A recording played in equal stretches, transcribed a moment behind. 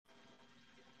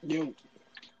You.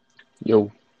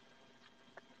 Yo,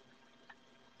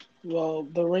 Well,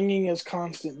 the ringing is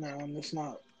constant now, and it's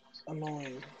not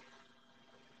annoying.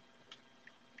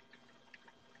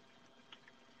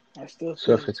 I still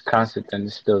so if think it's constant, then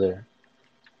it's still there.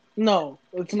 no,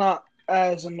 it's not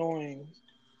as annoying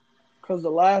because the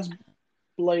last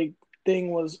like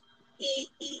thing was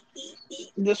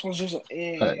this one's just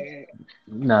a Uh,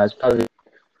 nah, it's probably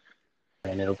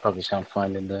and it'll probably sound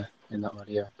fine in the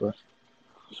audio, but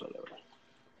whatever.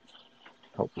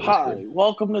 hopefully it's good. Hi,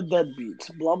 welcome to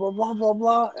Deadbeats. Blah blah blah blah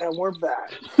blah, and we're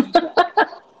back.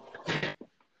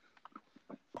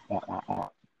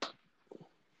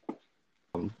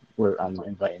 Where I'm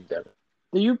inviting Devin.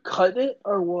 Do you cut it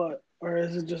or what, or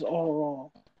is it just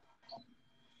all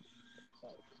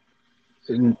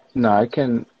No, I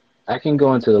can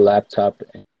go into the laptop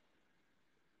and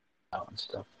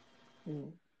stuff. raw? Hmm.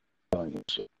 And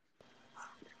shit.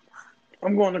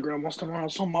 I'm going to grandma's tomorrow,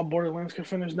 so my Borderlands can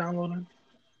finish downloading.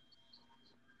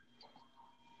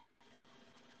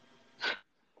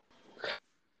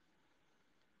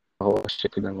 Oh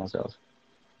shit, to myself.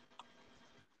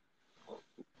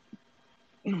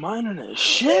 My internet is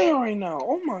shit right now.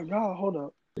 Oh my god, hold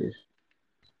up.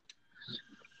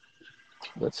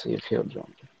 Let's see if he'll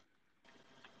jump.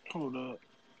 Hold up.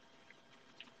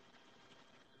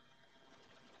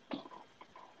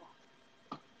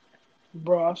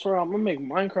 Bro, I swear I'm gonna make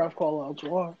Minecraft call outs.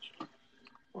 Watch.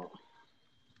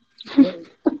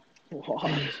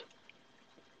 Watch.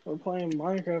 We're playing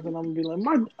Minecraft and I'm gonna be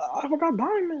like, I forgot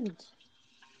diamonds.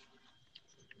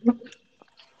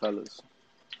 Fellas,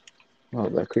 Oh,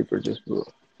 that creeper just blew.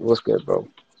 What's good, bro?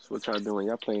 so what y'all doing?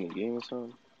 Y'all playing a game or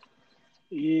something?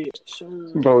 Yeah, sure.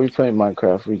 Bro, we playing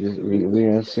Minecraft. We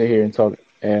gonna sit here and talk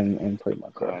and play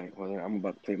Minecraft. Alright, well then I'm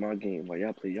about to play my game while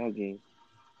y'all play y'all game.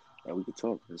 And we can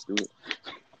talk. Let's do it.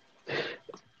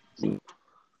 You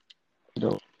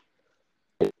know,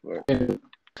 Right.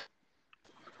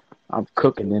 I'm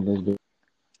cooking in this.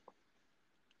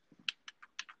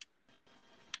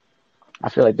 I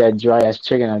feel like that dry ass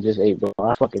chicken I just ate, bro.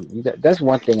 That's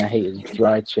one thing I hate is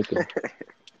dry chicken,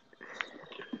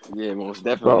 Yeah, most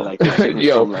definitely. bro. Like the chicken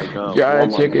Yo, from like dry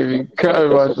Walmart. chicken be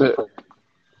cutting my shit,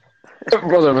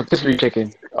 brother. Rotisserie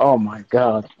chicken. Oh my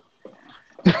god.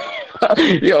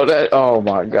 Yo, that. Oh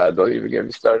my god. Don't even get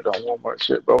me started on Walmart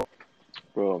shit, bro.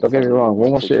 Bro, I'm Don't get me telling you, wrong. that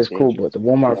Walmart shit chicken is cool, but dangerous. the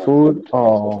Walmart food,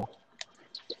 oh,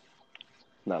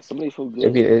 Nah, somebody feel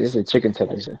good. it's the chicken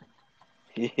tenders.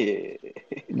 Yeah.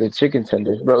 The chicken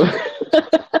tenders, bro.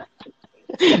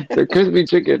 The crispy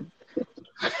chicken.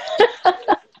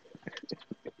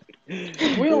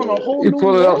 We on a whole You new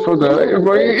pull it out from level.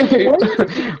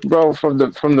 the bro, from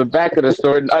the back of the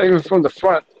store, not even from the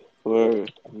front.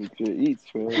 Word. We could eat,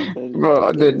 bro. I'm telling you.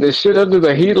 Bro, the shit under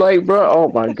the heat light, bro.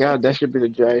 Oh my god, that should be the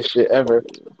driest shit ever.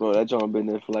 Bro, that joint been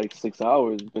there for like 6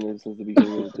 hours. Been there since the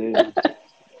beginning of the day.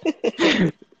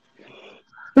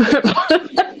 Bro,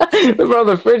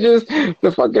 the fridges,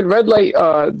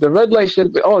 the red light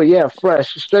should be. Oh yeah,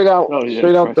 fresh, Oh yeah,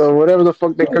 straight out fresh. the whatever the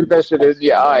fuck they cook that shit is.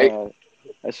 Yeah, alright, Nah,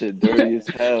 that shit dirty as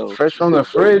hell. fresh from the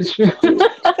fridge.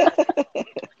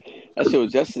 That shit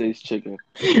was yesterday's chicken.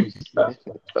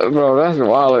 Bro, that's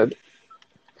wild.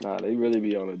 Nah, they really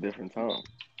be on a different time.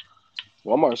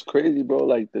 Walmart's crazy, bro.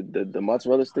 Like the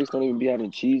mozzarella sticks don't even be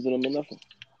having cheese in them or nothing.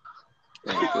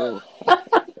 Like, bro,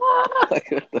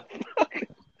 like what the fuck?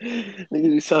 Niggas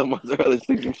be selling mozzarella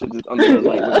sticks and shit just under the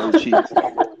light with no cheese.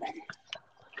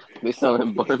 They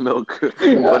selling buttermilk,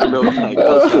 buttermilk like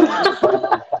outside.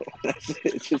 That's it.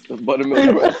 It's just the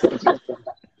buttermilk crust.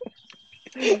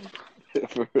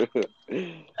 For real.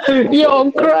 Yo,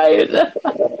 I'm crying. Got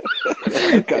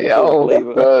no Yo,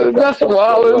 flavor. that's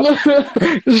wild.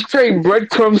 Straight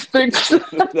breadcrumb sticks.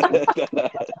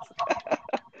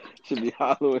 Should be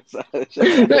hollow inside.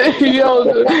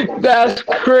 Yo, that's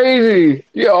crazy.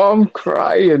 Yo, I'm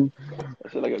crying.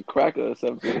 That shit like a cracker or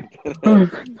something. That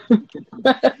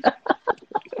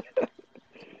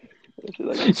shit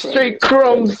like a cracker. Straight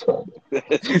crumbs.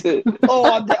 That's it.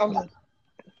 Oh, I'm dead.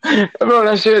 Bro,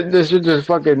 that shit just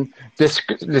fucking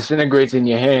disintegrates in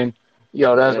your hand.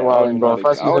 Yo, that's Yeah, I don't wild, even know bro. how If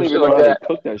I they. I see don't some even shit know like how they that,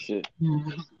 cook that shit.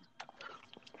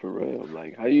 For real,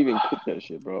 like how you even cook that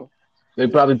shit, bro? they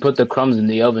probably put the crumbs in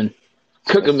the oven.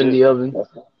 Cook That's them in it. the oven.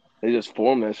 They just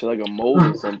form that shit like a mold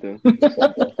or something.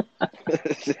 They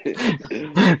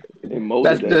That's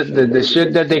molded that the shit.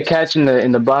 shit that they catch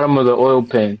in the bottom of the oil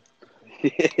pan.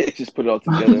 Just put it all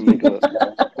together and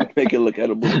make it look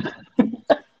edible.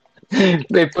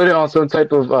 They put it on some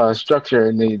type of structure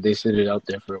and they sit it out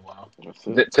there for a while That's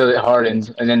it. till it hardens,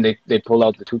 and then they pull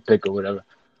out the toothpick or whatever.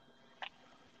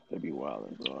 They be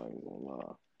wildin', bro. I ain't gonna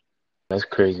lie. That's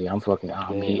crazy. I'm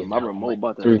Damn, heating my now. I'm remote like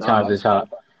about to 3 times die. as hot.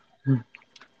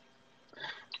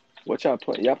 What y'all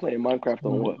playing? Y'all playing Minecraft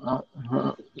on what?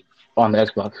 On the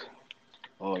Xbox.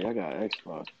 Oh, y'all got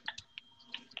Xbox.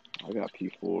 I got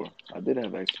P4. I did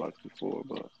have Xbox before,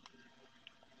 but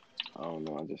I don't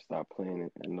know. I just stopped playing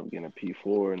it. Ended up getting a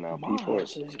P4, and now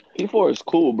P4 is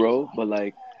cool, bro. But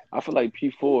like, I feel like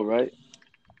P4, right?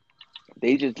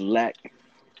 They just lack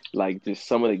like just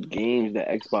some of the games that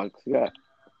Xbox got.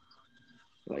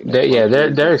 Like Xbox really They're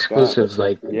just got. exclusives.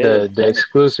 Like Yeah, the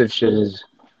exclusive shit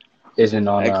isn't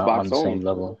on Xbox the same only.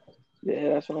 level.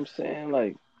 Yeah, that's what I'm saying.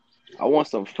 Like, I want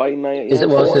some Fight Night. You know Is it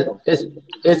what I'm well? saying?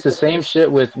 It's the same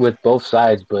shit with both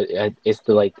sides, but it's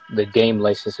the game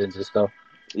licenses and stuff.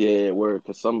 Yeah, word.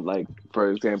 Cause some like,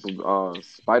 for example,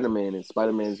 Spider-Man and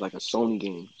Spider-Man is like a Sony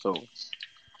game, so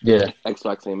Yeah,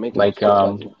 Xbox ain't making no like stuff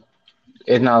like it.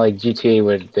 it's not like GTA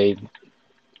where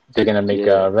they're gonna make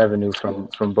Yeah, revenue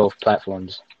from both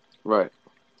platforms. right.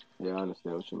 Yeah, I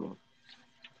understand what you mean.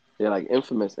 Yeah, like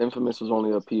Infamous. Infamous was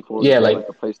only a P4 Yeah, game, like like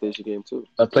a PlayStation game too.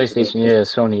 a PlayStation, yeah,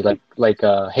 Sony, like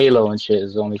Halo and shit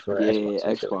is only for Yeah, Xbox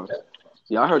and shit like Xbox. that.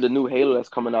 Yeah, I heard the new Halo that's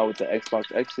coming out with the Xbox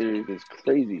X series is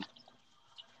crazy.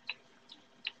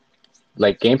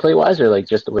 Like gameplay wise, or like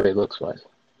just the way it looks wise.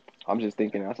 I'm just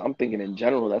thinking. I'm thinking in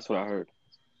general. That's what I heard.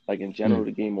 Like in general,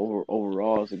 the game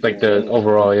overall is a Like good the game.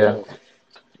 overall, yeah.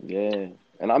 Yeah,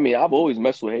 and I mean, I've always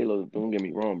messed with Halo. Don't get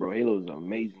me wrong, bro. Halo is an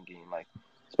amazing game. Like,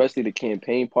 especially the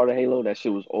campaign part of Halo. That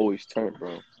shit was always turned,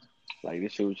 bro. Like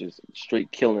this shit was just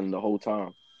straight killing the whole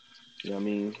time. You know what I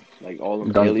mean? Like all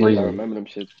them Guns aliens. I blazing. remember them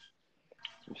shits.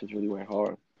 Them shits really went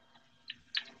hard.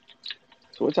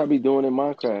 So what y'all be doing in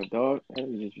Minecraft, dog? That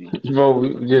would just be Bro,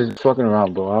 we just fucking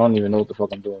around, bro. I don't even know what the fuck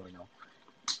I'm doing right now.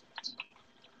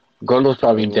 Gordo's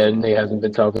probably dead and he hasn't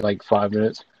been talking like 5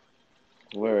 minutes.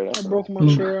 word. I broke my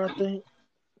chair, I think.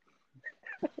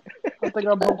 I think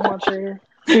I broke my chair.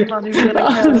 I'm not even gonna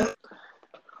count.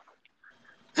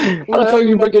 How the hell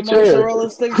you break your chair? Mozzarella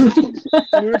sticks.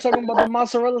 We were talking about the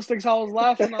mozzarella sticks. I was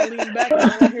laughing. I leaned back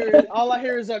and all I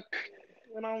hear is a,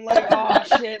 and I'm like, oh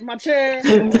shit, my chair.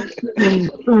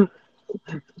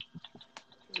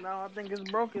 Now I think it's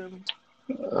broken.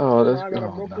 Oh, that's I got a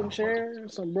broken chair,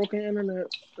 some broken internet,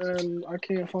 and I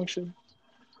can't function.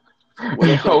 What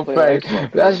else y'all Yo, play on fact,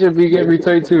 Xbox, that bro? should be getting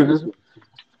returned too.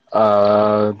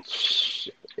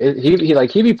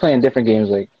 He be playing different games.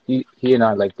 Like he and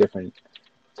I like different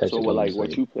types So of what, like, games. what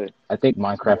Like you play? I think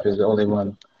Minecraft is the only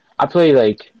one. I play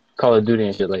like Call of Duty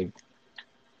and shit. Like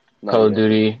Call of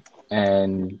Duty,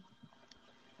 and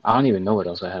I don't even know what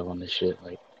else I have on this shit.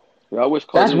 Like Yeah, I wish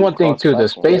Call of that's Duty was one thing too.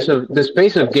 cross-platform. The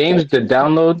space of games to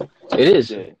download. It is.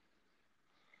 Yeah.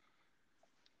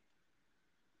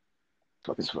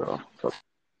 Fuck is for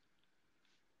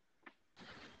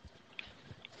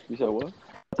You said what?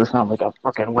 It sounds like I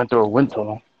fucking went through a wind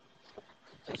tunnel.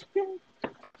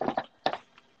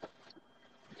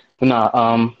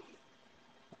 Nah,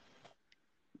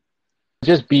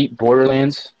 just beat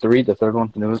Borderlands 3, the third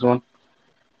one, the newest one.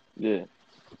 Yeah.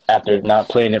 After not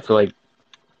playing it for like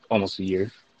almost a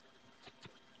year.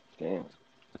 Damn.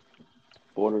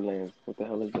 Borderlands. What the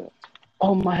hell is that?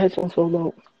 Oh, my headphones so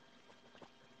low.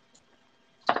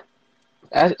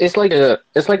 It's like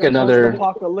another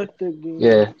apocalyptic game.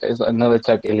 Yeah, it's another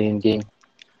type of alien game.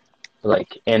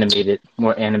 Like animated,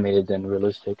 more animated than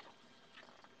realistic.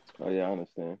 Oh yeah, I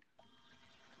understand.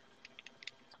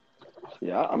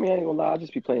 Yeah, I mean, I ain't gonna lie. I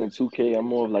just be playing 2K. I'm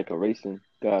more of like a racing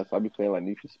guy, so I be playing like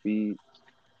Need for Speed.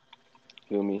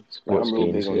 Feel me? Like Sports I'm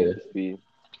real games, big on yeah. Need for Speed.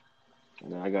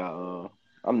 And then I got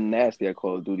I'm nasty at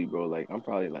Call of Duty, bro. Like I'm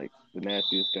probably like the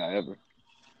nastiest guy ever.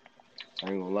 I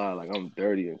ain't gonna lie. Like I'm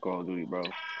dirty in Call of Duty, bro.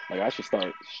 Like I should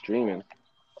start streaming.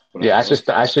 Yeah,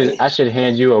 I should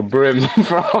hand you a brim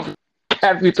from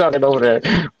have you talking over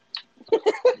there.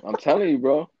 I'm telling you,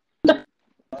 bro. Bro,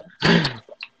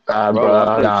 I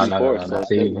play no. P4, so it's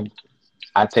See, different.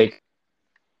 I take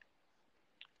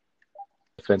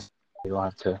offense. You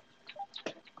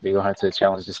don't have to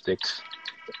challenge the sticks.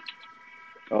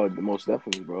 Oh, most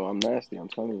definitely, bro. I'm nasty. I'm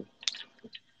telling you.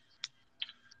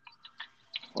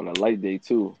 On a light day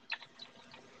too.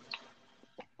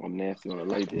 I'm nasty on a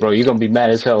light day. Bro, you're gonna be mad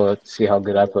as hell to see how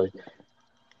good I play.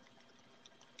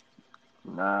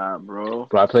 Nah, bro.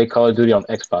 Bro, I play Call of Duty on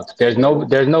Xbox. There's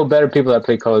no better people that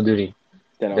play Call of Duty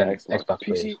than on Xbox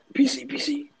players.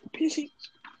 PC.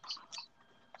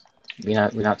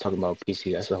 We're not talking about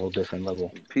PC. That's a whole different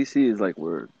level. PC is like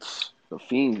where the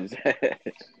fiends is at.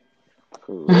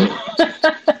 For real.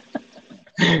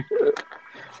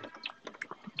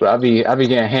 But I be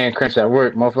getting hand cramps at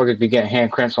work. Motherfuckers be getting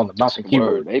hand cramps on the mouse and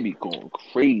keyboard. Word, they be going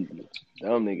crazy.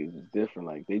 Them niggas is different.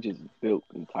 Like they just built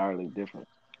entirely different.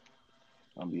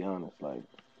 I'll be honest. Like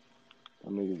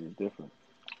them niggas is different.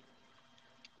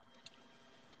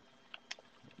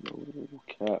 No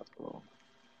cap, bro.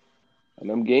 And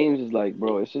them games is like,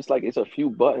 bro, it's just like it's a few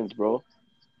buttons, bro.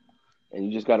 And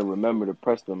you just gotta remember to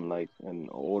press them like in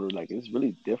order. Like it's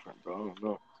really different, bro. I don't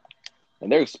know.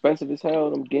 And they're expensive as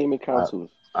hell. Them gaming consoles.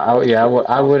 I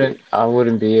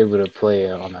wouldn't be able to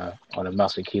play on a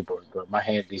mouse and keyboard, bro. My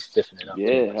hand be stiffening up too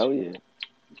Yeah, much. hell yeah.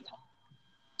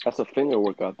 That's a finger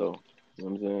workout though. You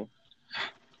know what I'm saying?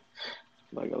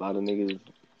 Like a lot of niggas,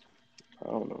 I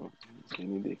don't know. They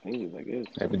need their fingers, I guess.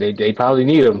 Yeah, but they probably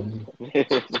need them. That's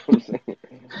what I'm saying.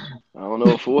 I don't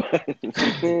know for what.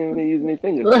 They using their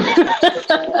fingers.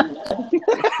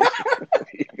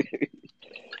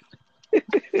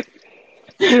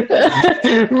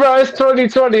 Bro, it's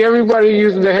 2020. Everybody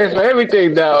using their hands for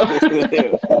everything now.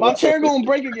 My chair gonna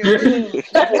break again.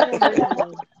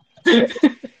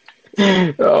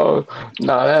 Oh,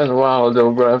 no, that's wild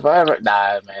though, bro. If I ever,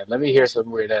 man, let me hear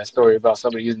some weird ass story about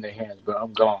somebody using their hands, bro.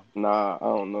 I'm gone. Nah, I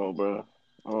don't know, bro.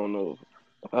 I don't know.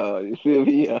 You feel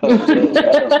me?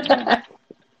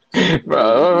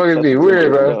 Bro, it's gonna be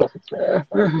weird, bro. Yeah,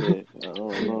 I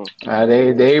don't know.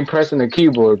 They ain't pressing the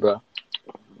keyboard, bro.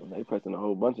 They pressing a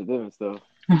whole bunch of different stuff.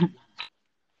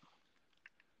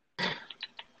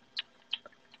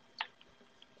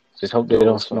 Just hope they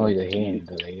don't smell your hand.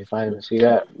 Like, if I ever see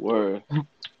that. Word.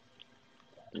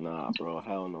 Nah, bro.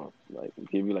 Hell no. Like,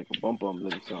 give you like a bump on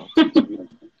lip or something.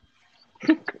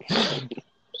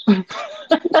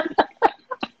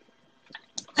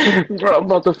 Bro, I'm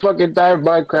about to fucking die of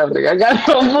Minecraft. Like, I got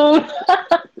no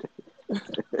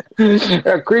food.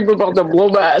 A creeper about to blow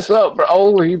my ass up, bro.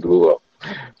 Oh, he blew up.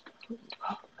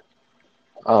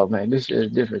 Oh, man, this shit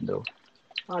is different, though.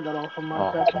 I got off of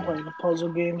Minecraft. I'm playing the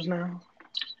puzzle games now.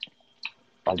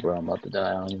 Oh, bro, I'm about to die.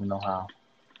 I don't even know how.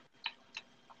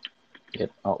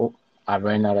 Yep. Oh, I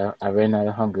ran out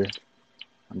of hunger.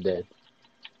 I'm dead.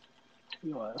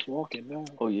 Yo, that's walking down.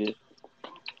 Oh yeah.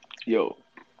 Yo.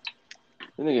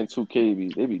 The nigga in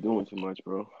 2K they be doing too much,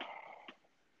 bro.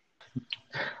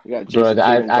 You got Bro, I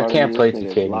guarding can't me, play this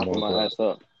 2K nigga locking anymore, my bro. ass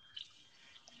up.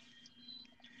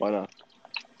 Why not?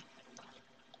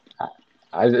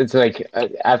 It's like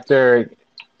after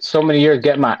so many years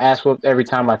getting my ass whooped every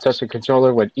time I touch the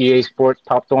controller when EA Sports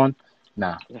popped on.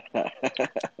 Nah.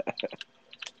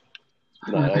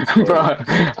 Nah, that's bro,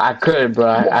 I couldn't, bro.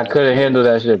 I couldn't handle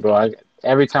that shit, bro.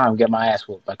 Every time get my ass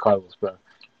whooped by Carlos, bro.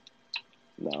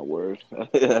 Nah, word.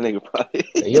 That nigga probably.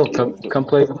 Yo, come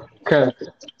play, bro.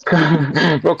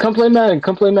 Come play Madden.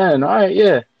 Come play Madden. All right,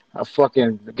 yeah. I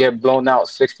fucking get blown out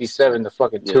 67 to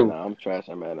fucking 2. Nah, I'm trash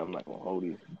at Madden. I'm not gonna hold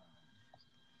you.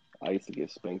 I used to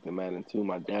get spanked in Madden too.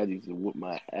 My dad used to whoop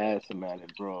my ass in Madden,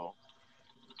 bro.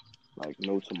 Like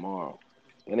no tomorrow.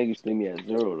 That nigga used to leave me at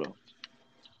 0 though.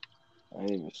 I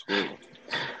ain't even scored.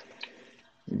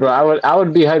 Bro, I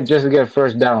would be hyped just to get a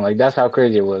first down. Like that's how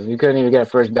crazy it was. You couldn't even get a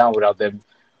first down without them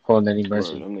holding any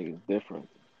mercy. Bro, them niggas different.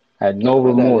 Had no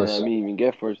remorse. That didn't even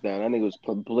get first down. That nigga was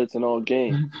blitzing all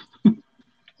game.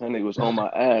 That nigga was on my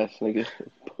ass, nigga.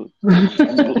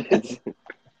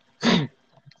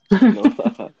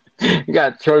 You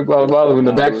got Troy Polamalu in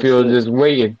the backfield just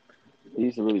waiting. He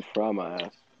used to really fry my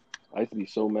ass. I used to be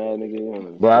so mad,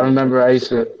 nigga. Bro, I remember I used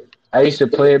to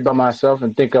play it by myself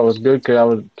and think I was good because I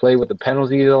would play with the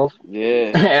penalties off.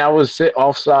 Yeah. And I would sit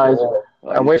offside.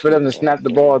 I wait for them to snap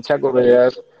the ball and tackle their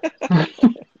ass.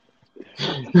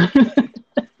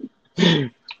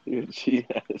 You cheat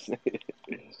ass.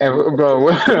 And bro,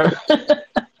 with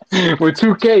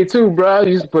 2K too, bro. I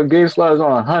used to put game slides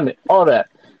on 100, all that.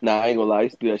 Nah, I ain't gonna lie. I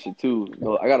used to do that shit too.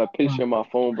 No, I got a picture on my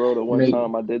phone, bro. The one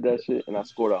time I did that shit, and I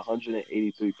scored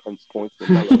 183 points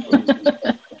to Melo.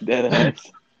 Dead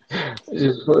ass.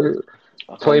 Just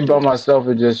play by myself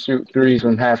and just shoot threes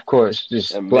from half court, just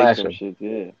splash them. Shit,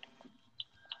 yeah.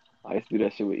 I used to do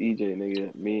that shit with EJ,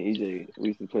 nigga. Me and EJ, we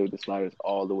used to play with the sliders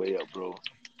all the way up, bro.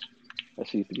 That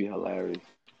shit used to be hilarious.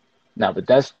 Nah, but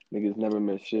that's niggas never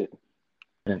miss shit.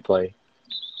 Didn't play.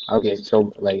 Okay,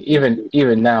 so like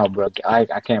even now, bro, I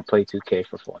can't play 2K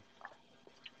for fun.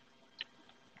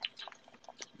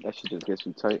 That shit just gets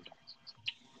you tight.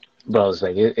 Bro, it's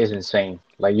like it's insane.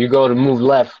 Like you go to move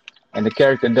left, and the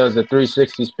character does the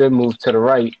 360 spin move to the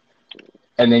right,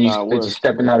 and then you're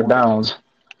stepping out of bounds.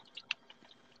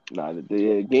 Nah,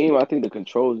 the game, I think the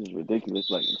controls is ridiculous.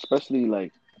 Like especially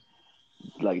like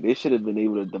they should have been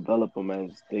able to develop them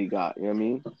as they got. You know what I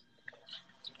mean?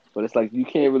 But it's like you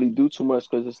can't really do too much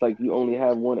because it's like you only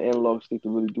have one analog stick to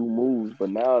really do moves. But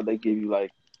now they give you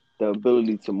like the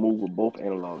ability to move with both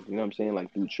analogs. You know what I'm saying?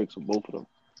 Like do tricks with both of them.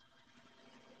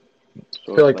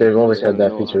 So I feel it's like like they've you always just had want to that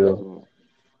know how feature it's though. going.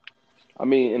 I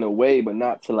mean, in a way, but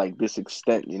not to like this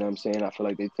extent. You know what I'm saying? I feel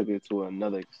like they took it to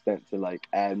another extent to like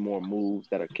add more moves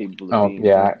that are capable of Oh being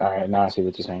yeah, done. all right, now I see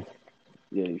what you're saying.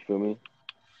 Yeah, you feel me?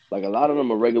 Like a lot of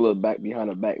them are regular back behind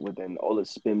the back, but then all the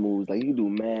spin moves, like you can do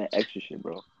mad extra shit,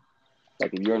 bro.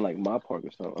 Like if you're in like my park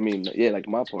or something. I mean, yeah, like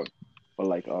my park, or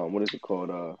like what is it called?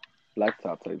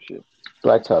 Blacktop type shit.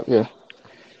 Blacktop, yeah.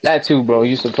 That too, bro.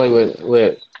 Used to play with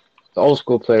the old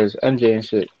school players, MJ and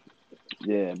shit.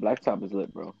 Yeah, blacktop is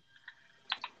lit, bro.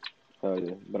 Hell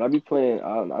yeah. But I be playing.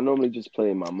 I normally just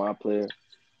play my player,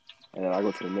 and then I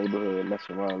go to the neighborhood and mess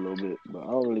around a little bit. But I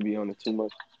don't really be on it too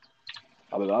much.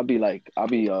 I'll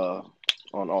be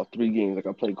on all three games. Like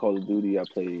I play Call of Duty, I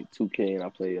play 2K, and I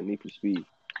play Need for Speed.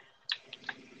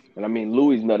 And I mean,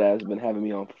 Louis nut ass been having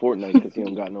me on Fortnite because he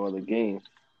don't got no other game.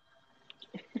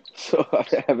 So I'm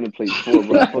having to play four,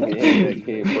 bro. I fucking hate that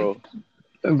game, bro.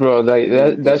 Bro, like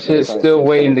That game that gets me shit's tight. still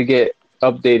waiting to get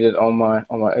updated on my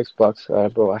Xbox.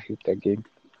 Bro, I hate that game.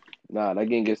 Nah, that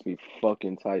game gets me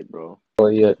fucking tight, bro. Oh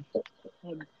yeah.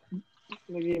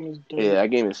 The game is Yeah, dirty.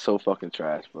 that game is so fucking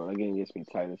trash, bro. That game gets me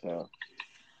tight as hell.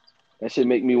 That shit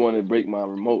make me want to break my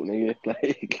remote, nigga.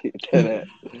 Like that.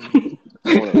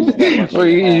 I want to snap my Bro, shit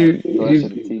in half and throw that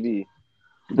shit at the TV.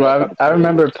 bro, I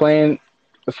remember playing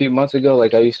a few months ago.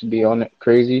 Like I used to be on it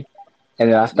crazy, and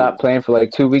then I Yeah, stopped playing for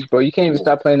like 2 weeks. Bro, you can't even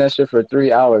stop playing that shit for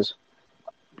 3 hours.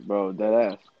 bro, that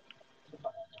ass.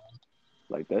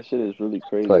 Like that shit is really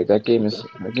crazy. Like that game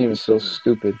is so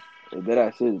stupid. That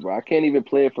ass is, bro. I can't even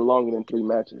play it for longer than 3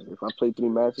 matches. If I play 3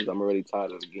 matches, I'm already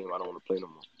tired of the game. I don't want to play no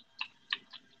more.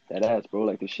 That ass, bro.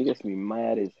 Like the shit gets me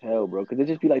mad as hell, bro. Cause it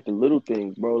just be like the little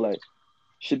things, bro. Like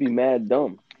should be mad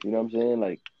dumb. You know what I'm saying?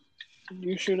 Like,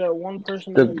 You shoot at one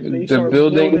person The and they the start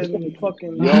building, building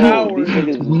fucking yo, these towers.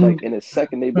 niggas is like in a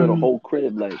second they build a whole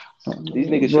crib. Like these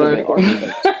niggas should have been bro.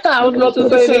 architects. I was about to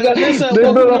They say said, they said, they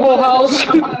built welcome a to whole house.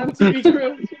 welcome to my MTV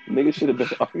crib. Niggas should have been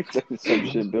architects or some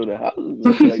shit, building houses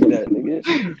and shit like that, nigga.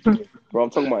 Bro, I'm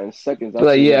talking about in seconds. I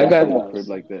Like seen yeah, niggas build a crib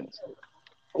like that.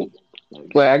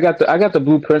 Like, I got the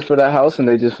blueprint for that house, and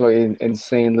they just fucking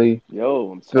insanely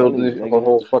yo, I'm built telling you, it a nigga.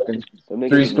 whole fucking Them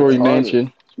niggas is 3-story retarded.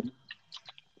 mansion.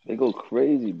 They go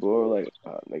crazy, bro. Like,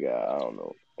 nigga, I don't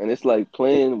know. And it's like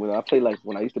playing when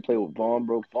I used to play with Vaughn,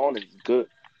 bro. Vaughn is good.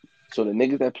 So the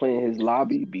niggas that play in his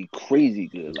lobby be crazy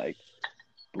good. Like,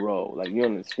 bro, like you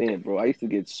understand, bro. I used to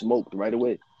get smoked right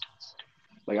away.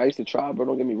 Like I used to try, bro.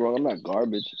 Don't get me wrong, I'm not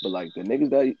garbage, but like the niggas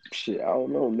that shit, I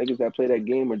don't know. Niggas that play that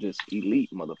game are just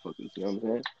elite motherfuckers. You know what I'm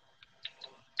saying?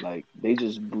 Like they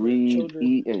just breathe, Children,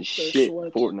 eat, and their shit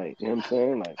sweat. Fortnite. You know what I'm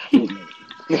saying? Like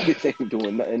niggas ain't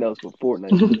doing nothing else but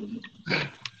Fortnite.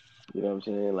 You know what I'm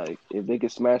saying? Like if they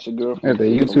could smash a girl And the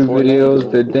from YouTube Fortnite,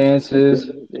 videos, the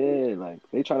dances. yeah, like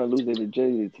they trying to lose their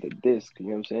virginity to the disc. You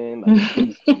know what I'm saying?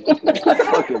 Like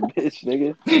fuck a bitch,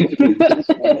 nigga.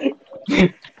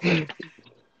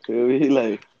 Feel me?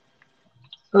 Like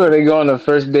Oh, they go on the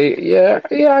first date. Yeah,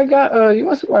 yeah. I got. You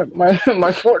want some my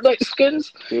Fortnite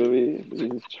skins? feel me?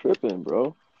 Niggas tripping,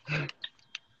 bro.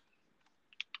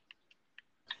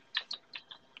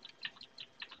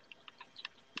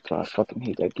 Bro, I fucking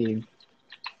hate that game.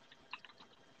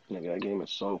 Nigga, that game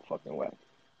is so fucking whack.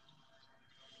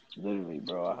 Literally,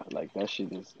 bro. Like that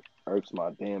shit just irks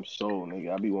my damn soul,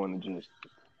 nigga. I be wanting to just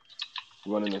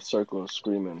run in a circle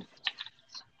screaming,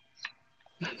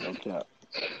 no cap,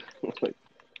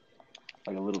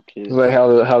 like a little It's kid. like how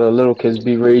the little kids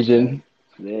be raging.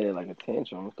 Yeah, like a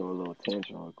tantrum. I'm gonna throw a little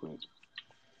tantrum real quick.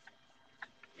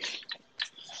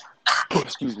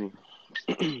 Excuse me.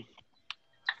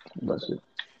 But shit,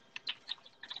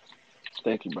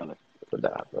 Thank you, brother.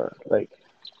 nah, bro. Like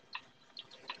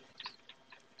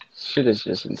shit is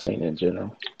just insane in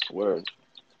general. Word.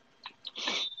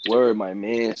 Word, my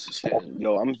man.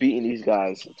 Yo, I'm beating these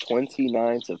guys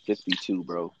 29-52,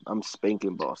 bro. I'm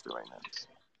spanking Boston right now.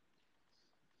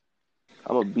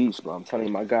 I'm a beast, bro. I'm telling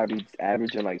you, my guy be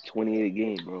averaging like 28 a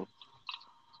game, bro.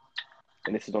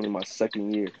 And this is only my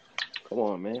second year. Come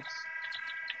on, man.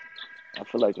 I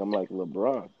feel like I'm like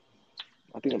LeBron.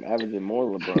 I think I'm averaging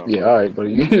more LeBron, Yeah, bro. all right, but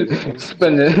you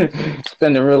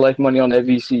spending real life money on that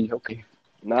VC. Okay,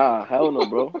 Nah, hell no,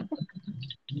 bro.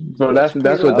 bro. That's Paid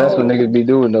what up Hell for no. niggas be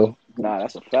doing though. Nah,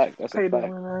 that's a fact. That's a paid to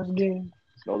fact. win ass game.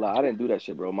 No lie, I didn't do that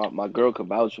shit, bro. My girl could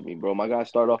vouch for me, bro. My guy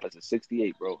started off as a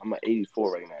 68, bro. I'm at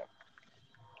 84 right now.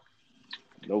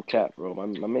 No cap, bro. My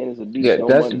man is a beast. Yeah, No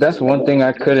money. that's one thing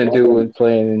I couldn't do when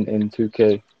playing in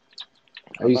 2K.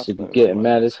 I I'm used not to be spending no getting money.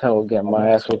 mad as hell, getting my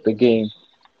ass with the game.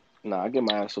 Nah, I get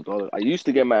my ass whooped all the. I used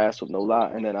to get my ass whooped, no lie,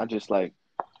 and then I just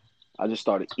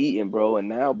started eating, bro. And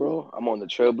now, bro, I'm on the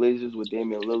Trailblazers with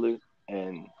Damian Lillard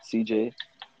and CJ.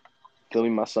 Feel me?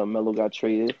 My son Melo got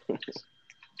traded,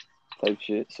 type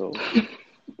shit. So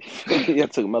I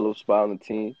took Melo's spot on the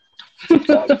team.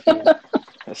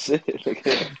 That's it.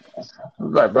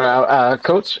 But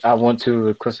coach, I want to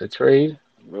request a trade.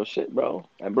 Real shit, bro.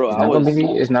 And bro, It's I not gonna be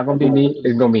was me. It's not gonna be me.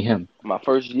 It's gonna be him. my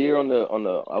first year on the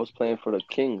I was playing for the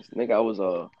Kings. Nigga, I was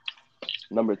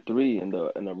number 3 in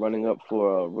the running up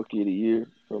for rookie of the year.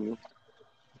 Feel me?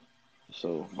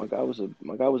 So my guy was a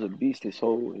beast his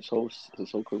whole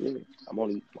career. I'm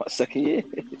only my second year.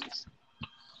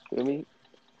 Feel me?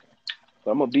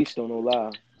 But I'm a beast, don't no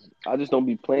lie. I just don't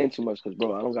be playing too much because,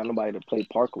 bro, I don't got nobody to play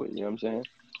park with. You know what I'm saying?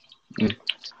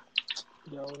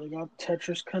 Yo, they got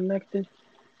Tetris connected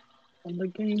on the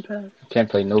Game Pass. Can't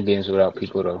play no games without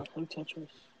people though. Play Tetris.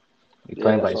 You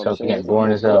playing by yourself, you get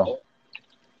boring as hell.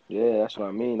 Yeah, that's what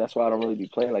I mean. That's why I don't really be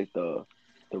playing like the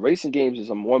racing games is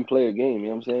a one player game. You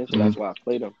know what I'm saying? So that's why I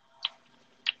play them.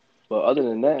 But other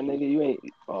than that, nigga, you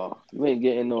ain't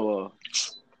getting no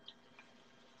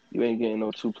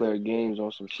 2-player games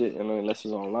on some shit unless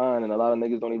it's online. And a lot of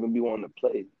niggas don't even be wanting to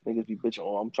play. Niggas be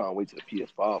bitching, I'm trying to wait till the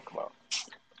PS5 come out.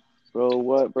 Bro,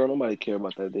 what? Bro, nobody care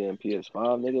about that damn PS5,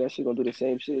 nigga. That shit gonna do the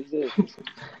same shit as this.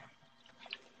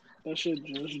 That shit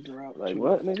just dropped. Like,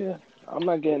 what, nigga? I'm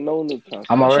not getting no new content.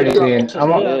 I'm already seeing.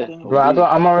 I'm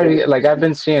already like I've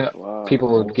been seeing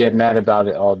people get mad about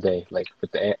it all day, like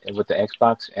with the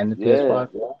Xbox and the PS5.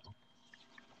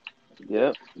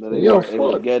 Yep. That they weren't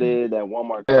able to get it. That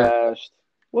Walmart crashed.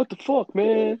 What the fuck,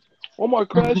 man? Walmart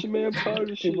crashing, man. I'm tired of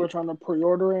this shit. People are trying to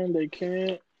pre-order it and they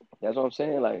can't. That's what I'm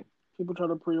saying. Like, people try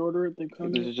to pre-order it, they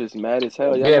can't. Niggas is just mad as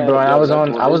hell. Yeah, bro. I was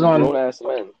on. Grown-ass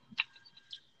men.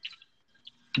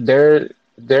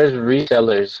 There's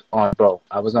resellers on, bro.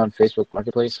 I was on Facebook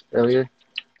Marketplace earlier.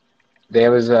 There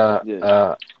was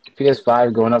a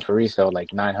PS5 going up for resale like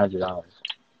 $900.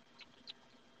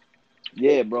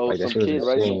 Yeah, bro. Like, some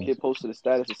kid posted a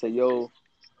status and said, "Yo,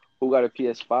 who got a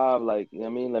PS5? Like, you know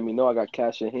what I mean? Let me know. I got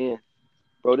cash in hand."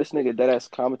 Bro, this nigga deadass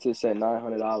commented said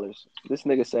 $900. This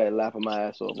nigga said laughing my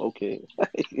ass off. Okay,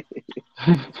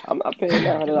 I'm not paying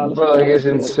 $900. Bro, like, it's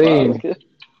insane.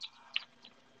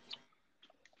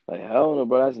 Like, hell no,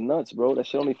 bro. That's nuts, bro. That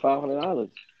shit only $500.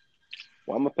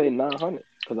 Why am I paying $900?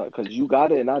 Cause you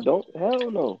got it and I don't?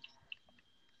 Hell no.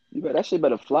 That shit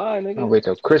better fly, nigga. I'll wait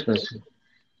till Christmas.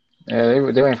 Yeah, they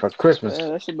waiting for Christmas. Yeah,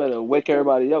 that shit better wake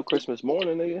everybody up Christmas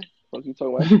morning, nigga. Fuck you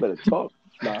talking about? That shit better talk.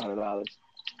 $900.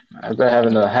 I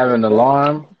better have an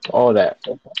alarm, all that.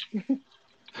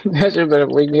 That shit better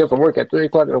wake me up from work at 3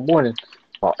 o'clock in the morning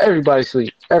while everybody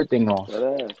sleep, everything off.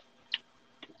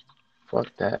 Fuck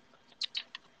that.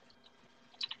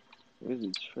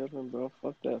 Really tripping, bro.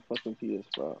 Fuck that fucking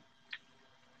PS5.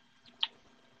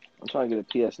 I'm trying to get a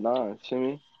PS9. See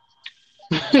me?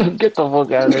 Get the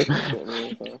fuck out of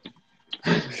here.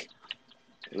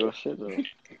 Real shit, though.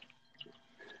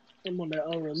 I'm on that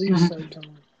unreleased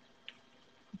sometime.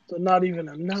 They're not even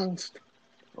announced.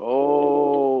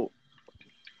 Oh.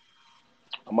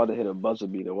 I'm about to hit a buzzer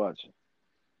beater. Watch.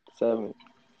 7,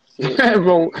 6.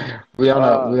 Bro, we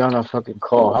on a fucking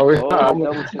call.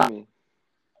 Double team.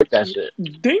 That shit.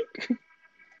 Dink.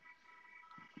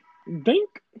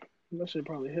 That shit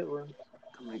probably hit right.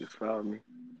 Niggas fouled me.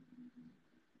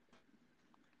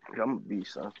 I'm a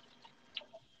beast, son.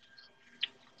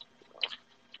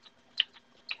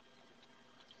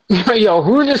 Yo,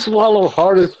 who just swallowed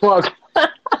hard as fuck?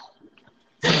 That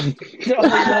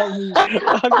was not me.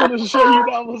 I'm gonna show you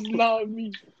that was not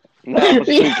me. Nah, I was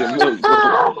drinking milk, bro.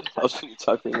 I was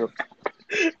talking milk.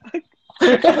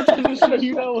 I'm gonna show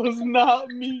you that was not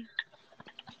me.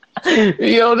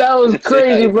 Yo, that was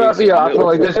crazy, bro. Yo, I feel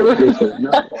like this.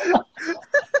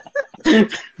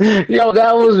 Yo,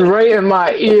 that was right in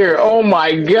my ear. Oh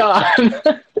my god.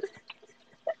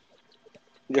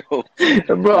 Yo,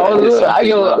 bro,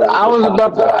 I was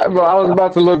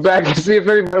about to look back and see if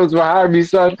anybody was behind me,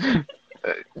 son.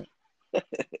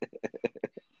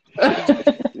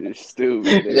 You're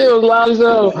stupid. It was loud as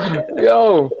hell.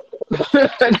 Yo,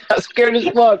 I got scared as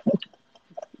fuck.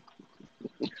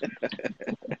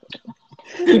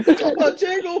 My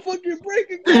chain gonna fucking break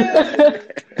again.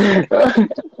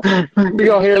 We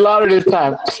gonna hear louder this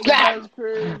time. That's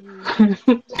crazy.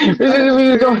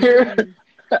 We gonna hear.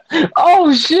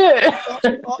 Oh shit!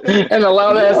 And a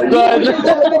loud ass thud.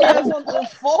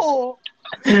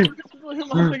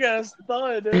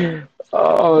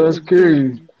 Oh, that's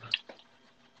crazy.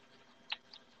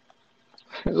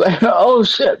 It's like, oh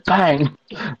shit! Bang!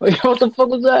 Like, what the fuck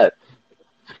was that?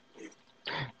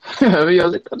 I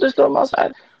was like, just throw him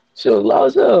outside. Shit was loud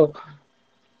as hell.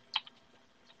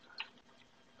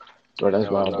 Bro,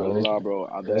 that's wild, bro.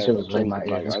 Bro. That shit was right in my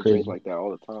ear. That's crazy. Like that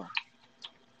all the time.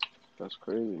 That's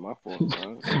crazy. My fault,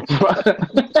 man.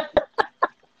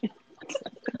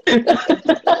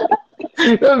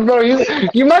 Bro,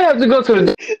 you might have to go to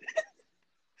the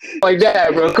like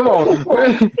that, bro. Come on.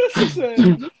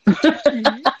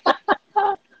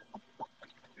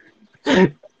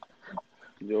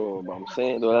 Yo, but I'm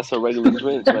saying though, that's a regular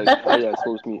drink. Like, how y'all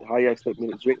expect me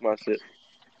to drink my shit?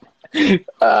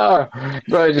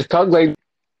 Bro, just talk like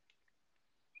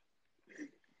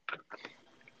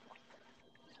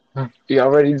you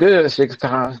already did it 6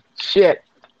 times. Shit.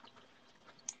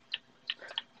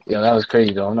 Yo, that was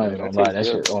crazy though. I'm not even That gonna lie. tastes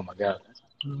That good. shit. Oh my god.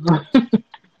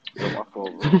 Yo, my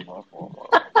fault, bro. My fault.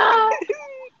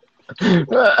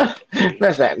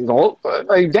 That's that gulp.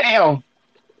 Like damn,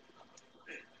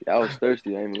 Yeah, I was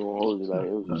thirsty. I ain't even gonna hold you. Like,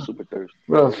 it was just super thirsty.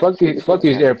 bro. Fuck these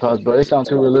AirPods, bro. They sound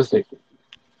too realistic.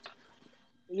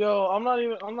 Yo, I'm not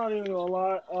even gonna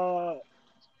lie.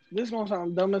 This gonna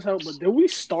sound dumb as hell, but did we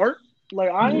start? Like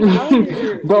I didn't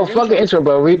hear Bro, your fuck the intro,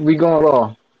 bro. We going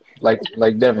raw. Like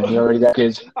Devin, he already got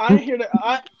kids. I didn't hear the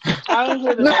I didn't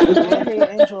hear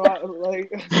the intro.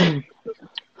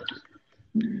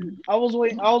 I was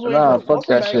waiting Nah, for fuck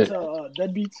welcome that back shit. to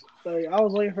Deadbeats. Like I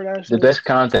was waiting for that The shit. best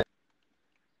content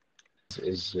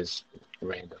is just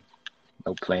random.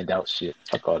 No planned out shit.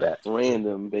 Fuck all that.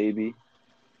 Random, baby.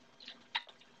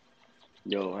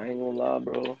 Yo, I ain't gonna lie,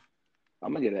 bro.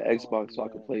 I'm gonna get an Xbox so I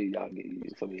can play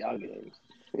some of y'all games.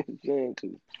 You know what I'm saying?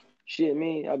 Cause shit,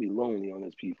 man, I'll be lonely on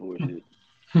this P4 shit.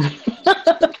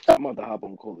 I'm about to hop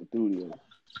on Call of Duty.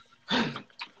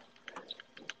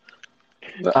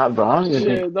 Bro, I don't even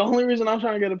think. Shit, the only reason I'm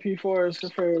trying to get a P4 is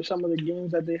for some of the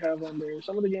games that they have on there.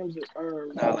 Some of the games that are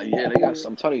Nah, like yeah, they got.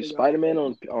 I'm telling you, Spider-Man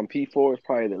on P4 is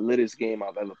probably the littest game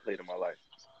I've ever played in my life.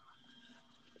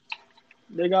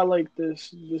 They got like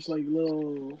this like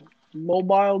little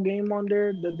mobile game on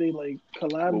there that they like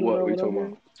collabed with What or are you whatever. talking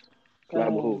about?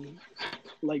 Collab with who?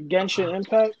 Like Genshin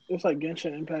Impact. It's like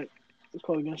Genshin Impact. It's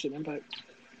called Genshin Impact,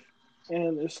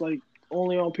 and it's like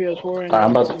only on PS4. And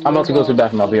I'm about to go to the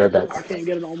bathroom. I'll be right back. I can't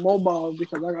get it on mobile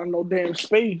because I got no damn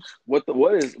space. What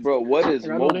is mobile? I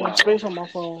got no damn space on my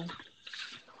phone.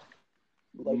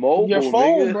 Like, Mobile, your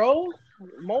phone, nigga. bro.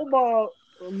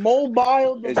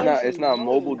 Mobile devices. It's not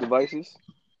mobile devices.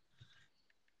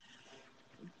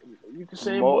 You can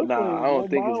say it both ways. I don't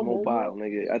think it's mobile,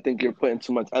 nigga. I think you're putting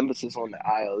too much emphasis on the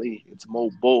ILE. It's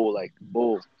mobile, like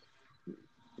bull.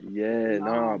 Yeah,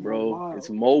 nah, bro. Mobile. It's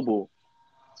mobile.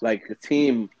 Like a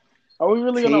team. Are we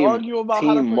really gonna argue about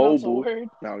how to pronounce a word?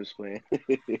 No, I'm just playing.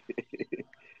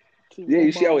 Yeah,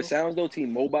 you see how it sounds though,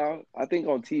 Team Mobile? I think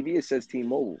on TV it says Team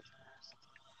Mobile.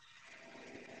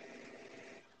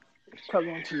 Because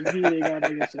on TV they got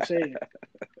niggas to say it.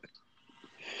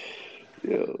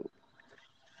 Yo.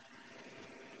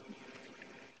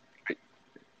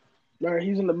 Alright,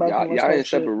 he's in the bathroom. Y'all in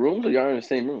separate rooms or y'all in the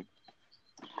same room?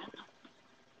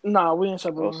 Nah, we in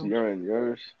separate rooms. So you're in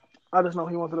yours? I just know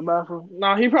he went to the bathroom.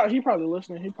 Nah, he probably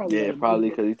listening. He probably probably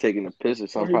because he's taking a piss or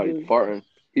something. Probably farting.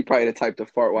 He probably the type to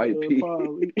fart while he pee.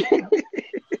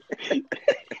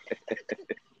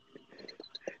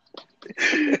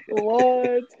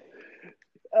 What?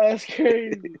 That's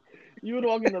crazy. You would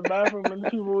walk in the bathroom and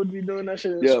people would be doing that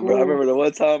shit in school. Bro, I remember the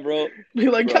one time, bro. Be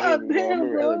like, bro, God damn, I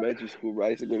remember elementary school, bro. I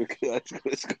used to go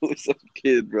to school with some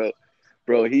kid, bro.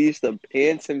 Bro, he used to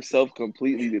pants himself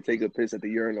completely to take a piss at the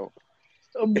urinal.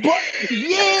 But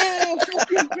yeah,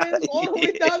 fucking pants all the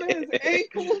way down to his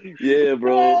ankle. Yeah,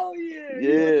 bro. Hell yeah. He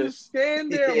would just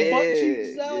stand there, butt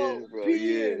cheeks out, bro,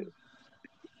 peeing.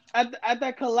 At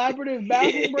that collaborative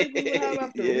bathroom break we would have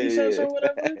after recess or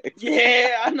whatever.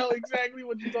 Yeah, I know exactly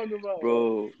what you're talking about,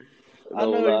 bro. I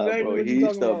know exactly what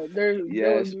you're talking about.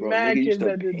 There was mad kids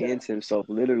that did that. Pants himself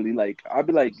literally. Like I'd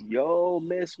be like, "Yo,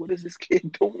 miss, what is this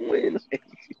kid doing?"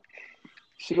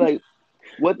 She's like,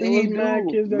 "What did he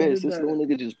do, miss? This little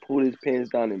nigga just pulled his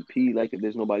pants down and pee like if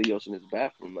there's nobody else in his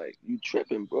bathroom. Like you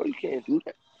tripping, bro? You can't do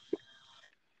that."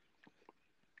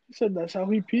 He said that's how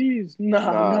he pees.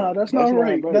 Nah, that's not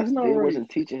right. That's not right. They wasn't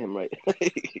teaching him right.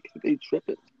 They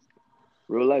tripping.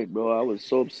 Real life, bro. I was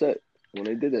so upset when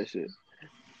they did that shit.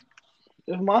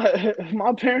 If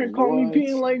my parent caught me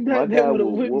peeing like that, they would have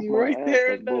whipped me right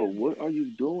there. Like, bro, what are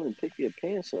you doing? Take your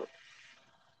pants up.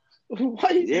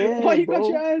 Why you got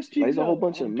your ass cheeks There's a whole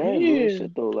bunch of men doing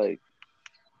shit though. Like,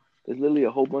 there's literally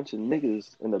a whole bunch of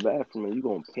niggas in the bathroom, and you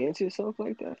gonna pants yourself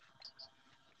like that?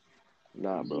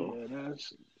 Nah, bro. Yeah,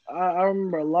 I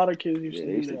remember a lot of kids used to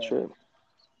do that. Trip.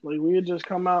 Like we would just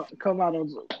come out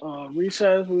of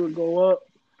recess, we would go up,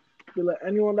 be like,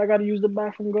 anyone that got to use the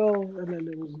bathroom go, and then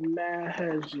there was mad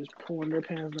heads just pulling their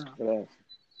pants down. Yeah.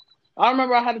 I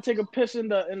remember I had to take a piss in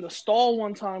the stall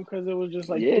one time because it was just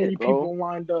like 3 people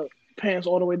lined up. pants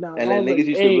all the way down. And I then was niggas like,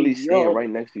 used to hey, really stand yo. right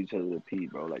next to each other to pee,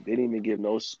 bro. Like they didn't even give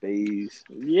no space.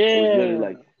 It was Yeah. literally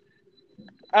like,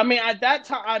 I mean, at that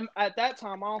time, I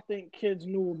don't think kids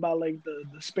knew about like the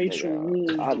spatial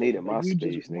rules. I needed my like, you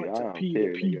space, just went nigga. I to don't pee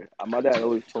care, to pee. nigga. My dad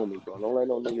always told me, bro, don't let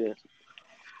no nigga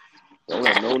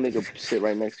sit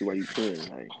right next to you while you peeing.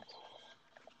 Like,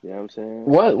 you know what I'm saying?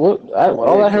 What?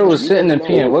 All I heard was sitting and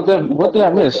peeing. What did I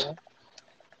miss?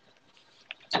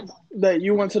 That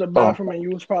you went to the bathroom and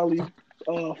you was probably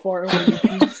farting when you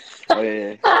peed. Oh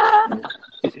yeah.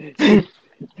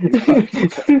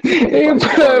 You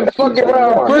fucking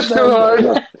around Bristol hard.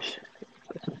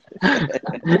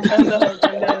 And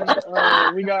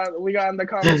then we got in the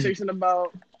conversation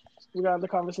about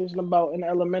in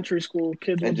elementary school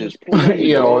kids would just pull up.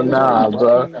 Yo, nah,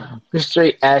 bro. Your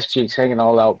straight ass cheeks hanging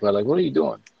all out, bro. Like, what are you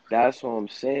doing? That's what I'm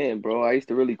saying, bro. I used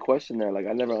to really question that. Like,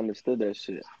 I never understood that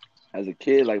shit. As a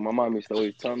kid, like, my mom used to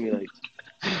always tell me, like,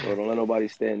 bro, don't let nobody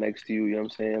stand next to you, you know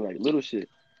what I'm saying? Like, little shit.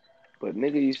 But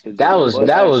nigga used to just That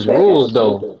was rules,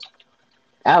 though.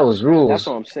 That was rules. That's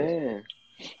what I'm saying.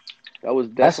 That was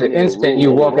That's the definitely instant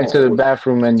you walk into the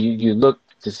bathroom and you look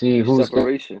to see who's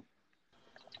separation.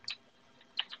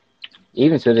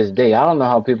 Even to this day, I don't know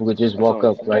how people could just walk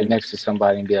up right next to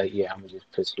somebody and be like, "Yeah, I'm gonna just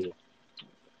piss here."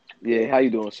 Yeah, how you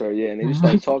doing, sir? Yeah, and they just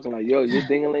start talking like, "Yo, you're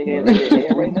dingling in your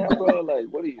hand right now, bro. Like,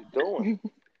 what are you doing?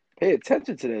 Pay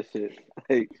attention to that shit.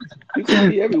 Like, you can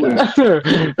be everywhere."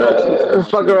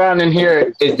 Fuck around in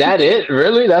here. Is that it?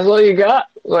 Really? That's all you got?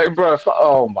 Like, bro.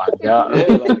 Oh my god.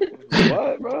 Yeah, like,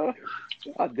 what, bro?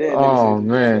 I dare niggas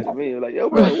say to me, like, yo,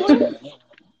 bro, what?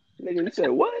 Nigga, you said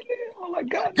what? Nigga? Oh my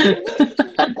god,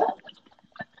 nigga, what?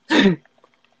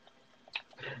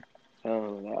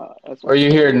 Or you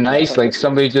hear nice, like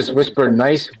somebody just whispered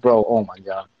nice, bro. Oh my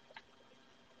god.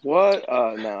 What?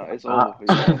 Nah, it's over for you.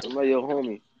 I'm like, yo,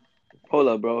 homie. Hold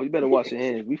up, bro. You better wash your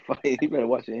hands. We fight. You better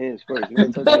wash your hands first. You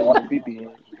better touch your pee-pee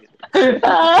hands.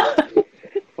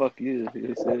 Fuck you. You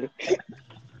know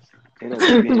what I'm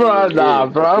saying? Bro, nah,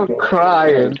 bro. I'm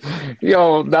crying.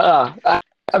 Yo, nah.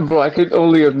 Bro, I can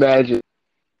only imagine.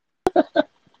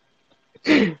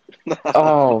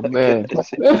 Oh, man.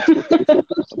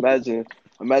 Imagine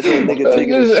a nigga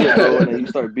taking a shit, bro, and then you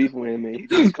start beefing with him, and he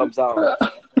just comes out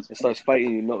and starts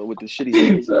fighting you with the shitty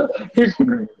hands.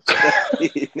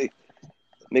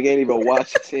 Nigga ain't even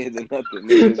wash his hands or nothing.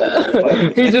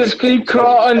 He just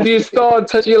crawl under your stall and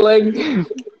touch your leg.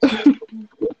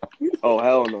 Oh,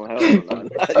 hell no. Too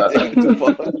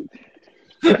far.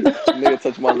 Nigga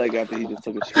touch my leg after he just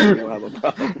took a shit. You don't have a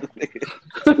problem, nigga.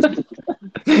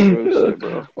 Real shit,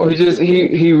 bro. Or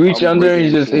he reach under, he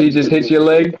just hits your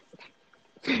leg.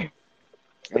 He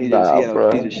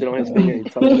just shit on his finger and he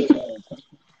touched it.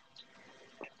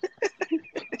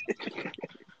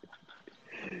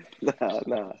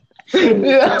 Nah.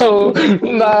 Yo,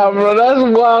 nah, bro, that's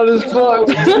wild as fuck.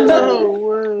 No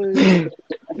way.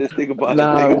 Just think about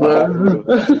it.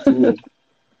 Bro.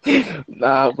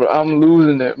 Nah, bro, I'm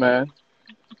losing it, man.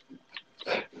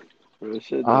 Real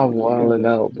shit, I'm wilding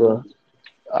out, bro.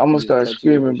 I'm gonna start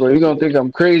screaming, bro. You're gonna think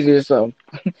I'm crazy or something.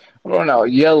 I'm running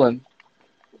out yelling.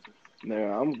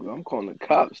 Nah, I'm calling the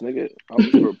cops, nigga.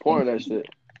 I'm reporting that shit.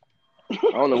 I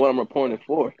don't know what I'm reporting it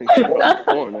for. I'm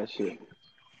reporting that shit.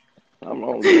 I'm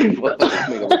wrong. Fuck,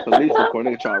 nigga, a police report,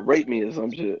 nigga trying to rape me or some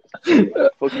shit.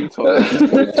 Fuck you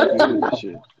talking about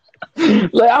shit.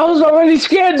 Like, I was already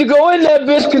scared to go in that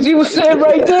bitch because he was sitting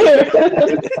right there.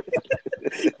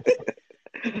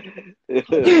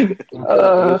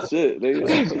 Shit, nigga.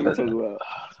 What you talking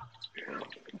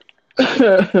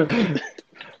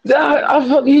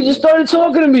about? He just started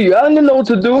talking to me. I didn't know what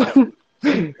to do.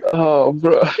 Oh,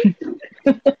 bro.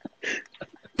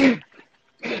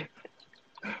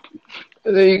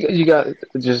 You got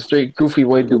just straight goofy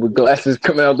white dude with glasses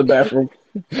coming out the bathroom.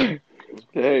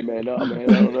 Hey, man, no, man.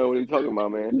 I don't know what you're talking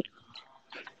about, man.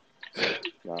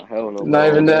 Nah, hell no. Not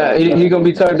even that. He gonna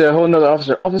be talking to a whole nother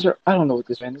officer. Officer, I don't know what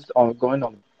this man is going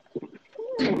on.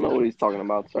 I don't know what he's talking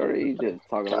about, sir. He's just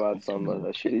talking about a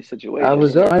shitty situation. I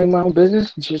was minding my own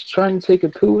business, just trying to take a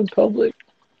poo in public.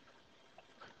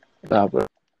 Nah, bro.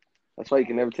 That's why you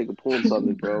can never take a poo in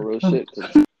public, bro. Real shit.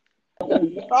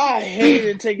 I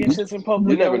hated taking shits in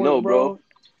public. You never know, bro.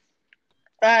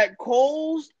 At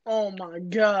Kohl's, oh my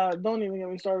god! Don't even get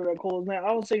me started at Kohl's, man.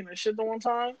 I was taking a shit the one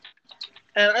time,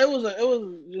 and it was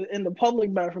in the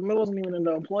public bathroom. It wasn't even in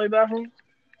the employee bathroom.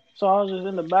 So I was just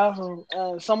in the bathroom,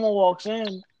 and someone walks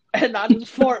in, and I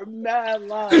just fart mad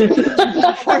loud. And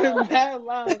I heard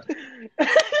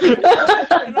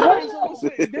someone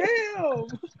say, "Damn!"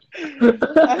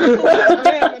 I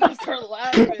just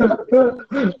like,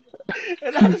 "Damn!"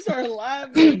 And I started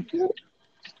laughing.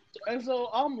 And so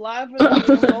I'm laughing at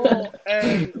this all,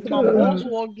 and my boss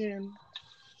walked in.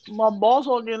 My boss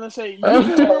walked in and said, "You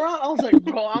fooling around?" I was like,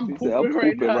 "Bro, I'm He said, "I'm pooping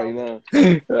right pooping right now." now."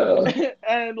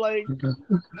 and like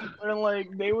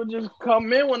they would just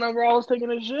come in whenever I was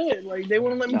taking a shit. Like they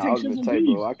wouldn't let me Nah, I take was shits gonna in tell you,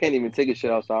 bro. peace. I can't even take a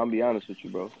shit outside. I'm gonna be honest with you,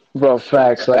 bro. Bro,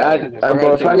 facts. Like If I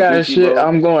bro, gotta if take I a got dookie, shit, bro.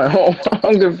 I'm going home. I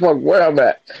don't give a fuck where I'm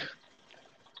at.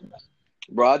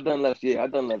 Bro, I done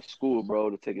left school, bro,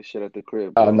 to take a shit at the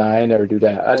crib, Oh bro. no, I ain't never do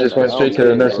that. I just Like, went I straight don't to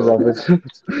the care, nurse's bro. office.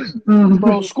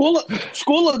 Bro, school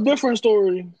a different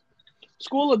story.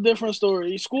 School a different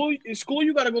story. School,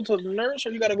 you gotta go to the nurse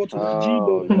or you gotta go to the G Oh,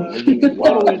 building nigga, you bathroom,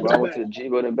 all the way wild, in bro. the I went to back. the G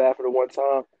building bathroom one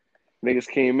time. Niggas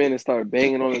came in and started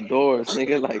banging on the doors.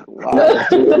 Nigga, like, wow.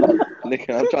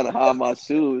 Nigga, I'm trying to hide my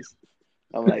shoes.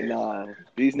 I'm like, nah,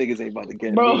 these niggas ain't about to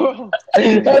get me. Bro,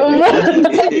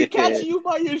 they be catching you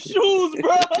by your shoes,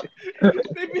 bro.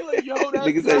 They be like, "Yo, that's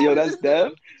Nigga said, yo, that's that."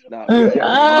 Dev? Nah, bro,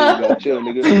 you gotta chill,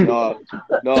 nigga.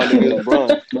 Nah, nigga, it's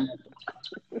Bron.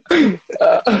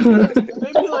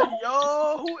 They be like,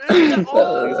 "Yo, who is that?" Nigga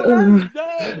Oh, said, that's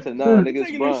Dev. nah, You nigga,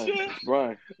 it's taking this Bron. shit? It's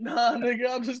Bron. Nah, nigga,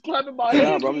 I'm just clapping my I said,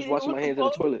 nah, hands. bro, I'm just washing What my the hands in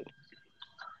the fuck? toilet.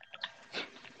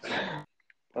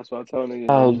 That's what I tell niggas,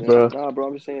 Oh, man. bro. Nah, bro,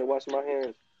 I'm just saying, washing my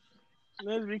hands.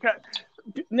 Niggas be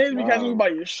catching you Nah, by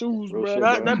your shoes, real bro. shit,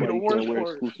 bro. That's That'd be why the you can't worst wear part.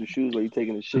 exclusive shoes while you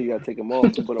taking the shit. You gotta take them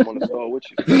off and put them on the stall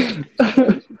with you.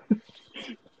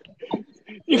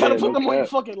 You gotta Yeah, put no them on your cap.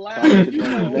 fucking lap. Tie that Like shit you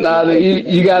around your trying to neck hold and Nah, on. shit.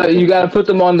 you gotta put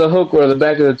them on the hook or the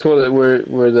back of the toilet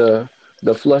where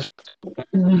the flush.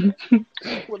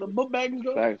 Where the book bags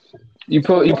go. Facts. You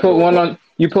put All the one on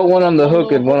the all the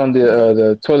hook little and one on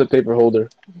the toilet paper holder.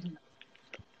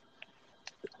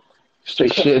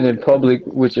 Straight shitting in public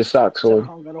with your socks I on.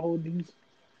 don't gotta hold these.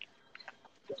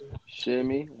 Shit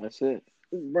me. That's it.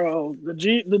 Bro, the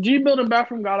G building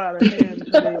bathroom got out of hand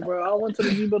today, bro. I went to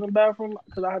the G building bathroom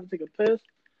because I had to take a piss.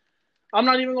 I'm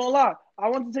not even gonna lie. I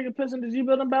went to take a piss in the G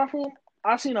building bathroom.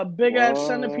 I seen a big ass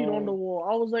centipede on the What? wall.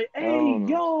 I was like, I "Hey, don't know.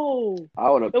 yo!" I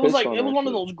would have pissed on It was that one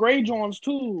of shit. those gray joints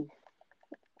too.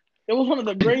 It was one of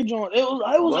the gray joints. It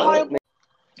was high What? up.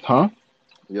 Huh?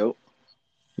 Yo.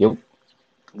 Yep.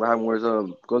 What happened? Where's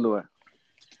Golo at?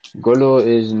 Golo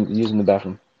is using the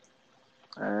bathroom.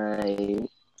 Alright.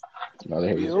 No,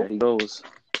 there he is. There he goes.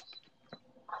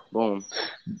 Boom.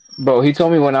 Bro, he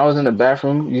told me when I was in the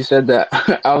bathroom, you said that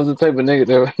I was the type of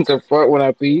nigga to fart when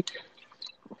I pee.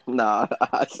 Nah,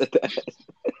 I said that.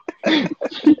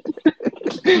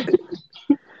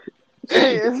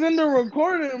 Hey, it's in the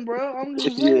recording, bro. I'm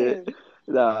just Yeah. saying.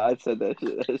 Nah, I said that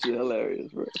shit. That shit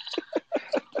hilarious, bro.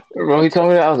 Bro, he told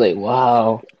me that. I was like,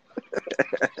 wow.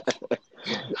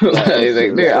 Nah, that He's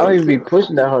like, shit was nigga, I don't funny, even be bro.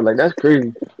 pushing that hard. Like, that's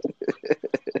crazy.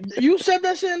 You said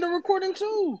that shit in the recording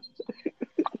too.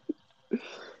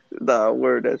 Nah,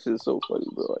 word, that shit's so funny,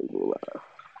 bro. I ain't gonna lie.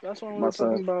 That's when we My were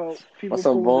talking son, about my people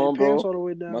son pulling their Vaughn, pants bro. all the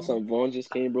way My down. son Vaughn just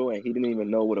came, bro, and he didn't even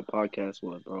know what a podcast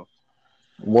was, bro.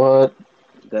 What?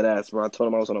 That ass, bro. I told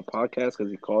him I was on a podcast because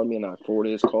he called me and I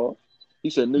forwarded his call. He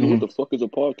said, "Nigga, what Mm-hmm. the fuck is a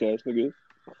podcast, nigga?"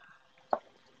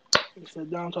 We sat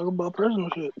down talk about personal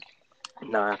shit.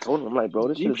 Nah, I told him, I'm like, bro,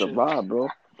 this shit Deep is a shit. vibe, bro.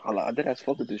 I did ass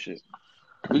fuck with this shit.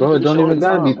 We can Bro, do it this don't shit all even the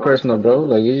gotta be time, bro. personal, bro.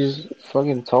 Like, you just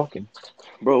fucking talking.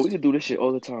 Bro, we can do this shit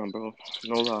all the time, bro.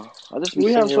 No lie. I just be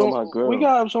We sitting here with my we girl.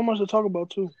 gotta have so much to talk about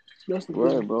too. That's the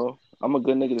Word, thing. bro. I'm a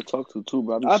good nigga to talk to too,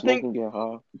 bro. I be I think smoking, getting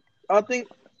high. I think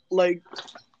like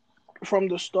from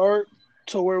the start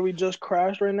to where we just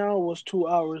crashed right now was 2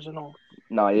 hours and all.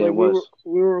 Nah, yeah, Like it was.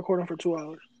 we were recording for 2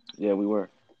 hours. Yeah, we were.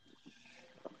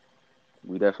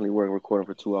 We definitely were recording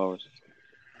for 2 hours.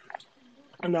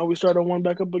 And now we started one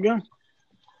back up again.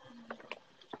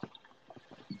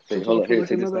 Hey, To hold talk up, for here, like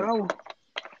take this another thing. hour.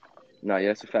 Nah, yeah,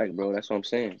 that's a fact, bro. That's what I'm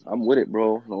saying. I'm with it,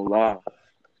 bro. No lie.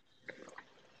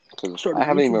 Cause Start a I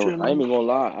ain't YouTube even channel. gonna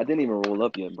lie. I didn't even roll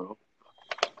up yet, bro.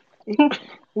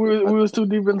 we was too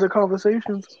deep into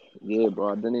conversations. Yeah, bro.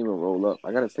 I didn't even roll up.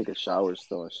 I gotta take a shower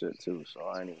still and shit too, so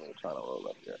I ain't even trying to roll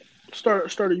up yet. Start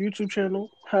a YouTube channel.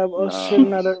 Have us Nah.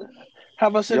 sitting at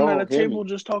Yo, a hear me. table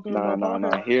just talking Nah. about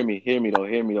podcasts. Hear me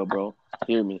though, bro.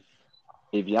 Hear me.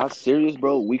 If y'all serious,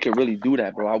 bro, we can really do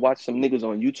that, bro. I watched some niggas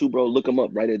on YouTube, bro. Look them up,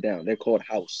 write it down. They're called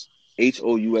House.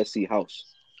 HOUSC House.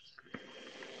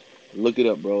 Look it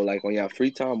up, bro. Like on y'all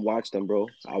free time, watch them, bro.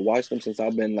 I watched them since I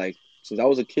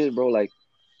was a kid, bro. Like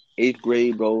 8th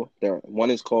grade, bro.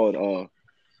 One is called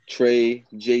Trey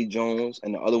J Jones,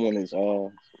 and the other one is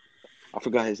I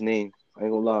forgot his name. I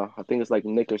ain't gonna lie. I think it's like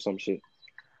Nick or some shit.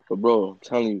 But bro, I'm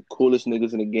telling you, coolest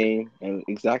niggas in the game, and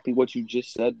exactly what you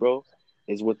just said, bro,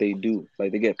 is what they do.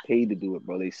 Like they get paid to do it,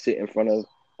 bro. They sit in front of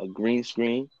a green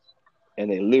screen,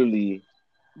 and they literally,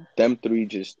 them three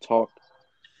just talk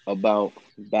about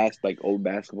like old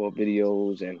basketball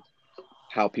videos and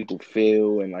how people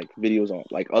feel and like videos on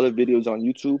like other videos on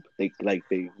YouTube. They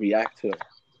react to them.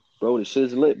 Bro, the shit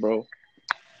is lit, bro.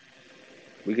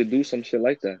 We could do some shit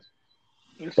like that.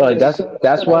 But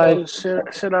that's why I posted.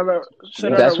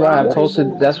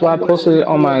 That's why I posted it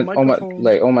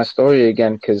on my story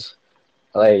again, because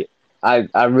like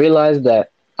I realized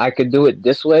that I could do it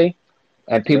this way,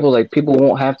 and people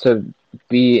won't have to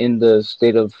be in the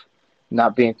state of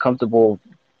not being comfortable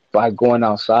by going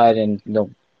outside and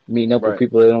meeting up with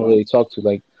people they don't really talk to.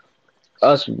 Like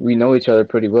us, we know each other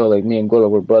pretty well. Like me and Gola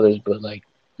were brothers, but like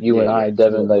you and I,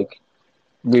 Devin, like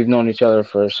we've known each other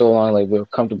for so long. Like we're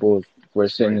comfortable with we're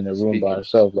sitting in a room by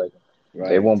ourselves. Like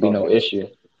there won't be no issue.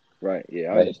 Right.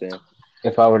 Yeah, I understand.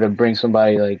 If I were to bring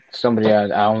somebody I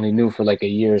only knew for like a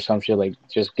year or some shit, like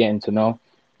just getting to know,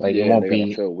 like it won't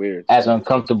be weird. as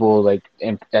uncomfortable like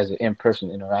as an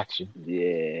in-person interaction.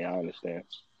 Yeah, I understand.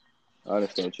 I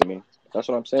understand what you mean. That's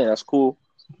what I'm saying. That's cool.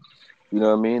 You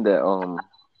know what I mean?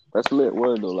 That's a lit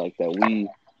word though. Like that we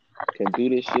can do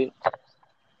this shit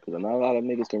because not a lot of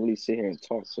niggas can really sit here and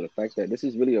talk. So the fact that this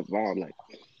is really a vibe. Like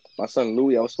my son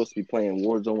Louis, I was supposed to be playing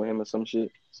Warzone with him or some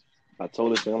shit. I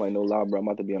told him, I'm like, no lie, bro. I'm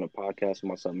about to be on a podcast with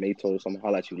my son May. Told us I'm gonna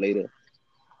holler at you later.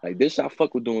 Like this, I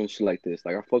fuck with doing shit like this.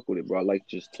 Like I fuck with it, bro. I like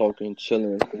just talking,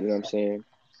 chilling. You know what I'm saying?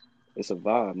 It's a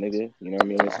vibe, nigga. You know what I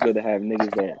mean? It's good to have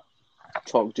niggas that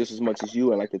talk just as much as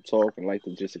you and like to talk and like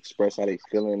to just express how they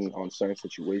feeling on certain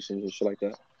situations and shit like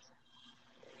that.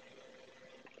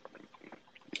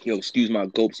 Yo, excuse my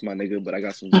gulps, my nigga, but I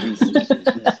got some juice.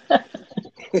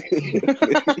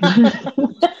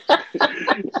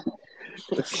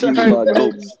 Excuse my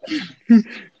gulps.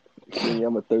 Yeah,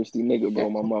 I'm a thirsty nigga, bro.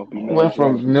 My mouth be went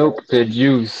from milk to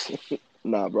juice.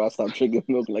 Nah, bro, I stopped drinking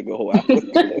milk like a whole hour.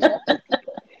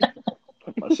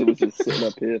 My shit was just sitting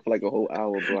up here for like a whole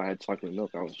hour, bro. I had chocolate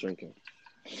milk I was drinking.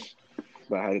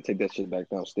 But I had to take that shit back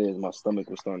downstairs. My stomach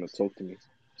was starting to talk to me.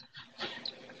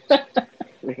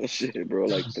 Shit, bro.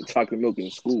 Like the chocolate milk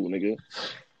in school, nigga.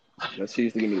 That shit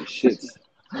used to give me the shits.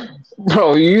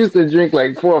 Bro, you used to drink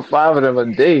like 4 or 5 of them a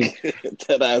day.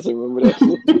 That ass, remember that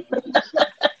shit?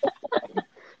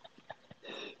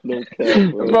 No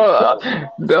cap, bro.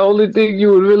 The only thing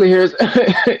you would really hear is,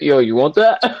 yo, you want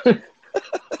that?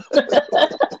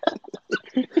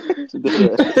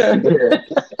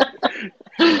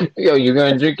 Yo, you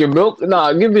gonna drink your milk?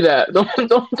 Nah, give me that. Don't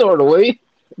throw it away.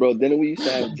 Bro, didn't we used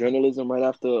to have journalism right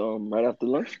after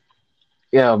lunch?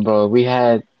 Yeah, bro.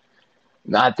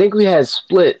 I think we had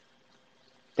split.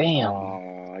 Damn.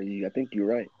 I think you're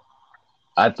right.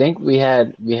 I think we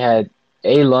had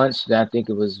a lunch. Then I think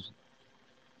it was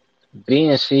B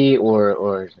and C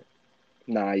or.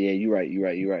 Nah, yeah, you're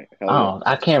right.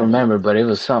 I can't remember, but it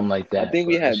was something like that. I think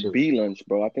we had B lunch,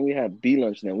 bro. I think we had B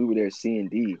lunch, and then we were there C and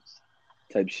D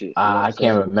type shit. I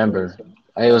can't remember.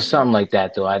 It was something like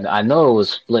that, though. I know it was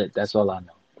split. That's all I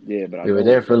know. Yeah, but we were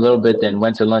there for a little bit, then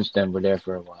went to lunch, then we're there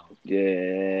for a while.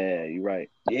 Yeah, you're right.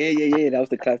 Yeah. That was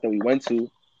the class that we went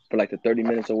to for like the 30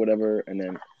 minutes or whatever, and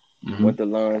then went to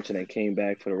lunch and then came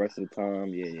back for the rest of the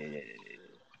time. Yeah.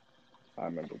 I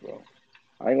remember, bro.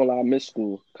 I ain't gonna lie, I miss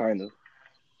school, kind of.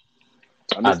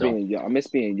 I miss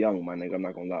being young, my nigga. I'm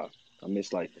not gonna lie. I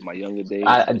miss like my younger days.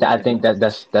 I think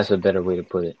that's a better way to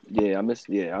put it. Yeah, I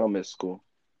don't miss school.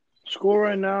 School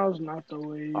right now is not the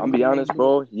way. I'll be honest,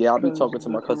 bro. Yeah, I'll be talking to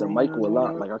my cousin Michael a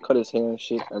lot. Like I cut his hair and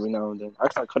shit every now and then.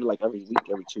 Actually, I cut it like every week,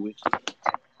 every 2 weeks.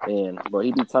 And bro,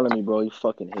 he be telling me, bro, he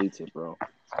fucking hates it, bro.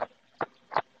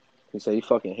 He said he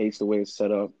fucking hates the way it's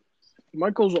set up.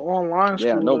 Michael's online school.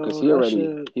 Yeah, no, because he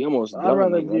almost done. I'd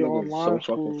rather like, be online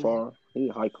so fucking far. He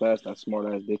high class, that smart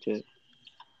ass dickhead.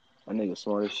 That nigga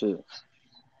smart as shit.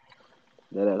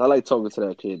 I like talking to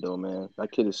that kid though, man.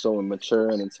 That kid is so mature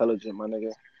and intelligent, my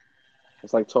nigga.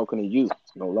 It's like talking to you,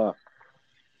 no lie.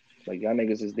 Like y'all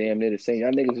niggas is damn near the same.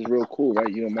 Y'all niggas is real cool,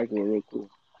 right? You and Michael are real cool.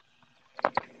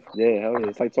 Yeah, hell yeah.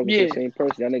 It's like talking to the same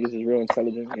person. Y'all niggas is real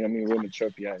intelligent. You know what I mean? Real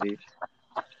mature for y'all age.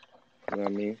 You know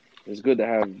what I mean? It's good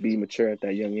to be mature at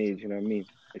that young age. You know what I mean?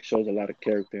 It shows a lot of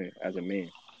character as a man.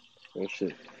 Real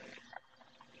shit.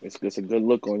 It's a good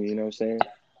look on you. You know what I'm saying?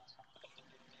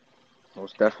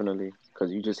 Most definitely,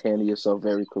 because you just handle yourself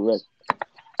very correct.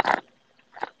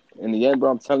 In the end, bro,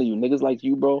 I'm telling you, niggas like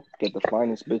you, bro, get the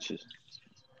finest bitches.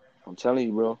 I'm telling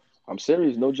you, bro. I'm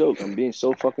serious, no joke. I'm being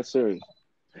so fucking serious.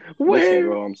 Listen,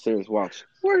 bro, I'm serious. Watch.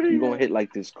 You gonna hit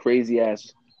like this crazy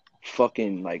ass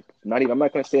fucking like I'm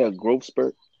not gonna say a growth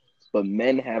spurt, but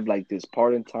men have like this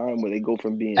part in time where they go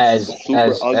from being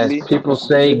super ugly. As people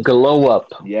say, glow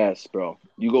up. Yes, bro.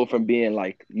 You go from being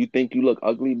like you think you look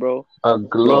ugly, bro. A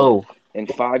glow. Bro, in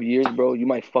 5 years, bro, you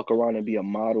might fuck around and be a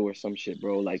model or some shit,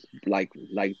 bro. Like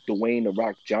Dwayne The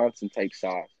Rock Johnson type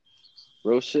size.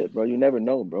 Real shit, bro. You never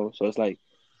know, bro. So it's like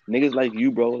niggas like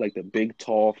you, bro, like the big,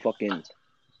 tall, fucking,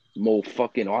 mo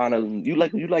fucking honor. You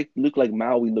look like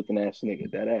Maui looking ass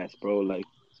nigga. That ass, bro. Like,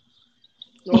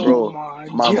 bro,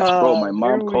 my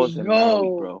mom calls him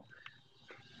Maui, bro.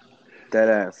 That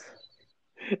ass.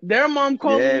 Their mom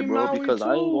calling me bro, Maui because too.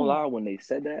 I ain't gonna lie, when they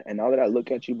said that, and now that I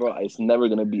look at you, bro, it's never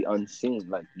gonna be unseen.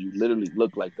 Like, you literally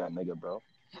look like that nigga, bro.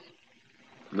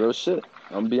 Real shit.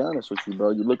 I'm gonna be honest with you, bro.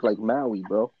 You look like Maui,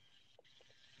 bro.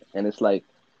 And it's like,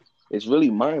 it's really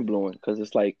mind blowing because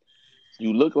it's like,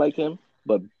 you look like him,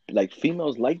 but like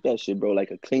females like that shit, bro.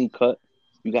 Like a clean cut,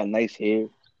 you got nice hair,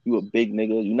 you a big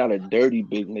nigga, you not a dirty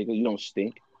big nigga, you don't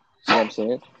stink. You know what I'm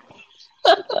saying?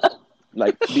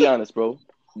 Like, be honest, bro.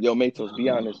 Yo, Matos, be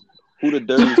honest. Who the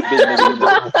dirtiest big nigga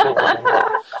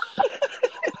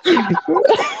you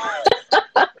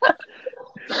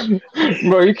know?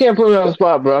 Bro, you can't put me on the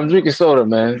spot, bro. I'm drinking soda,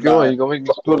 man. Go on, you gonna make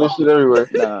me spill this shit everywhere.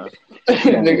 Nah.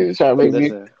 Niggas trying to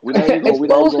make me. We're not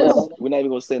even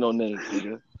gonna say no names,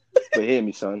 nigga. But hear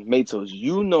me, son. Matos,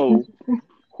 you know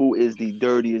who is the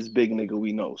dirtiest big nigga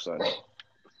we know, son.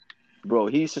 Bro,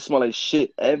 he used to smell like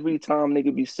shit every time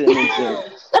nigga be sitting in gym.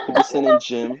 He be sitting in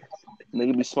gym.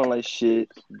 Nigga be smelling like shit.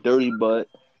 Dirty butt.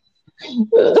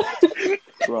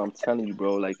 Bro, I'm telling you,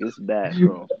 bro. Like, it's bad,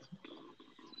 bro.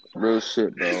 Real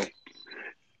shit, bro.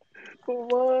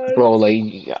 What? Bro, like,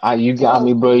 you got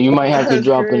me, bro. You might have to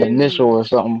drop an initial or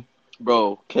something.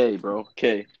 Bro, K, bro.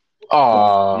 K.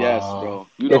 Oh. Yes, bro.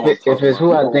 You know if it's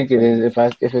who I think it is,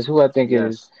 if it's who I think it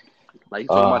is. Like, you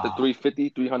talking about the 350,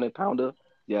 300 pounder?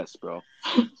 Yes, bro.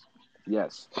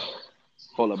 Yes.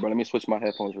 Hold up, bro. Let me switch my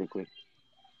headphones real quick.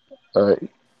 All right.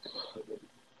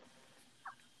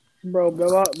 Bro,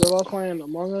 Bella playing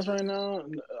Among Us right now.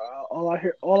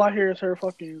 All I hear is her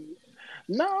fucking.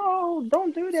 No,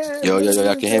 don't do that. Yo,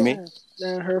 y'all can hear me?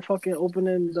 And her fucking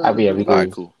opening the. I'll be every All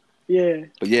right, cool. Yeah.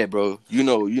 But yeah, bro, you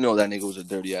know that nigga was a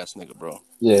dirty ass nigga, bro.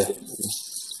 Yeah.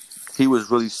 He was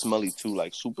really smelly too,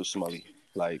 like super smelly.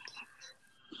 Like,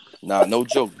 nah, no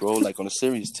joke, bro. Like, on a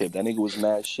serious tip, that nigga was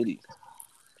mad shitty.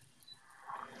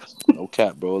 No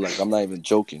cap, bro. Like, I'm not even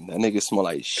joking. That nigga smell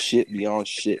like shit beyond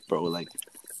shit, bro. Like,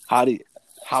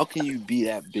 how can you be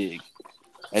that big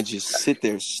and just sit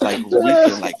there like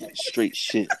reeking like straight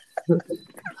shit?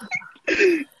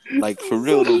 Like, for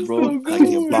real though, bro. Like,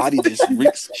 your body just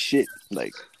reeks shit.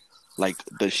 Like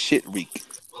the shit reek.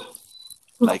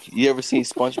 Like, you ever seen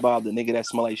SpongeBob, the nigga that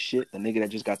smell like shit? The nigga that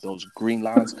just got those green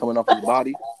lines coming off his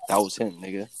body? That was him,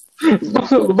 nigga.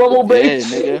 Bubble bait. Yeah,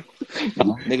 nigga.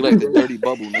 Nigga like the dirty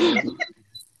bubble, nigga.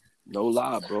 No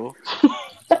lie, bro.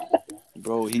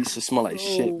 Bro, he used to smell like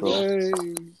shit, bro. Way.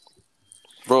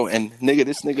 Bro, and nigga,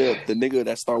 the nigga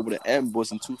that started with an M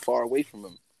wasn't too far away from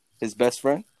him. His best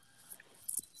friend.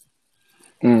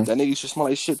 That nigga used to smell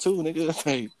like shit too, nigga.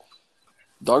 Like,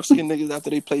 dark skinned niggas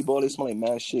after they play ball, they smell like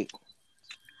mad shit.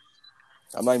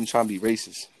 I'm not even trying to be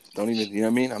racist. Don't even, you know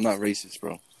what I mean? I'm not racist,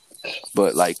 bro.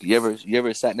 But like, you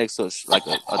ever sat next to like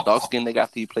a dark skinned nigga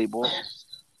after you play ball?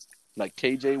 Like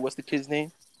KJ, what's the kid's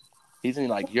name? He's in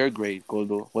like your grade,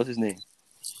 Gordo. What's his name?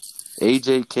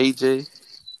 AJ, KJ.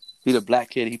 He the black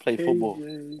kid. He played football.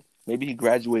 Maybe he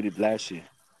graduated last year.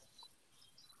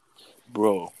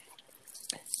 Bro.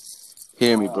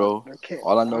 Hear me, bro.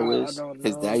 All I know is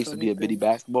his dad used to be a bitty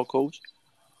basketball coach.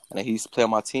 And he used to play on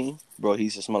my team. Bro, he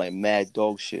used to smell like mad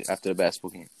dog shit after the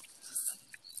basketball game.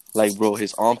 Like, bro,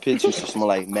 his armpits used to smell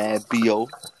like mad B.O.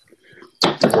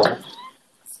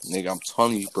 Nigga, I'm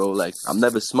telling you, bro. Like, I've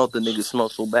never smelt the nigga smell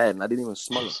so bad, and I didn't even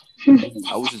smell it.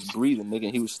 I was just breathing, nigga,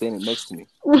 and he was standing next to me.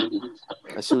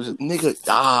 That shit was just,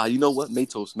 nigga, you know what?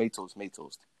 Matos. You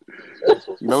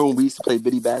remember when we used to play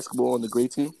bitty basketball on the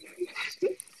great team?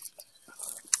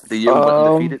 The year we went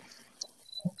undefeated?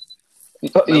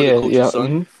 Yeah.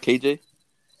 Son, KJ?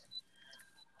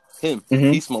 Him.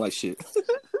 He smelled like shit.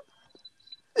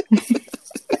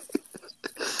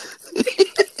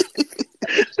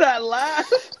 That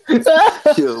laugh.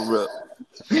 Yo, bro.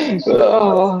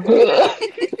 Yo,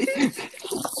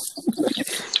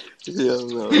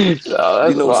 bro.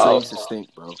 You know what used to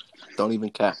stink, bro. Don't even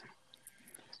cap.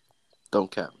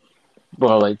 Don't cap.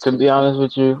 Bro, like, to be honest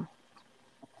with you,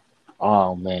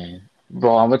 oh, man.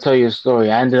 Bro, I'm going to tell you a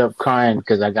story. I ended up crying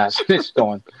because I got snitched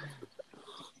on.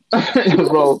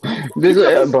 Bro,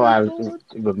 I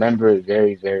remember it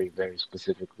very, very, very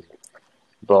specifically.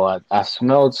 Bro, I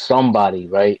smelled somebody,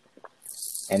 right?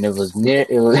 And it was near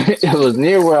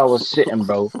where I was sitting,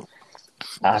 bro.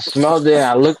 I smelled it and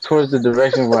I looked towards the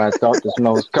direction where I thought the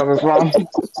smell was coming from.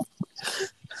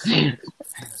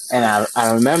 And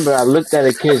I remember I looked at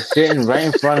a kid sitting right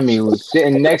in front of me who was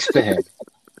sitting next to him.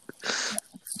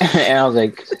 And I was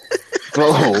like,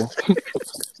 bro.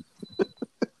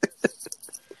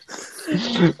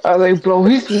 I was like, bro,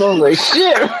 he smells like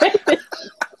shit, right?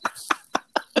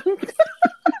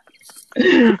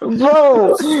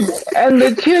 Bro, and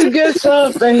the kid gets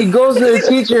up and he goes to the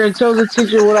teacher and tells the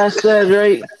teacher what I said,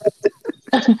 right?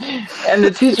 And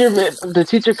the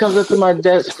teacher comes up to my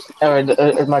desk or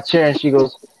my chair and she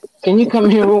goes, "Can you come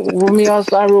here with me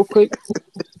outside real quick?"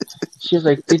 She was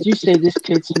like, "Did you say this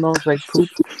kid smells like poop?"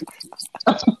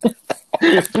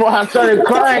 Bro, I started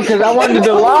crying because I wanted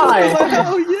to lie.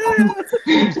 Hell yeah.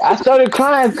 I started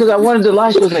crying because I wanted to lie.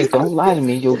 She was like, "Don't lie to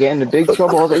me. You'll get into big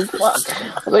trouble." I was like, "Fuck."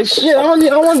 I was like, "Shit, I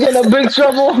don't want to get into big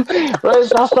trouble." Right?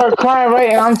 So I started crying, right?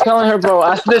 And I'm telling her, bro,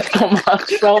 I snitched on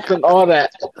myself and all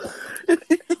that.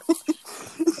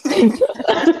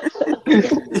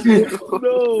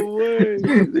 No way.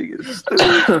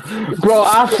 Bro,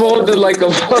 I folded like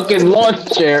a fucking lawn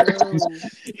chair.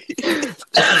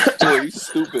 Boy, you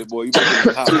stupid, boy. You making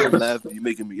me hot. I'm laughing. You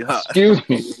making me hot. Excuse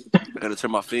me. I gotta turn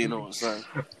my fan on, son.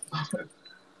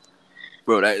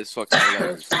 Bro, that is fucking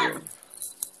hilarious, bro.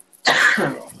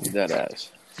 That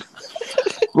ass.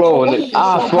 Bro,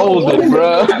 I folded,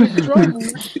 bro.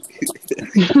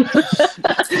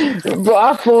 Bro,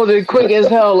 I folded quick as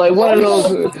hell, like one of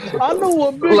those. I know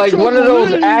what big like one of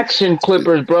those is. action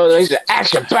clippers, bro. They said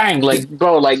action bang, like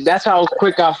bro, like that's how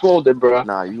quick I folded, bro.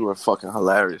 Nah, you were fucking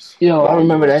hilarious. Yo, I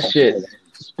remember that shit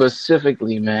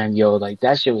specifically, man. Yo, like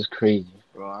that shit was crazy.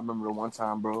 Bro, I remember the one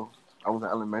time, bro. I was in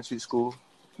elementary school.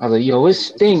 I was like, yo, it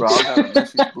stinks. Bro, I was in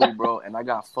elementary school, bro, and I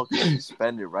got fucking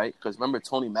suspended, right? Because remember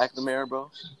Tony McNamara, bro?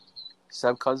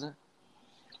 Seb's cousin?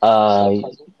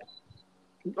 Oh,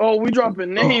 we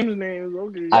dropping names.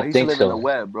 Okay. I He used think to live so. in the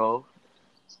web, bro.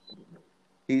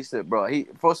 He used to, bro.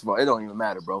 First of all, it don't even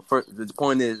matter, bro. The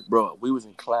point is, bro, we was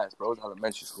in class, bro. It was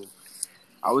elementary school.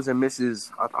 I was in Mrs.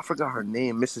 I forgot her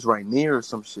name, Mrs. Rainier or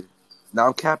some shit. Now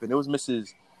I'm capping. It was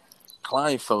Mrs.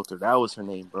 Kleinfelter. That was her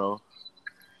name, bro.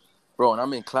 Bro, and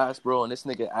I'm in class, bro, and this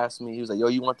nigga asked me, he was like, yo,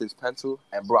 you want this pencil?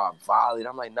 And, bro, I violated.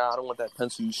 I'm like, nah, I don't want that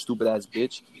pencil, you stupid-ass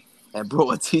bitch. And, bro,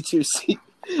 a teacher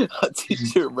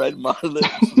read my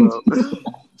lips, bro.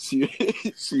 She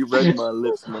read my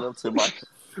lips, went up to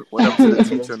the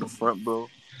teacher in the front, bro,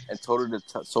 and told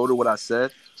her what I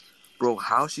said. Bro,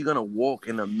 how's she gonna walk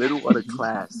in the middle of the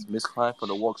class? Miss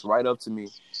Kleinfelder walks right up to me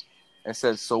and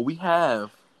says, so we have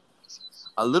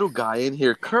a little guy in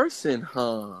here cursing,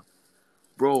 huh?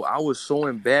 Bro, I was so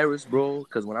embarrassed, bro,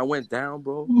 because when I went down,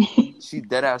 bro, she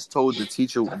deadass told the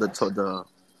teacher, the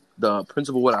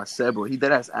principal what I said, bro. He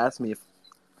deadass asked me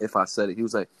if I said it. He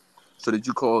was like, so did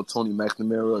you call Tony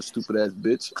McNamara a stupid-ass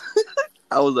bitch?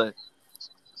 I was like,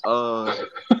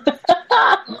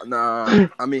 nah.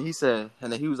 I mean, he said,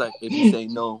 and then he was like, if you say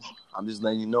no, I'm just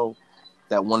letting you know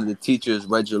that one of the teachers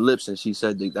read your lips, and she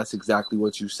said that's exactly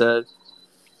what you said.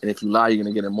 And if you lie, you're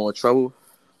going to get in more trouble.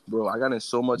 Bro, I got in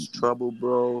so much trouble,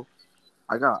 bro.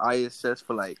 I got ISS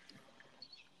for like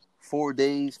 4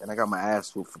 days, and I got my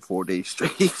ass whooped for 4 days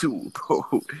straight, too, bro.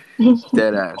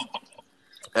 Dead ass.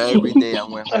 Every day I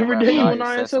went home. Every day when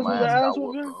ISS my was ass got ass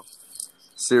whooped, whooping? bro.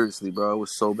 Seriously, bro. It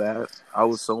was so bad. I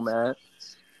was so mad.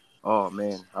 Oh,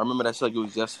 man. I remember that shit like it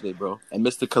was yesterday, bro. And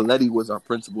Mr. Coletti was our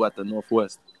principal at the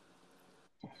Northwest.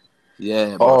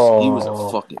 Yeah, bro. He was a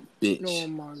fucking bitch. Oh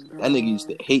my God. That nigga used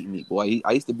to hate me, boy.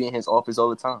 I used to be in his office all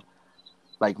the time.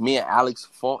 Like, me and Alex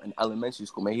fought in elementary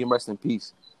school. May he rest in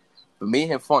peace. But me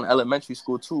and him fought in elementary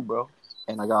school, too, bro.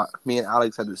 And me and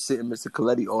Alex had to sit in Mr.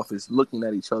 Coletti's office looking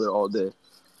at each other all day.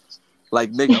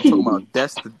 Like, nigga, I'm talking about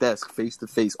desk to desk, face to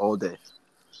face all day.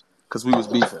 Because we was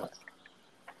beefing.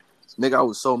 Nigga, I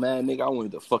was so mad, nigga. I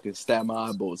wanted to fucking stab my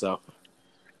eyeballs out.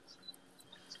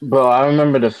 Bro, I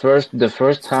remember the first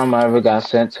time I ever got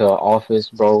sent to an office,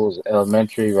 bro, was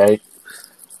elementary, right?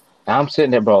 And I'm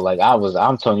sitting there, bro, like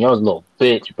I'm telling you, I was a little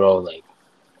bitch, bro. Like,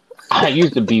 I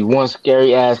used to be one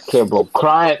scary ass kid, bro,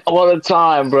 crying all the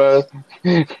time, bro.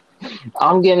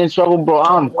 I'm getting in trouble, bro.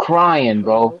 I'm crying,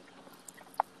 bro.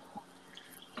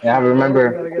 And I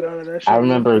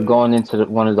remember going into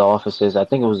one of the offices. I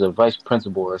think it was the vice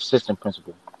principal or assistant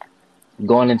principal.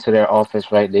 Going into their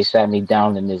office, right? They sat me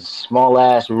down in this small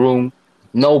ass room,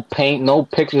 no paint, no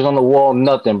pictures on the wall,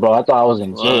 nothing, bro. I thought I was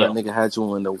in jail. Nigga had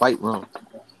you in the white room,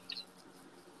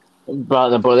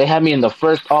 bro. They had me in the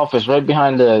first office, right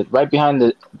behind the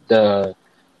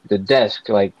desk,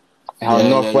 like how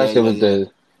in Northwest it was the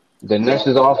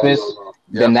nurse's office,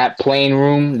 then that plain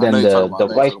room, then the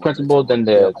vice principal, then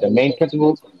the main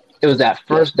principal. It was that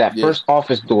first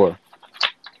office door,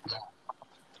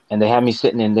 and they had me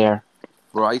sitting in there.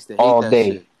 Bro, I used to hate all that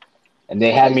day. shit. and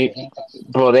they had me,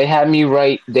 bro. They had me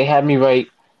write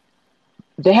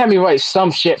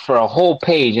some shit for a whole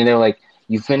page, and they're like,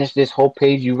 "You finish this whole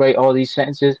page, you write all these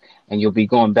sentences, and you'll be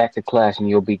going back to class, and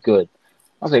you'll be good."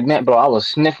 I was like, "Man, bro, I was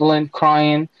sniffling,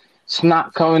 crying,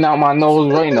 snot coming out my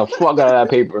nose, writing the fuck out of that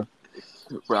paper."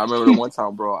 Bro, I remember the one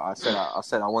time, bro. I said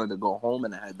I wanted to go home,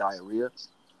 and I had diarrhea.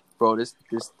 Bro, this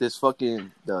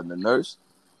fucking the nurse,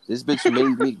 this bitch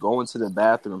made me go into the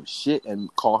bathroom, shit,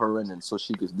 and call her in, and so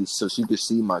she could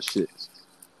see my shit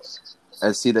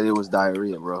and see that it was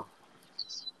diarrhea, bro.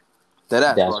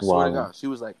 That's bro. I swear to God, she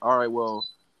was like, "All right, well,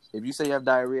 if you say you have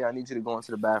diarrhea, I need you to go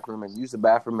into the bathroom and use the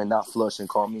bathroom and not flush and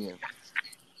call me in."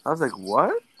 I was like,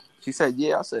 "What?" She said,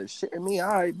 "Yeah." I said, "Shit, me,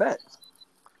 all right, bet."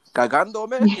 Cagando,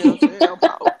 man. You know what I'm saying? I'm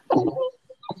out.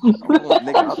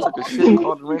 Nigga, I took a shit,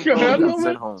 called the ring, bro, and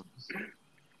sent home.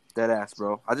 Dead ass,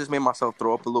 bro. I just made myself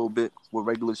throw up a little bit with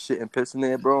regular shit and piss in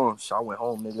there, bro. I went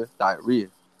home, nigga. Diarrhea.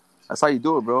 That's how you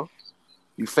do it, bro.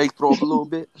 You fake throw up a little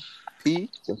bit, pee,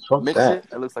 mix it,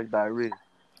 it looks like diarrhea.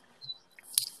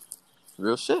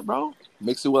 Real shit, bro.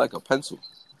 Mix it with like a pencil.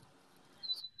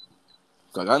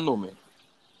 Cagando, man.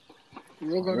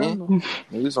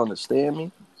 Niggas understand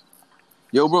me.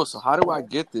 Yo, bro, so how do I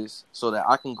get this so that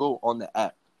I can go on the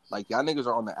app? Like, y'all niggas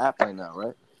are on the app right now,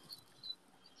 right?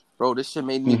 Bro, this shit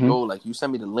made me go, like, you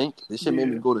sent me the link. This shit made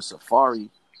me go to Safari,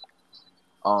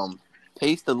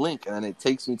 paste the link, and then it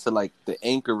takes me to, like, the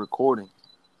Anchor recording.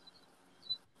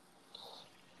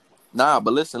 Nah,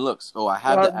 but listen, look. So I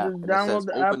have the app. Download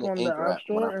the app on the App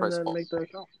Store and then make the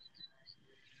account.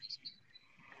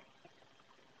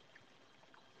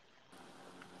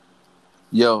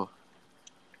 Yo.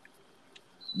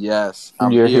 Yes,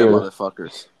 I'm here,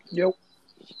 motherfuckers. Yep.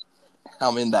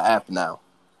 I'm in the app now.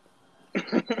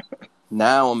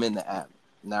 Now I'm in the app.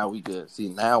 Now we good. See,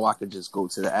 now I could just go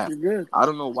to the app. You're good. I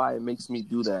don't know why it makes me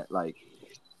do that. Like,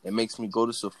 it makes me go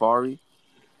to Safari,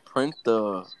 print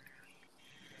the,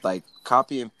 like,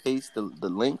 copy and paste the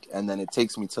link, and then it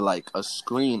takes me to, like, a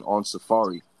screen on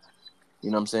Safari.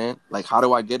 You know what I'm saying? Like, how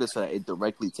do I get it so that it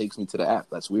directly takes me to the app?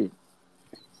 That's weird.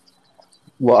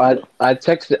 Well, I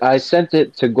sent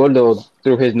it to Gordo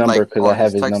through his number because I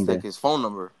have his number. His phone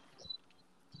number.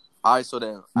 So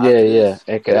then. Yeah.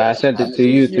 I sent it to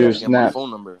you through Snap. My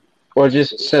phone number. Or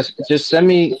just send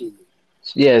me.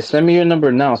 Yeah, send me your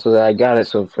number now so that I got it.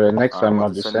 So for the next time,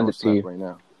 I'll just send it to you right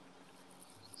now.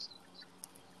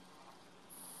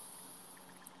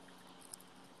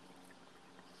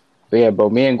 But yeah,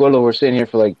 bro, me and Gordo were sitting here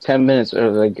for like 10 minutes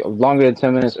or like longer than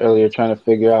 10 minutes earlier trying to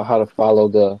figure out how to follow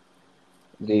the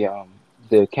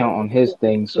account on his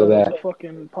thing so that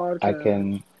I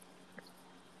can,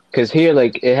 because here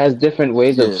like it has different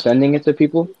ways of sending it to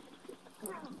people.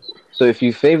 So if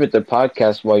you favorite the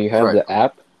podcast while you have the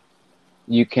app,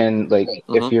 you can like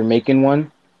if you're making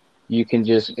one, you can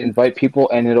just invite people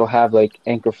and it'll have like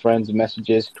Anchor Friends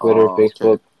messages, Twitter,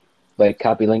 Facebook, like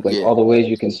copy link, like all the ways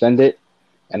you can send it,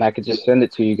 and I could just send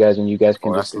it to you guys and you guys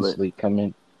can just instantly come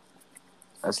in.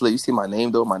 That's lit. You see my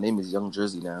name though? My name is Young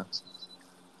Jersey now.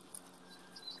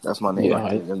 That's my name,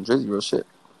 Young Jersey, real shit.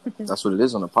 That's what it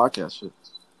is on the podcast shit.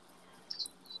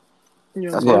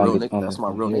 That's my real name. That's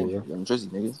my real name, Young Jersey,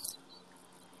 nigga.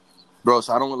 Bro,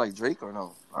 so I don't look like Drake or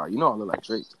no? You know I look like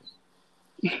Drake.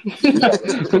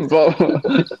 Bro,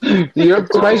 you're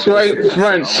twice right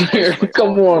French.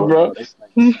 Come on, bro.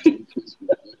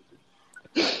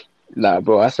 Nah,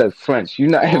 bro, I said French. You're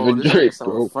not even Drake,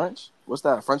 bro. French? What's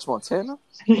that? French Montana?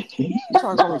 You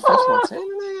trying to call me French Montana,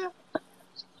 nigga?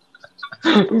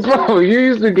 Bro, you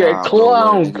used to get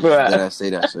clowned for that. Did I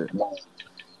say that shit?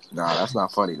 Nah, that's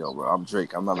not funny though, bro. I'm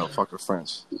Drake. I'm not no fucking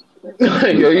French.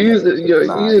 You used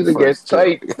to get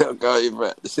tight. Don't call me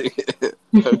French.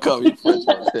 Don't call me French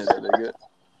Montana, nigga.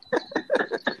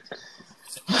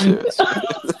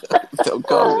 Don't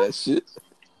call me that shit.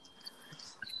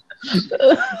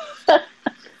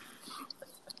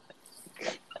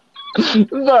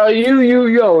 Bro, you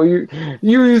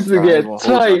used to get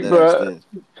tight, bro.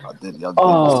 I did.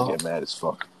 Y'all get mad as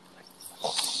fuck.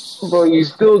 Bro, you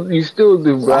still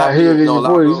do, bro. I hear it in your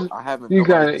voice. I haven't. You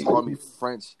kind of call me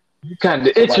French. You kind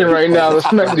of itching right now to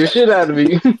smack the shit out of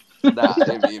me. Nah,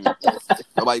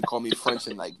 nobody call me French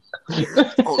in like.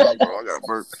 Hold on, bro. I got a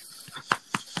burp.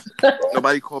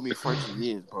 Nobody called me French in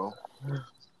years, bro.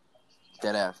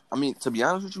 Dead ass. I mean, to be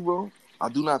honest with you, bro, I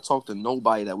do not talk to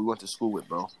nobody that we went to school with,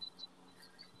 bro.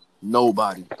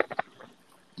 Nobody.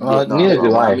 Neither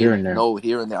do I here and there. No,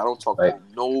 here and there. I don't talk to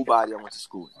nobody I went to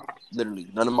school with. Literally.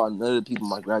 None of the people in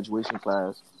my graduation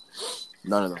class.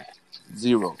 None of them.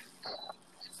 Zero.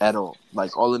 At all.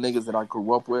 Like, all the niggas that I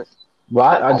grew up with,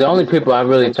 Well, the only people I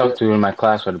really talk to in my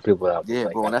class are the people that I was Yeah,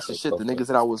 like bro, and that's the actually shit. The close niggas with.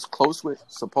 that I was close with,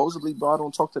 supposedly, bro, I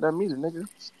don't talk to them either, nigga.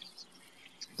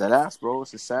 That ass, bro.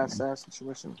 It's a sad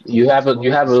situation. You have a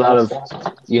lot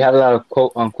of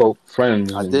quote unquote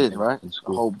friends I did, right? in A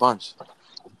school. whole bunch.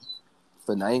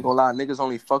 But I ain't gonna lie, niggas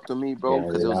only fucked with me, bro, Yeah,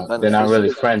 because it was they're not really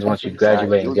beneficial. friends once you Right?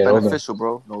 graduate It and was get older. beneficial,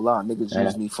 bro. No lie. Niggas Yeah.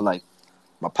 used me for like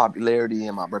my popularity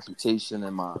and my reputation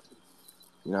and my,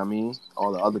 you know what I mean?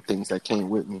 All the other things that came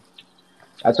with me.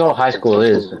 That's all high school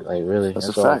is. Like really, That's a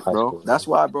that's all fact, high bro. school That's is.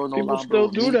 why, bro, no People lie, still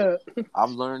bro. do that. I've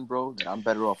learned, bro, that I'm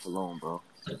better off alone, bro.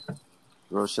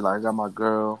 Real shit, like I got my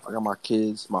girl, I got my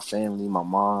kids, my family, my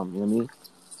mom, you know what I mean?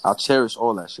 I'll cherish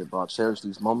all that shit, bro. I'll cherish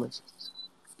these moments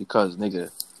because,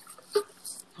 nigga,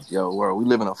 yo, world, we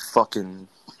live in a fucking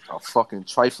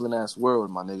trifling ass world,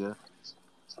 my nigga.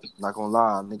 Not gonna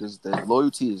lie, niggas, the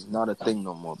loyalty is not a thing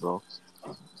no more, bro.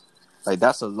 Like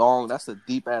that's a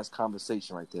deep ass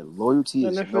conversation right there. Loyalty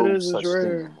And is if it no is, it's such thing no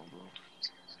rare. more, bro.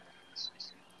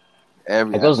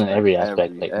 Every It goes in aspect, every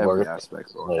aspect, like every work,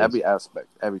 aspect, bro. like Every aspect,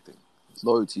 everything.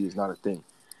 Loyalty is not a thing.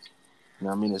 You know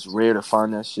what I mean? It's rare to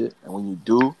find that shit, and when you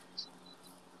do,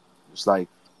 it's like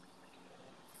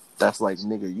that's like,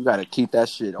 nigga, you gotta keep that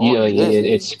shit on.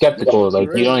 it's skeptical.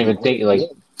 Like you don't even think like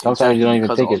sometimes you Exactly, don't even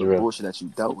because of think all it's the real. bullshit that you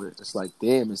dealt with. It's like,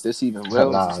 damn, is this even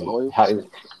real? Is this Nah, loyal?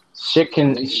 shit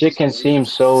can seem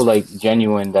so like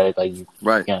genuine that like you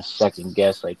Right. can't second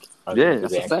guess like Yeah, do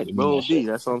that's they a fact, actually mean bro. that shit? D,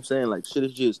 that's what I'm saying. Like, shit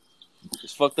is just,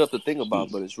 it's fucked up to think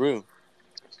about, but it's real.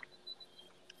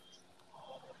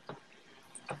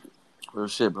 Real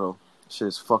shit, bro. Shit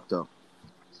is fucked up.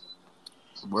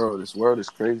 This world is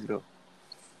crazy, though.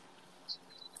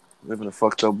 Live in a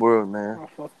fucked up world, man. I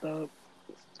fucked up.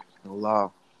 No lie.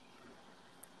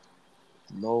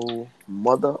 No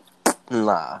mother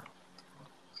lie.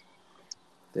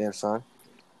 Damn, son.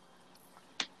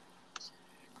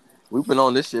 We've been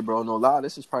on this shit, bro. No lie.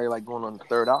 This is probably like going on the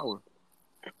third hour.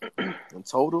 In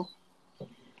total?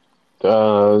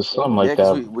 Something like Yeah,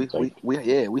 because that. we Two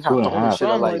hopped and a on this half. shit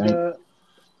at Something like, like that.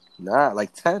 nah,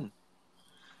 like 10.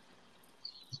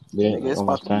 Yeah, Nigga, it's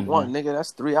about almost to be 10. 1. Yeah. Nigga,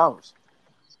 that's 3 hours.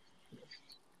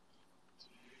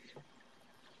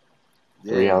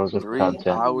 3 Yeah, hours of 3 content.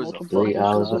 hours of Multiple 3 fucking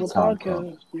hours episodes of of the content.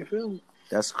 content. podcast. You feel me?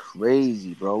 That's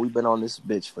crazy, bro. We've been on this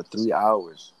bitch for 3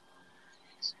 hours.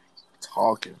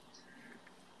 Talking.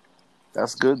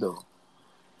 That's good, though.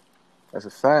 That's a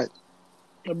fact.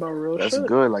 About real That's shit.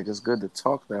 good. Like, it's good to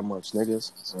talk that much,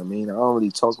 niggas. You know what I mean? I don't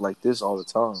really talk like this all the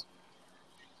time.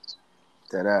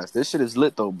 That ass. This shit is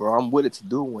lit, though, bro. I'm with it to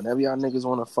do. Whenever y'all niggas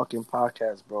on a fucking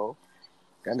podcast, bro,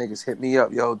 y'all niggas hit me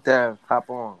up. Yo, Dev, hop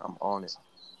on. I'm on it.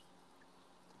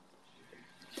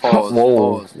 Pause.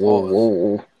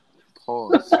 Whoa.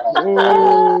 Pause.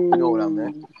 Whoa. You know what I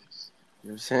meant. You know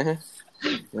what I'm saying?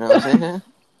 You know what I'm saying?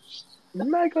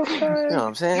 Mega You know what fag.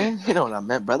 I'm saying? You know what I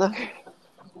meant, brother.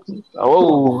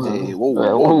 Oh, Hey,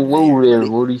 whoa there, buddy.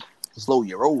 Woody. Slow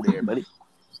your roll there, buddy.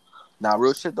 Nah,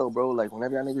 real shit though, bro. Like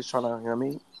whenever y'all niggas trying to, you know what I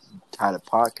mean, tie the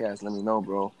podcast, let me know,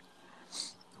 bro.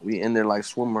 We in there like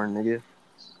swimmer, nigga.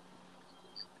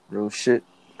 Real shit.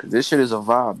 Cause this shit is a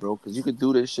vibe, bro. Cause you could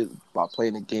do this shit by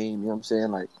playing the game. You know what I'm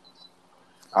saying? Like,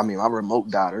 I mean, my remote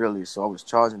died early, so I was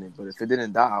charging it. But if it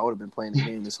didn't die, I would have been playing the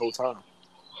game this whole time.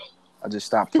 I just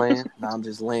stopped playing. Now I'm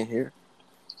just laying here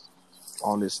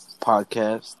on this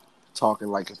podcast, talking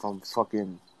like if I'm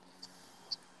fucking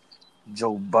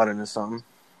Joe Budden or something.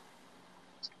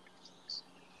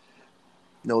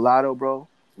 No Lotto, bro.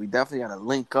 We definitely gotta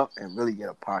link up and really get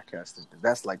a podcast in.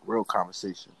 That's like real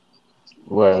conversation.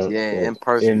 Well, Yeah, in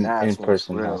person. That's in when it's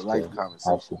person real life has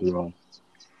conversation. to be wrong.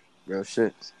 Real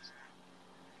shit.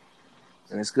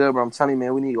 And it's good, bro. I'm telling you,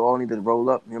 man, we all need to roll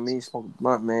up. You know what I mean? Smoke a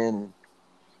blunt, man. And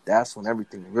that's when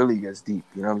everything really gets deep.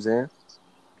 You know what I'm saying?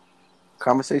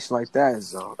 Conversation like that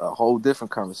is a whole different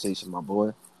conversation, my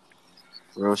boy.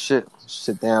 Real shit.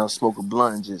 Sit down, smoke a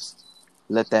blunt, and just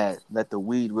let the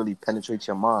weed really penetrate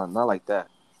your mind. Not like that.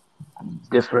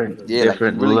 Different Like you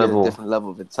really level. get a different level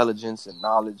of intelligence and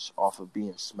knowledge off of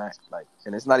being smacked. Like,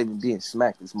 and it's not even being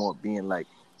smacked. It's more being like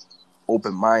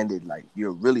open-minded. Like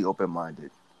you're really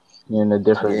open-minded. You're in a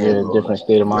different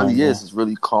state of mind. Really is. Yeah. It's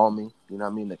really calming. You know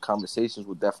what I mean? The conversations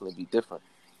will definitely be different.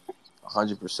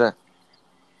 100%.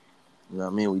 You know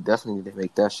what I mean? We definitely need to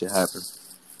make that shit happen.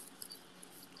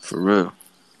 For real.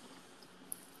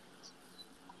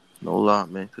 No lie,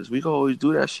 man. Because we can always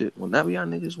do that shit whenever y'all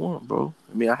niggas want, bro.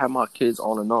 I mean, I have my kids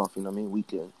on and off, you know what I mean?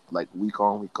 Weekend. Like, week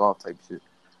on, week off type shit.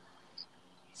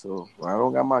 So, when I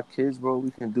don't got my kids, bro,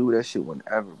 we can do that shit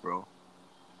whenever, bro.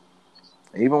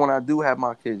 And even when I do have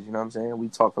my kids, you know what I'm saying? We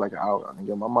talk for like an hour.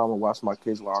 Nigga, my mama watch my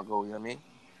kids while I go, you know what I mean?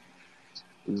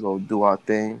 We go do our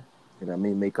thing. You know what I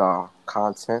mean? Make our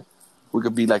content. We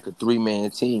could be like a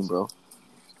 3-man team, bro.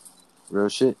 Real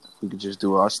shit. We could just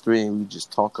do us 3 and we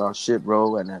just talk our shit,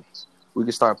 bro. And then we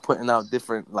could start putting out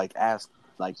different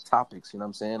topics. You know what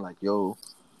I'm saying? Like, yo,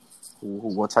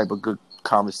 what type of good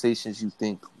conversations you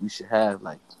think we should have?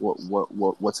 Like,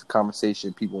 what's a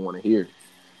conversation people want to hear?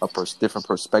 Different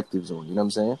perspectives on. You know what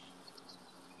I'm saying?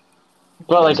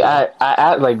 Well, like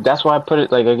I like that's why I put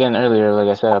it like again earlier. Like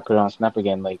I said, I put it on Snap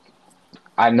again. Like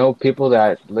I know people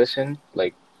that listen.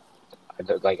 Like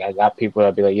I got people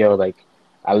that be like, yo, like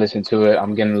I listen to it.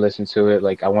 I'm gonna listen to it.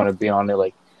 Like I want to be on it.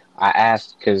 Like I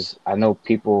asked because I know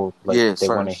people like they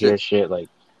want to hear shit. Like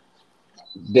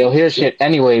they'll hear shit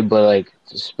anyway, but like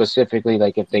specifically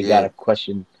like if they got a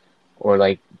question or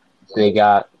like they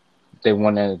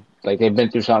want to like they've been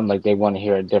through something like they want to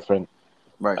hear a different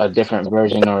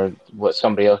version or what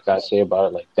somebody else got to say about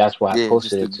it. Like that's why I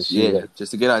posted it to see like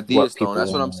just to get ideas thrown.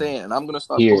 That's what I'm saying, and I'm gonna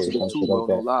start posting it too, bro.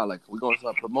 No lie, like we're gonna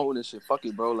start promoting this shit. Fuck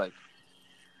it, bro. Like,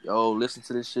 yo, listen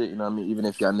to this shit. You know what I mean? Even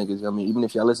if y'all niggas, even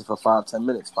if y'all listen for 5-10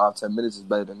 minutes, 5-10 minutes is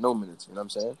better than no minutes. You know what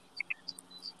I'm saying?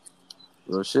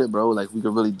 Real shit, bro. Like we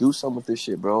could really do something with this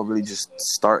shit, bro. Really just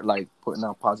start like putting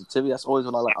out positivity. That's always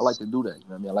what I like. I like to do that. You know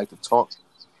what I mean? I like to talk.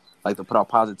 Like to put out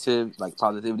positivity. Like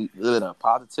to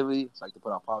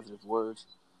put out positive words.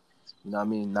 You know what I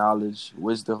mean? Knowledge,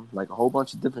 wisdom, like a whole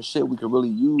bunch of different shit we could really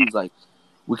use. Like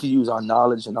we could use our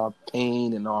knowledge and our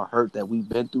pain and our hurt that we've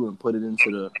been through and put it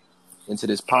into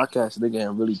this podcast, nigga,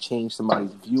 and really change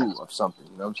somebody's view of something.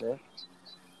 You know what I'm saying?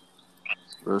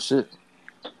 Real shit.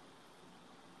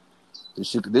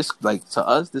 This like to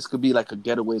us, this could be like a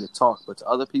getaway to talk, but to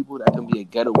other people, that can be a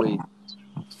getaway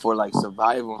for like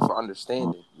survival and for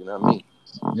understanding. You know what I mean?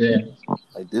 Yeah.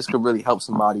 Like this could really help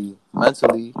somebody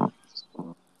mentally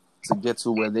to get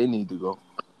to where they need to go.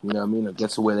 You know what I mean? Or get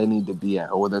to where they need to be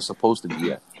at or where they're supposed to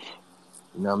be at.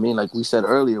 You know what I mean? Like we said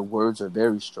earlier, words are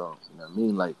very strong. You know what I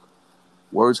mean? Like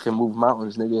words can move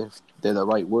mountains, nigga, if they're the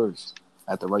right words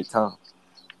at the right time.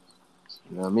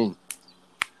 You know what I mean?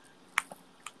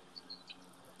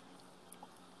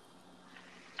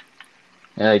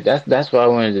 Yeah, like that's why I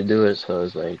wanted to do it. So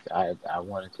it's like I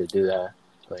wanted to do that.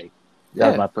 Like that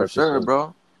was my purpose. For sure,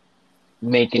 bro.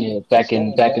 Making it back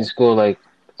in school. Like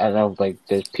I don't know, like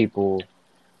there's people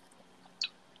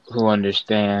who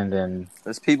understand, and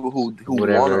there's people who want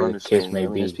to understand. I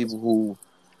mean, there's people who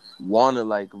want to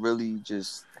like really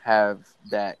just have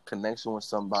that connection with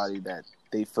somebody that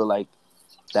they feel like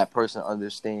that person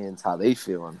understands how they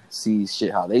feel and sees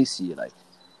shit how they see it. Like,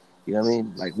 you know what I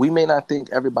mean? Like we may not think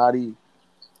everybody.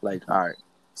 Like, all right,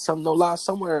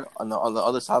 somewhere on the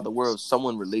other side of the world,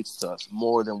 someone relates to us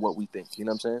more than what we think. You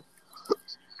know what I'm saying?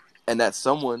 And that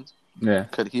someone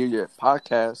could hear your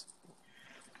podcast,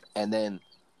 and then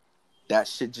that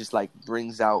shit just like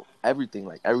brings out everything,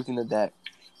 like everything that.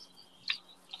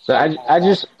 So I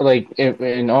just like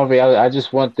in all reality, I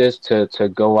just want this to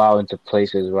go out into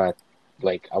places where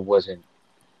I wasn't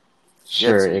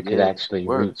sure it could actually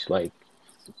reach, like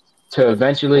to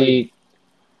eventually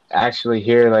actually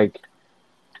hear like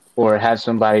or have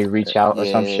somebody reach out or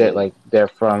some shit like they're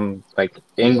from like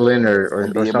England or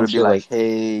some shit like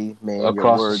hey man,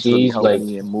 across your words the seas really like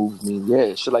me and moved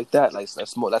me, shit like that. Like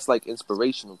that's like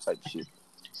inspirational type shit.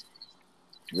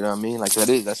 You know what I mean? Like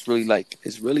that's really like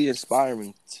it's really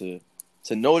inspiring to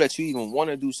know that you even want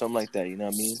to do something like that. You know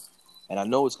what I mean? And I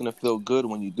know it's gonna feel good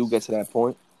when you do get to that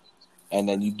point. And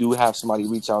then you do have somebody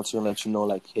reach out to you and let you know,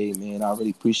 like, hey, man, I really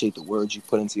appreciate the words you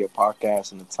put into your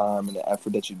podcast and the time and the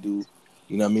effort that you do.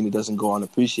 You know what I mean? It doesn't go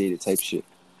unappreciated type shit.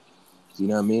 You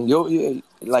know what I mean? Yo,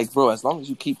 like, bro, as long as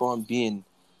you keep on being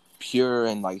pure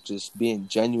and, like, just being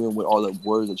genuine with all the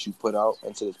words that you put out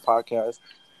into this podcast,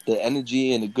 the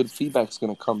energy and the good feedback is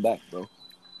going to come back, bro.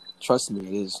 Trust me,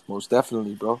 it is. Most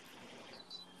definitely, bro.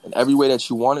 And every way that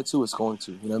you want it to, it's going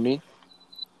to. You know what I mean?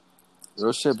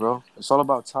 Real shit, bro. It's all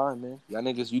about time, man. Y'all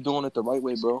niggas, you doing it the right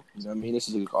way, bro. You know what I mean? This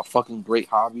is a fucking great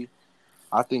hobby.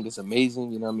 I think it's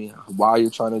amazing, you know what I mean? Why you're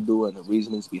trying to do it and the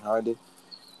reasonings behind it.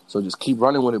 So just keep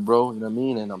running with it, bro. You know what I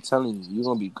mean? And I'm telling you, you're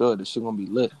going to be good. This shit going to be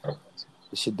lit.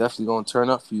 This shit definitely going to turn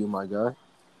up for you, my guy.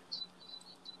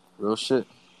 Real shit.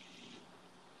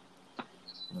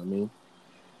 You know what I mean?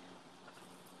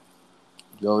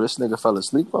 Yo, this nigga fell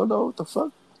asleep, bro, though. What the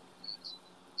fuck?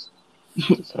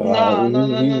 No. I'm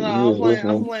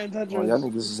playing Tetris. Oh, y'all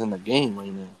niggas is in the game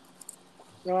right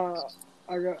now.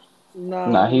 I got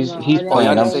Nah, he's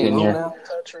playing. I'm sitting here.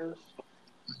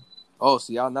 Oh,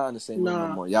 so y'all not in the same room no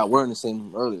more. Y'all were in the same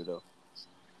room earlier though.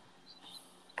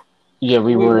 Yeah,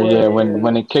 we were. Yeah,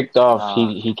 when it kicked off,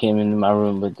 he came into my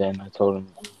room, but then I told him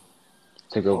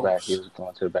to go back. He was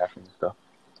going to the bathroom and stuff.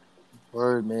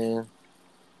 Word, man.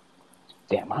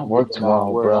 Damn, I work Nah, tomorrow,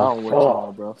 I bro. don't work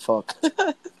tomorrow, bro. Fuck.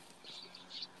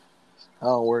 I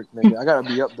don't work, nigga. I gotta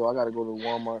be up though. I gotta go to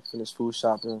Walmart, finish food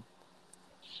shopping.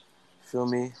 Feel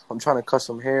me? I'm trying to cut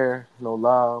some hair. No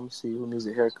lie. Let me see who needs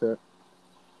a haircut.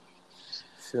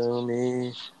 Feel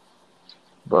me?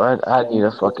 But I need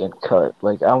a fucking cut.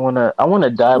 Like I wanna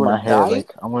dye You wanna my hair. dye it?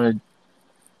 Like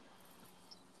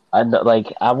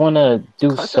I wanna do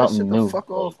Cut that shit something the new.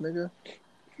 fuck off, nigga.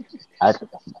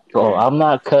 Bro, I'm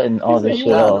not cutting all said this you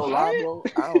shit wanna Nah, off. no lie, bro.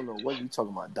 I don't know what you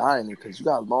talking about dyeing it because you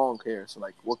got long hair. So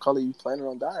like, what color you planning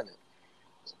on dyeing it?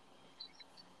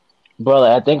 Bro,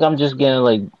 like, I think I'm just gonna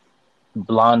like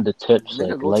blonde the tips, Nigga, like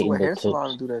go to a lighten the hair salon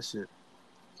and tips. do that shit.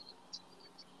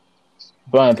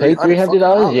 Bro, and pay $300 $300? fucking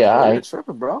Yeah, bro. You're alright.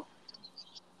 tripping, bro.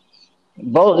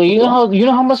 Bro, you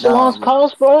know how much Nah, salons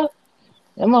cost, bro?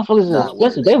 Them motherfuckers is what?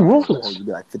 expensive. They ruthless. You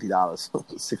be like $50,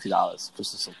 $60 just for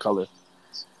some color.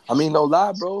 I mean, no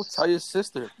lie, bro. Tell your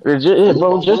sister. Bro,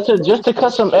 just to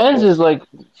cut some ends is like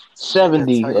Yeah,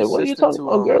 70. tell your Like, what are you sister talking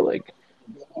about, girl? Like,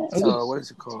 what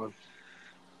is it called?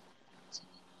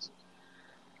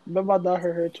 Beba dye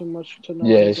her hair too much to know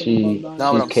yeah, anything about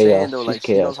Nah, dyeing. what she's I'm chaos. saying though, She's like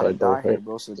she knows chaos, how to right, bro? dye hair,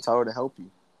 bro. So tell her to help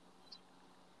you.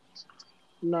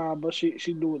 Nah, but she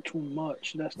do it too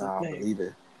much. That's the Nah, I thing. believe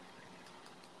it.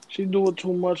 She do it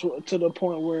too much to the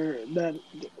point where that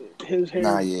his hair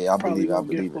Nah, yeah, I probably believe gonna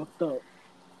get it. fucked up.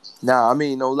 Nah, I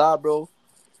mean, no lie, bro.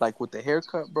 Like with the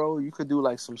haircut, bro, you could do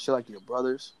like some shit like your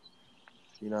brothers.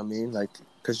 You know what I mean? Like,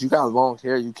 cause you got long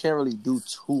hair, you can't really do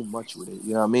too much with it.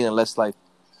 You know what I mean? Unless like,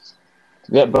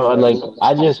 Yeah, bro. Like,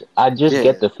 I just Yeah.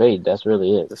 get the fade. That's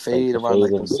really it. the fade like, the around fade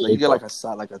like and the, the like you get shape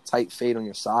like a tight fade on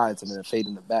your sides and then a fade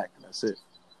in the back, and that's it.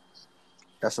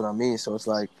 That's what I mean. So it's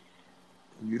like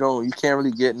you can't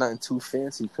really get nothing too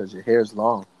fancy because your hair's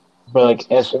long. But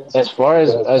like as far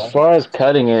as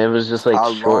cutting it, it was just like How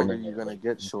long are shortening you it, gonna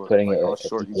get short? putting Like it how at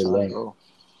short you equal trying to length. go?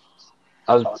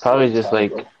 I was probably just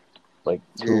like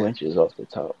 2 Yeah. inches off the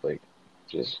top, like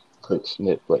just quick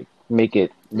snip, like make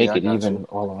it even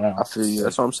all around. I feel you. Like,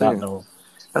 That's what I'm saying. no.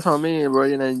 That's what I mean, bro.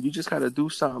 And then you just gotta do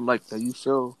something like that you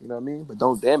feel, you know what I mean? But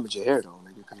don't damage your hair though,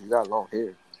 nigga, because you got long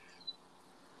hair.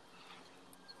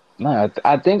 Nah,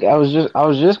 I think I was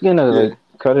just gonna like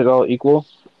cut it all equal,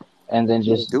 and then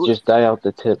just dye out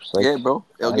the tips, like bro.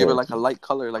 It'll give it like a light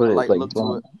color, like a light look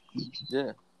blonde, to it.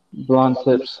 Yeah. blonde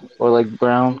tips or like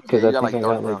brown, because you I think I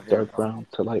got brown like hair, dark brown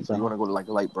to light so you brown. want to go to like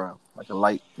a light brown, like a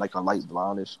light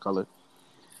brownish color,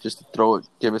 just to throw it,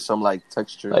 give it some like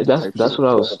texture. Like that's what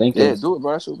I was thinking. Yeah, do it,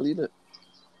 bro. I should believe it.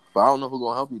 But I don't know who's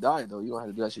gonna help you dye it though. You gonna have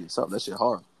to do that shit yourself. That shit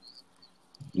hard.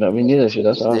 No, me neither. Shit,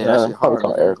 that's what that shit hard.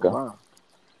 Call Erica. Wow.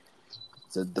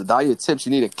 So to dye your tips, you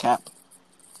need a cap.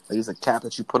 Like it's a cap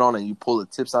that you put on and you pull the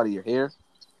tips out of your hair,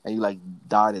 and you like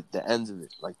dye the ends of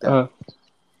it like that.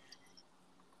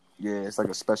 Yeah, it's like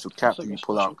a special cap that you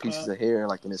pull out pieces of hair,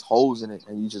 like and there's holes in it,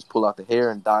 and you just pull out the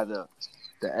hair and dye the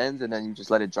ends, and then you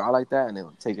just let it dry like that, and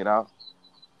it'll take it out.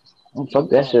 Fuck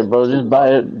that shit, bro. Just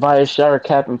buy a shower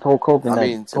cap and pour coke in that. I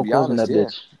mean, to be honest,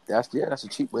 bitch. That's a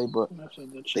cheap way, but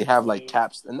they have like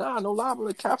caps. And nah, no lie, bro.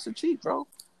 The caps are cheap, bro.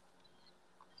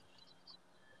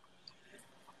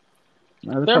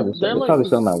 They're probably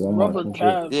selling at Walmart. Rubber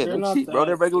caps. Yeah, they're cheap, bro.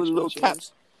 They're regular little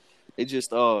caps. They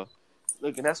just look,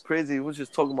 and that's crazy. We was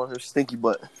just talking about her stinky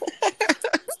butt.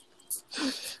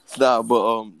 Nah,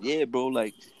 but yeah, bro.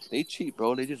 Like they cheap,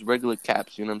 bro. They just regular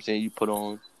caps. You know what I'm saying? You put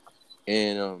on,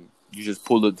 and you just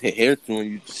pull the hair through,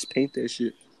 and you just paint that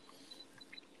shit,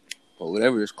 or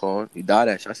whatever it's called. You dye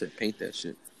that shit. I said paint that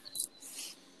shit.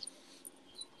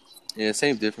 Yeah,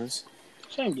 same difference.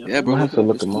 Yeah, bro. Have to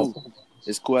look them cool. up.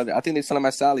 It's cool. I think they sell them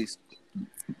at Sally's.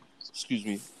 Excuse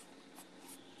me.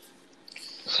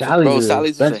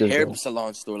 Sally's is a hair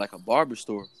salon store, like a barber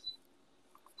store.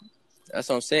 That's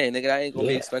what I'm saying, nigga. That ain't gonna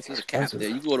be expensive. There's a cap there.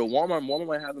 You go to Walmart. Walmart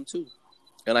might have them too.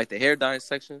 And like the hair dyeing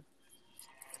section.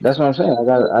 That's what I'm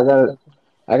saying.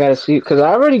 I gotta see, because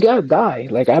I already got dye.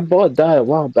 Like I bought dye a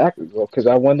while back ago because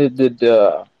I wanted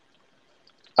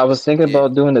I was thinking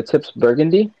about doing the tips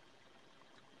burgundy.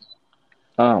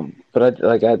 But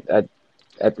I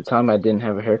at the time I didn't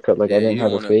have a haircut. Like I didn't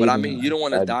have a fade. But I mean, you don't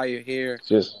want to dye your hair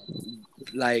just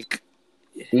like.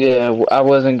 Yeah, I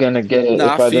wasn't gonna get it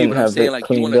if I didn't have it like,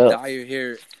 cleaned you want up. to dye your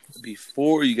hair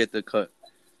before you get the cut,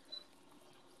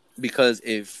 because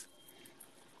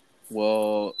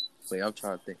wait, I'm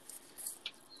trying to think.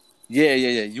 Yeah.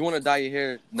 You want to dye your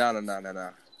hair?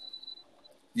 No.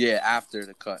 Yeah, after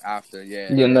the cut,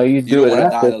 Yeah, no, you do it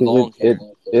after because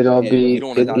it'll be. You don't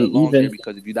want to dye the long hair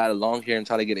because if you dye the long hair and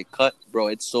try to get it cut, bro,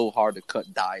 it's so hard to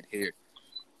cut dyed hair.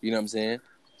 You know what I'm saying?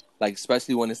 Like,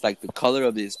 especially when it's like the color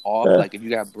of it is off. Like if you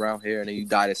got brown hair and then you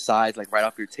dye the sides like right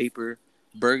off your taper,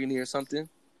 burgundy or something,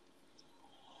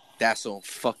 that's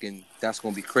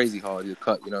gonna be crazy hard to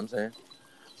cut. You know what I'm saying?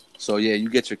 So yeah, you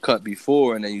get your cut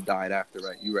before and then you dye it after,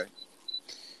 right?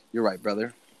 You're right,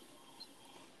 brother.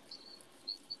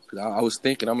 Cause I was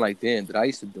thinking, I'm like, damn, did I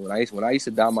used to do it? When I used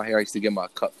to dye my hair, I used to get my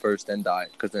cut first, then dye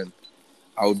it, cause then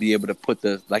I would be able to put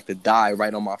the dye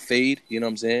right on my fade. You know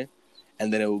what I'm saying?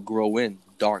 And then it would grow in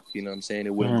dark. You know what I'm saying?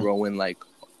 It wouldn't grow in like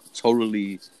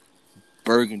totally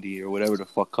burgundy or whatever the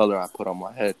fuck color I put on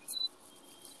my head.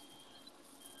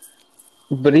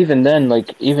 But even then,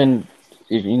 like, even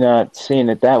if you're not seeing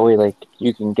it that way, like,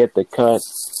 you can get the cut,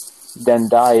 then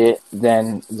dye it,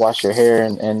 then wash your hair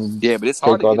and yeah, but it's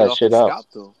hard take all to get it that off shit your out. scalp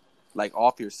though. Like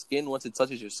off your skin once it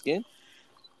touches your skin.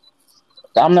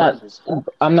 I don't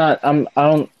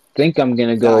think I'm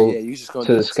gonna go you just gonna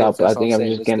to do the the tip. scalp. That's I what I'm think I'm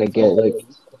saying. just It's gonna the get like.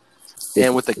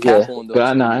 And with the cap on though,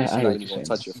 but too, I it's hear not what even you're gonna saying.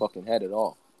 touch your fucking head at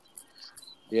all.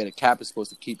 Yeah, the cap is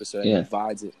supposed to keep it so that it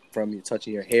divides it from you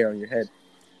touching your hair on your head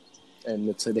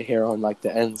and to the hair on like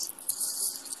the ends.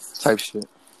 Type shit.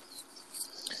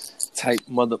 Type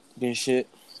motherfucking shit.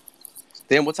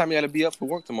 Then what time you gotta be up for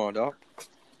work tomorrow, dog?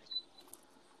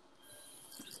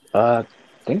 I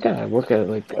think I work at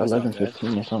like Oh,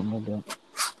 11:15 or something like that.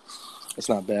 It's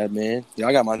not bad, man. Yeah,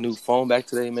 I got my new phone back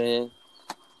today, man.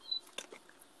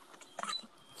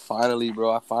 Finally,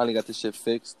 bro. I finally got this shit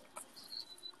fixed.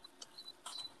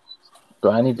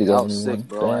 Bro, I need to I go was new sick,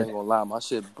 one. bro. I ain't gonna lie. My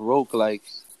shit broke like...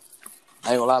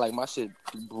 I ain't gonna lie, like my shit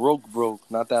broke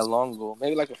not that long ago.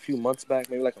 Maybe like a few months back,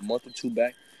 maybe like a month or two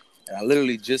back. And I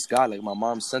literally just got, like, my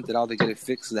mom sent it out to get it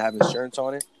fixed because I have insurance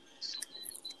on it.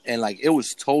 And, like, it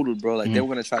was totaled, bro. Like, they were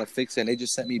going to try to fix it, and they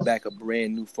just sent me back a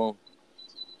brand new phone.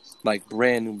 Like,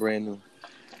 brand new.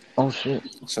 Oh, shit.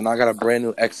 So now I got a brand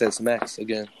new XS Max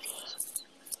again.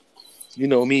 You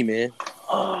know me, man.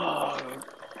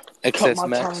 XS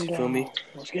Max, you feel me?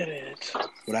 Let's get it.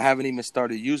 But I haven't even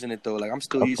started using it, though. Like, I'm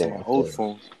still using my old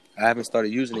phone. I haven't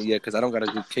started using it yet because I don't got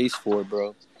a good case for it,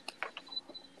 bro.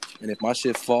 And if my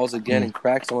shit falls again and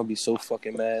cracks, I'm going to be so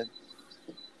fucking mad.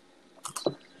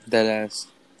 Dead ass.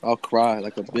 I'll cry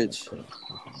like a bitch.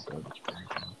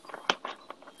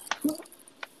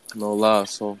 No lie,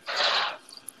 so.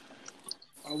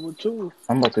 I would too.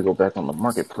 I'm about to go back on the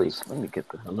marketplace. Let me get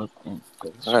the hell up. I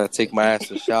gotta take my ass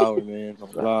to shower, man. No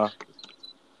lie.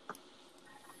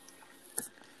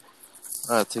 I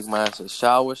gotta take my ass to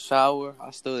shower.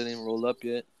 I still didn't even roll up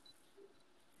yet.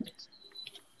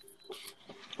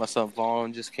 My son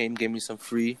Vaughn just came, gave me some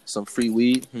free weed. You know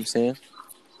what I'm saying?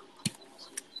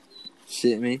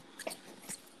 Shit me.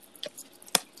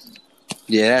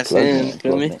 Yeah, that's him. You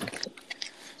feel me?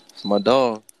 It's my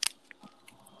dog.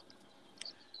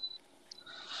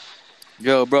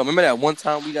 Yo, bro, remember that one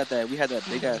time we had that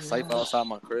big ass cypher outside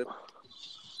my crib?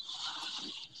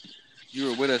 You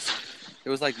were with us. It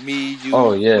was like me, you.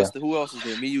 Oh, yeah. Who else was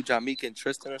there? Me, you, Jamaica, and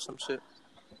Tristan or some shit?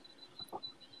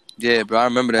 Yeah, bro, I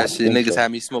remember that shit. Niggas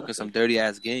had me smoking some dirty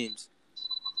ass games.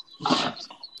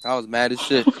 I was mad as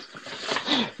shit.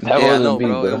 I know,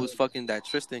 bro. It was fucking that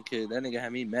Tristan kid. That nigga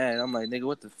had me mad. I'm like, nigga,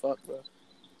 what the fuck, bro?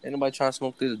 Ain't nobody trying to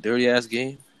smoke this dirty ass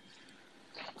game.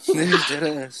 Niggas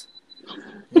dead ass.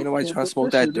 Ain't nobody trying to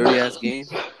smoke that dirty ass game.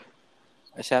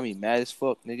 That shit had me mad as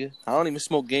fuck, nigga. I don't even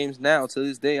smoke games now. To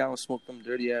this day, I don't smoke them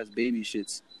dirty ass baby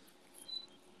shits.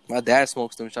 My dad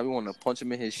smokes them. I be wanting to punch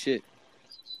him in his shit.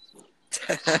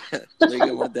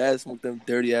 Nigga, my dad smoked them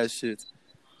dirty ass shits.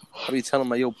 I be telling him,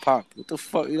 like, yo, Pop, what the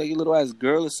fuck? You like your little ass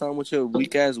girl or something with your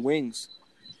weak ass wings?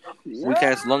 Yeah. Weak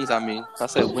ass lungs, I mean. I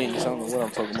said wings. I don't know what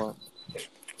I'm talking about.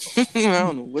 I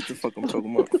don't know what the fuck I'm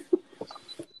talking about.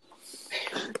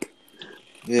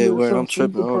 Yeah, word, I'm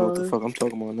tripping. I don't know what the fuck I'm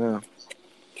talking about now.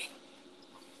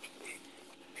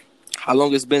 How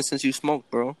long it's been since you smoked,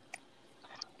 bro?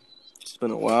 It's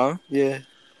been a while. Yeah.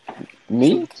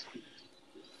 Me?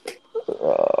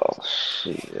 Oh,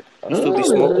 shit. You still be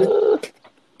smoking?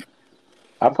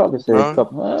 I'd probably say a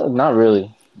couple. Not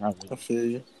really. I feel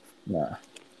you. Nah.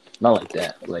 Not like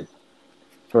that. Like,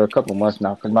 for a couple months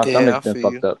now. Because my stomach's been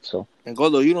fucked up, so. And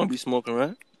Golo, you don't be smoking,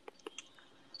 right?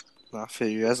 Nah, I feel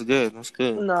you. That's good. That's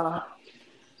good. Nah.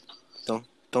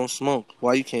 Don't smoke.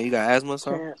 Why you can't? You got asthma or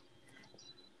something? Can't.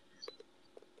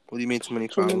 What do you mean too many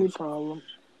problems? Too many problems.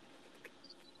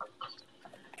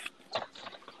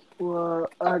 Well,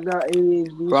 I got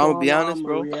ADHD. Bro, I'm gonna be honest,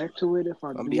 bro. React to it if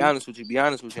I I'm be honest with you.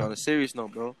 On a serious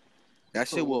note, bro. That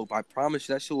shit will. I promise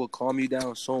you, that shit will calm you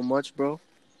down so much, bro.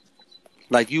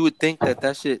 Like you would think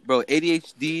that shit, bro.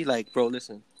 ADHD, like, bro.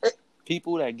 Listen,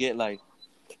 people that get like.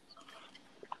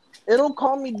 It'll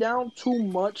calm me down too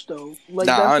much, though. Like,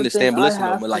 I understand, but listen,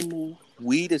 though, but like,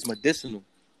 weed is medicinal.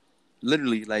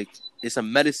 Literally, like, it's a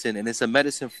medicine, and it's a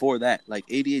medicine for that. Like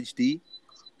ADHD,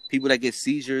 people that get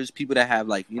seizures, people that have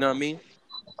like, you know what I mean?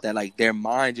 That like their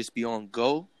mind just be on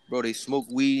go, bro. They smoke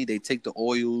weed, they take the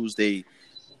oils, they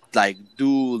like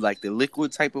do like the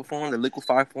liquid type of form, the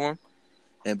liquefied form.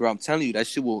 And bro, I'm telling you, that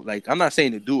shit will like. I'm not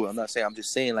saying to do it. I'm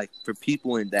just saying like for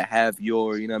people that have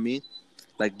your, you know what I mean,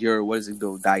 like your what is it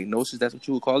though, diagnosis? That's what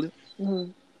you would call it,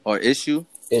 or issue.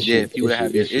 Yeah, if you would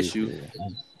have your issue.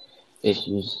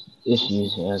 Issues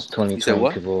as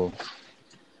 2020 people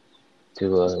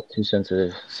too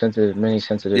sensitive, many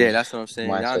sensitive. Yeah, that's what I'm saying.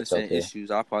 Y'all understand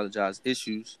issues. I apologize.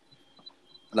 Issues.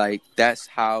 Like that's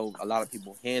how a lot of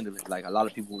people handle it. Like a lot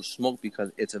of people will smoke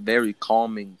because it's a very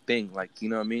calming thing. Like, you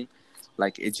know what I mean?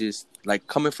 Like it just like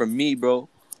coming from me, bro.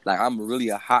 Like I'm really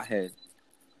a hothead.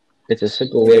 It's a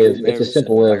simple way. It's a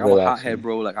simple way of I'm a hothead,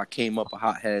 bro. Like I came up a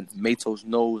hothead. Matos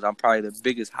knows I'm probably the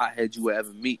biggest hothead you will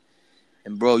ever meet.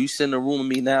 And bro, you sit in the room with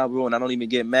me now, bro, and I don't even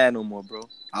get mad no more, bro.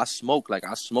 I smoke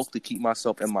to keep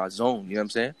myself in my zone. You know what I'm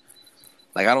saying?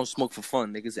 Like I don't smoke for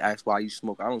fun. Niggas ask why you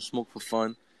smoke. I don't smoke for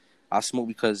fun. I smoke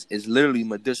because it's literally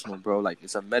medicinal, bro. Like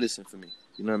it's a medicine for me.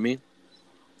 You know what I mean?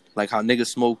 Like how niggas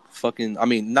smoke fucking. I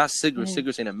mean, not cigarettes.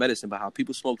 Cigarettes ain't a medicine, but how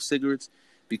people smoke cigarettes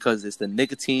because it's the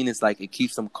nicotine. It's like it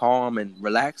keeps them calm and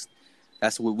relaxed.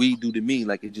 That's what weed do to me.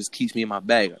 Like it just keeps me in my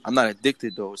bag. I'm not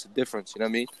addicted though. It's a difference. You know what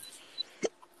I mean?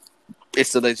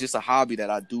 It's just a hobby that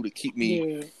I do to keep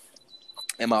me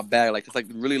in my bag. Like it's like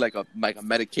really like a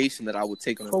medication that I would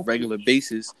take on a regular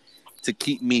basis to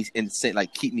keep me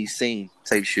keep me sane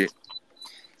type shit.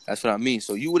 That's what I mean.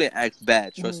 So you wouldn't act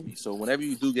bad, trust me. So whenever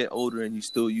you do get older and you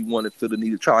want to feel the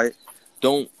need to try it,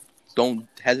 don't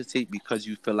hesitate because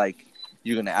you feel like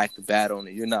you're gonna act bad on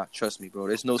it. You're not. Trust me, bro.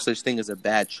 There's no such thing as a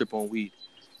bad trip on weed.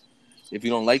 If you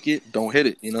don't like it, don't hit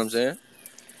it. You know what I'm saying?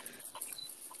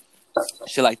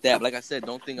 Shit like that. Like I said,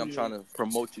 don't think I'm trying to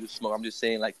promote you to smoke. I'm just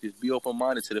saying, like, just be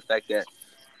open-minded to the fact that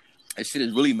shit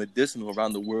is really medicinal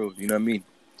around the world. You know what I mean?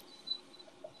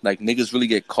 Like, niggas really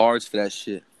get cards for that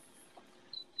shit.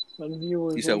 Like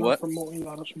viewers, you said what? Promoting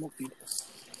how to smoke people.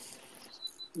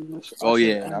 Oh,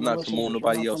 yeah. I'm not promoting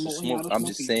nobody else to smoke. I'm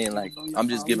just saying, like, I'm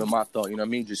just giving my thought. You know what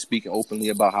I mean? Just speaking openly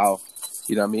about how,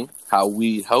 you know what I mean? How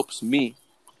weed helps me.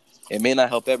 It may not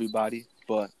help everybody,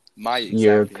 but my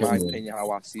opinion,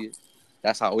 how I see it.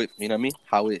 That's how it, you know what I mean?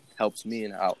 How it helps me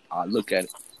and how I look at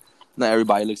it. Not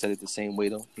everybody looks at it the same way,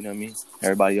 though. You know what I mean?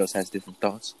 Everybody else has different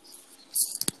thoughts.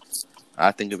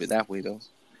 I think of it that way, though.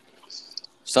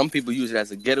 Some people use it as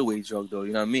a getaway drug, though.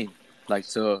 You know what I mean? Like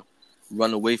to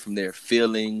run away from their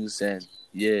feelings and,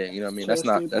 yeah, you know what I mean? That's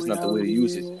not the way to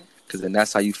use it. Because then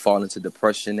that's how you fall into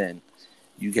depression and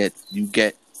you get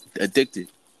addicted.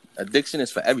 Addiction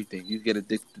is for everything. You get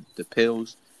addicted to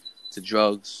pills, to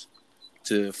drugs,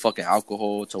 to fucking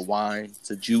alcohol, to wine,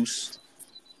 to juice,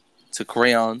 to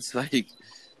crayons. Like,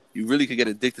 you really could get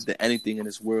addicted to anything in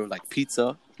this world. Like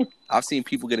pizza. I've seen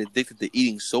people get addicted to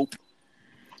eating soap.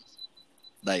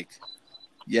 Like,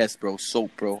 yes, bro,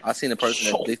 soap, bro. I've seen a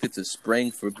person addicted to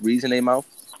spraying Febreze in their mouth.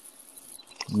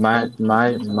 My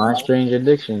strange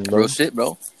addiction, bro. Real shit,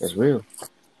 bro. It's real.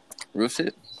 Real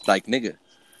shit. Like, nigga,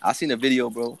 I seen a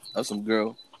video, bro, of some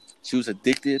girl. She was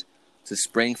addicted to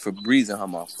spraying Febreze in her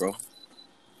mouth, bro.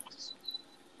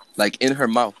 Like, in her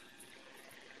mouth.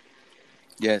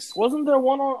 Yes. Wasn't there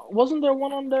one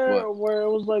on there where it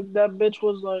was like that bitch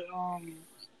was like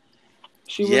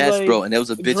she was yes, like bro, and there was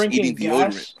a bitch eating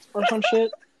deodorant or some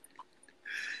shit.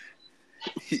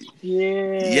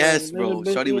 Yeah. Yes, bro.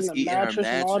 Shorty was eating her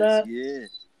mattress.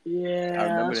 Yeah, I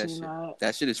remember that shit.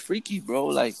 That shit is freaky, bro.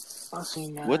 Like, I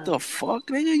seen that. What the fuck,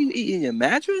 nigga? You eating your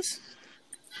mattress?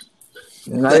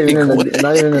 Not even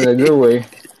in a good way.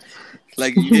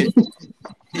 Like, yeah.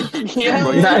 Yeah,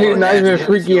 bro, not even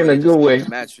freaky in a good way.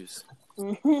 Mattress.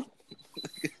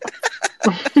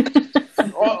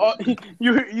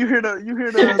 You hear the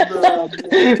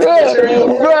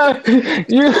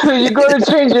you go to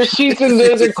change your sheets and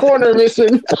there's a corner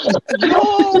missing. Yo,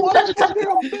 what the fuck?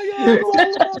 A big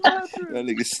ass that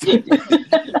nigga stupid.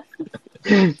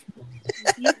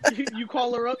 You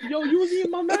call her up. Yo, you was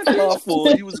eating my mattress. My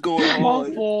fault. You was going on.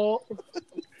 My fault.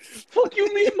 Fuck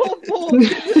you mean my fault?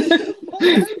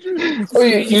 Oh,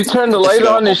 you turn the light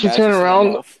on and she turned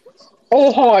around.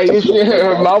 Oh hi!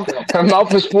 Her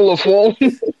mouth is full of foam.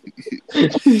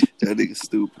 That nigga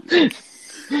stupid.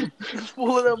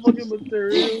 Full of that fucking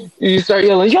material. You start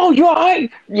yelling, "Yo, you alright?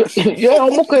 Yeah,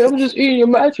 I'm okay. I'm just eating your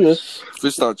mattress."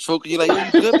 First start choking. You like, "Yo,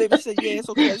 you good, baby?" I said, "Yeah, it's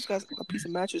okay. I just got a piece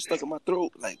of mattress stuck in my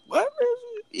throat." Like, what?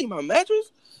 You eating my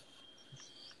mattress?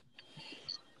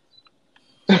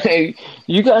 Hey,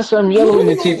 you got some yellow in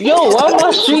your teeth. Yo, why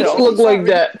my sheets look like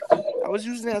that? I was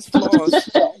using that as floss.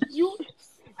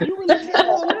 You really can't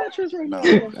buy a mattress right now.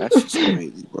 That's just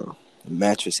crazy, bro.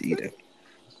 Mattress eater.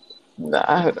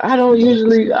 I don't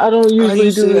usually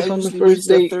do this on the first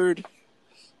date.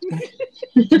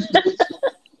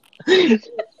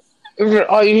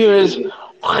 All you hear is.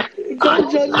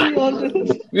 Don't judge me on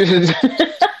this.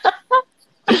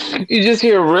 You just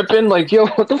hear ripping, like, yo,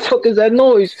 what the fuck is that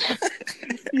noise?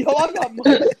 Yo, I got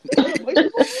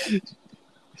microphone.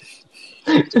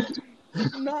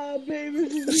 Nah,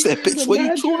 baby. I said, bitch, what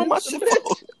you chewing on my shit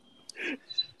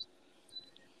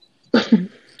for?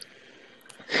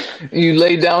 You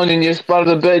lay down in your spot of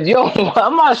the bed. Yo, why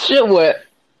my shit wet?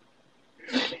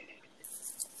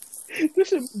 This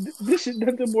shit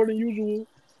nothing more than usual.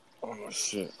 Oh,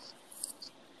 shit.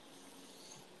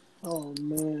 Oh,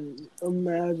 man.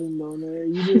 Imagine, though,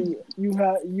 man.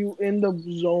 You in the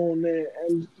zone there,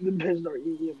 and the bitch are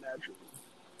eating your mattress.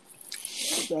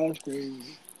 That's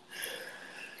crazy.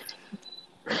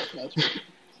 That's crazy.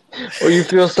 Or you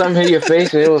feel something hit your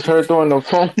face and it was her throwing the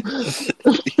phone.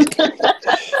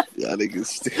 Y'all niggas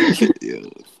stupid, yo.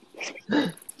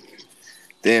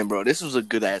 Damn, bro, this was a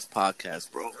good ass podcast,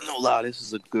 bro. No lie, this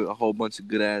was a whole bunch of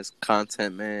good ass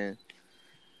content, man.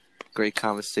 Great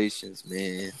conversations,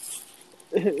 man.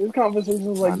 This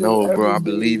conversations like I know, this bro. I every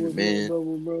day believe it, with man.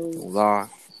 Double, bro. No lie,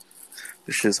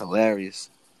 this shit's hilarious.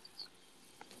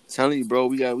 I'm telling you, bro,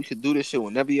 we could do this shit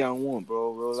whenever y'all want,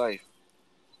 bro. Real life.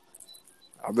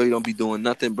 I really don't be doing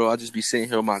nothing, bro. I just be sitting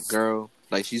here with my girl.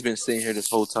 Like, she's been sitting here this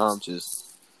whole time,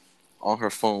 just on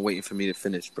her phone waiting for me to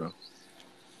finish, bro.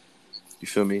 You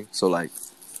feel me? So, like,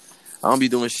 I don't be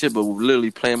doing shit, but we're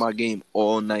literally playing my game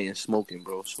all night and smoking,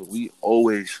 bro. So we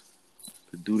always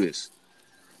could do this.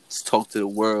 Let's talk to the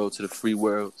world, to the free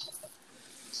world,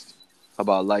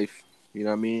 about life. You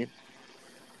know what I mean?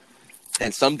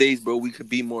 And some days, bro, we could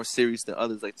be more serious than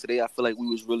others. Like, today, I feel like we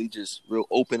was really just real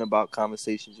open about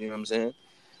conversations, you know what I'm saying?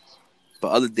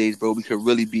 But other days, bro, we could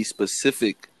really be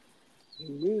specific.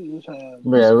 We just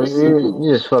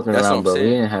fucking That's around, bro. saying.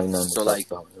 We didn't have nothing So, to like,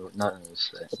 talk about. Nothing to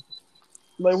say.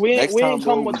 Like, we next ain't time,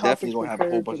 come bro, with we definitely gonna topics have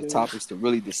a whole bunch of topics to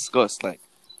really discuss, like,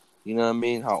 you know what I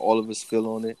mean? How all of us feel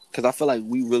on it. Because I feel like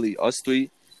we really, us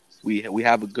three, we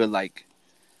have a good, like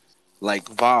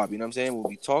vibe, you know what I'm saying? When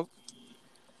we talk,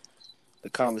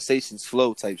 the conversations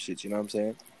flow type shit, you know what I'm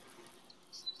saying?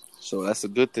 So that's a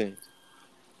good thing.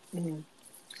 Mm-hmm.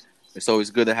 It's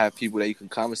always good to have people that you can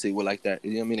conversate with like that.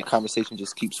 You know what I mean? The conversation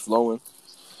just keeps flowing.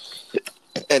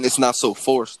 And it's not so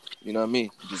forced. You know what I mean?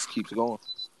 It just keeps going.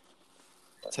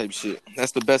 Type shit.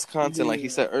 That's the best content. Yeah. Like he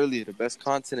said earlier, the best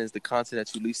content is the content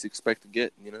that you least expect to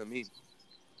get. You know what I mean?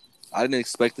 I didn't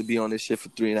expect to be on this shit for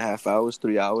 3.5 hours,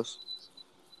 3 hours.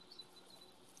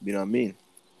 You know what I mean?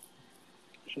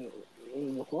 Shit.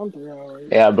 It was fun 3 hours.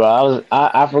 Yeah, bro.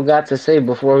 I forgot to say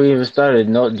before we even started.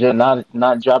 No,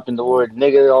 not dropping the word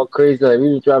nigga all crazy. Like we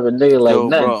was dropping nigga like yo,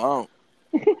 nothing. Bro, I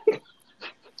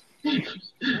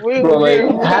don't. Bro,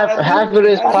 like half of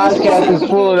this podcast is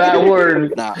full of that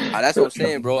word. Nah, that's what I'm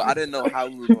saying, bro. I didn't know how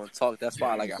we were gonna talk. That's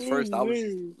why, like, at first I was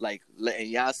like letting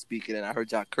y'all speak it, and I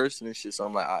heard y'all cursing and shit. So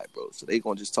I'm like, all right, bro. So they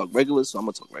gonna just talk regular, so I'm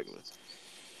gonna talk regular.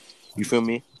 You feel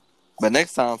me? But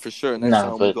next time, for sure,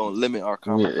 time we're gonna limit our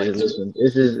conversation. Listen,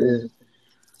 this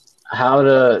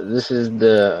is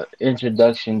the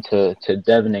introduction to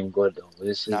Devin and Gordo.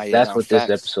 That's what facts. this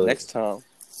episode. Next time,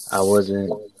 I was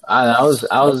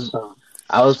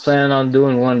planning on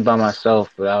doing one by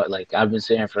myself, but I've been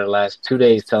sitting for the last 2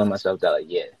 days telling myself that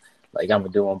I'm gonna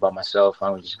do one by myself.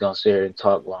 I'm just gonna sit here and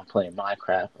talk while I'm playing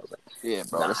Minecraft. I was like, yeah,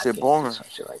 bro, that shit boring. Some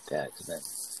shit like that. Cause then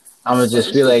I'm gonna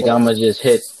just feel like I'm gonna just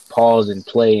hit pause and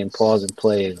play on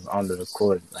the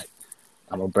recording. Like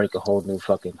I'm gonna break a whole new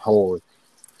fucking hole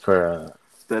for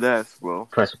that ass, bro.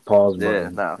 Press a pause Yeah,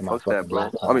 button. nah, fuck that, bro.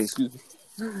 Laptop. I mean, excuse me.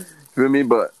 Feel me?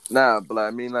 But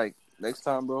I mean, like next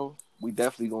time, bro, we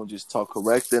definitely gonna just talk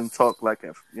correct and talk like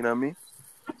you know what I mean.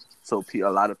 So a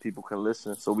lot of people can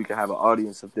listen, so we can have an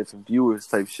audience of different viewers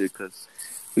type shit. Cause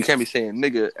we can't be saying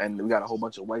nigga and we got a whole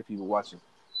bunch of white people watching.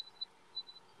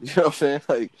 You know what I'm saying?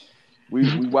 Like we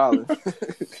wildin'.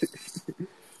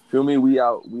 Feel me? We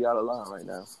out of line right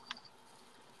now.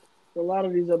 A lot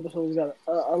of these episodes got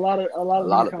a lot of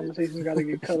these conversations got to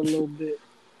get cut a little bit.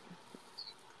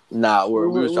 Nah, we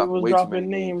was dropping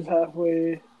names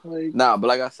halfway. Like, nah, but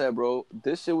like I said, bro,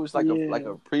 this shit was like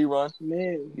a pre-run.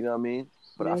 Man, you know what I mean?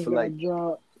 But I feel like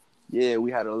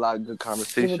we had a lot of good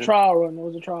conversations. It was a trial run. It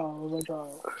was a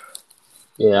trial.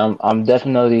 Yeah, I'm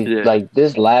definitely like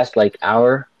this last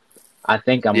hour. I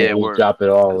think I'm gonna drop it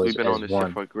all. We've been on this one.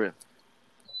 Shit for a grip.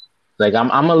 Like I'm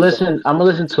gonna listen. I'm gonna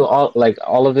listen to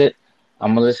all of it.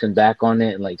 I'm gonna listen back on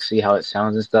it and see how it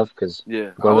sounds and stuff. Cause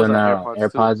go on our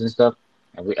AirPods and stuff.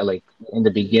 like in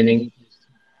the beginning.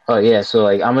 Oh yeah, so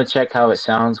like I'm gonna check how it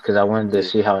sounds because I wanted to Yeah.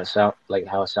 see how it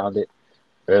sounded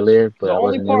earlier, but The I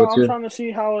only wasn't able part I'm to. trying to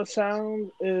see how it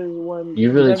sounds is when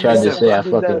You really Devin tried to Except say I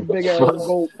did fucking that big ass fuck.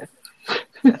 gulp.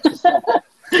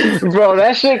 Bro,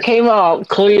 that shit came out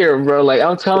clear, bro. Like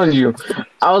I'm telling you,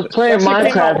 I was playing That shit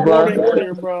came out Minecraft, more than bro.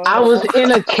 clear, bro. I was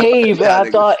in a cave and that I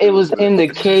nigga thought it was stupid. in the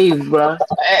cave, bro.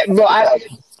 Bro,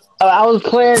 I was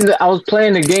playing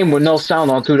the game with no sound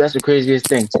on too. That's the craziest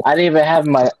thing. I didn't even have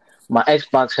my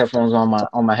Xbox headphones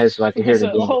on my head so I could He hear the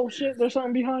said, game. "Oh shit, there's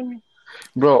something behind me."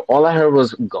 Bro, all I heard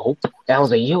was gulp. And I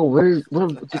was like, yo, where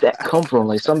did that come from?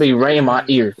 Like somebody rang in my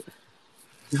ear.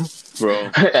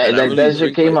 Bro. And I Like really that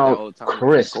shit drink came like that out all the time.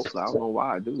 Like I crisp. go, I don't know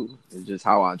why I do. It's just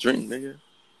how I drink, nigga.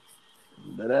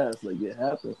 That ass, like it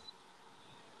happens.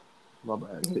 My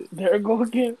bad. There it go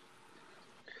again.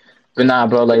 But nah,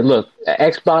 bro, like look,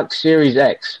 Xbox Series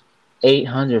X,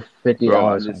 $850 Bro,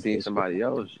 I on just seen Facebook. somebody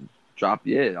else drop.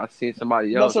 Yeah, I seen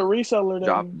somebody That's else a reseller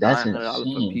drop then. That's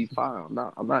 $900 for insane.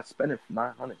 P5. I'm not spending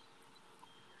 900.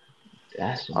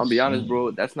 That's I'll be honest, insane.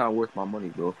 bro. That's not worth my money,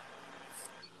 bro.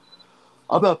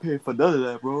 I'm not paying for none of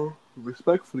that, bro.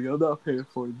 Respectfully, I'm not paying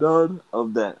for none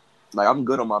of that. Like I'm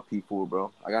good on my P4,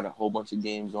 bro. I got a whole bunch of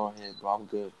games on here, bro. I'm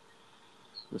good.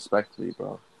 Respectfully,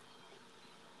 bro.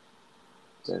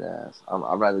 Dead ass.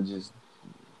 I'd rather just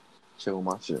chill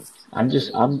my shit.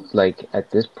 I'm like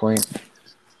at this point,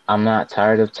 I'm not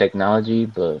tired of technology,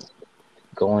 but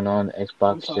going on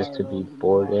I'm Xbox just tired to be of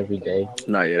bored modern every day, technology.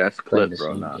 Nah, yeah, that's playing clip, the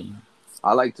bro. same Nah. game.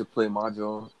 I like to play my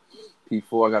joint.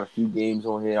 P4, I got a few games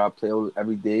on here I play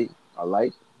every day. I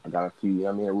like. I got a few, you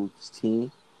know what I mean,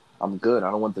 routine. I'm good.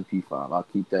 I don't want the P5. I'll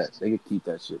keep that. They can keep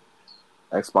that shit.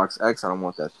 Xbox X, I don't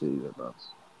want that shit either, bro.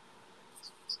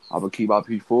 I'm gonna keep my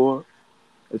P4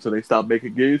 until they stop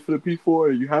making games for the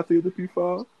P4 and you have to get the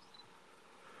P5.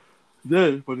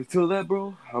 Then, but until that,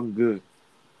 bro, I'm good.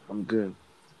 I'm good.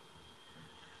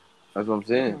 That's what I'm It's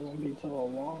saying. not gonna be till a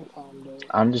long time though.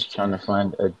 I'm just trying to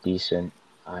find a decent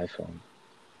iPhone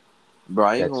Bro,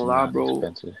 I ain't that's gonna lie, not bro.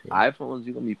 expensive here. iPhones,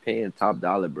 you're gonna be paying top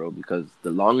dollar, bro, because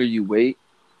the longer you wait,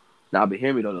 now, but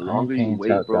hear me though, the I ain't longer you paying wait,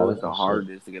 top bro, dollar is the for shit.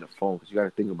 harder it is to get a phone, because you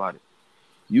gotta think about it.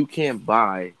 You can't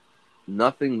buy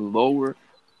nothing lower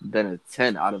than a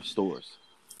 10 out of stores.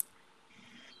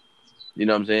 You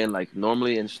know what I'm saying? Like,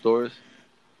 normally in stores,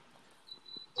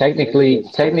 Technically,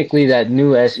 that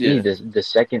new SE, yeah. the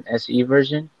second SE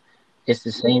version, it's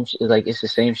the same. Like it's the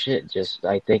same shit. Just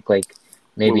I think like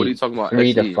Wait, what are you maybe talking about?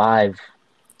 3 to 5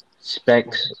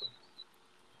 specs.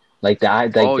 Like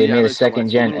Oh, they yeah, I made know a you're talking about second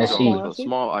it's a gen little joint, SE. iPhone the SE?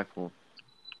 small iPhone.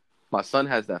 My son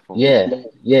has that phone.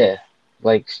 Yeah.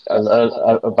 Like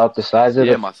about the size of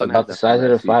Yeah, my son has the that phone, size of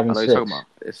the the SE. five I and know you're talking six. about.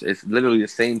 It's literally the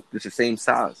same. It's the same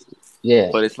size,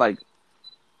 Yeah, but it's like.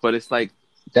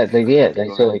 that like yeah. Go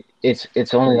Like so ahead. like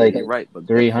it's only Yeah, like you're right, but the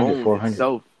 300, phone 400.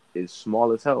 itself is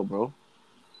small as hell, bro.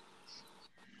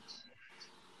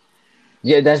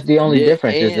 Yeah, that's the only Yeah,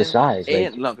 difference is the size.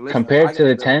 and Like look, listen, compared to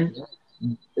the 10,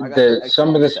 I got the the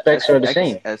some of the specs are the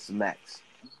same. XS Max.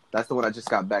 That's the one I just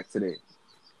got back today,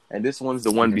 and this one's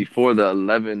the one Hmm. before the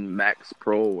 11 Max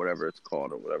Pro, or whatever it's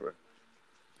called, or whatever.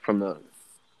 From the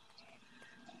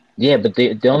Yeah, but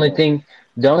the only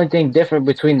thing different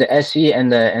between the SE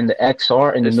and the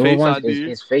XR and the it's newer Face ones ID.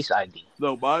 is Face ID.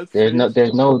 No, mine's There's Face. no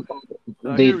there's no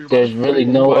Hear me, there's really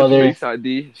no mine's Face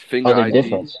ID, Finger other ID,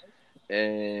 difference.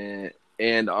 and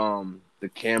the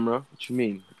camera. What you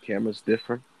mean? The camera's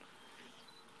different.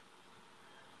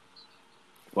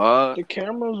 What? The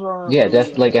cameras aren't Yeah,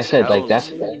 really that's like I said, like a Hell no.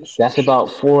 major that's switch about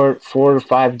though. four to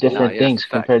five Nah, different yeah, that's a things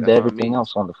fact. compared to That's what I everything mean.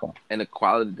 else on the phone. And the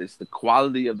quality, it's the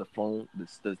quality of the phone,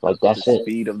 Like the that's it.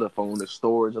 speed of the phone, the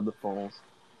storage of the phone.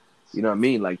 You know what I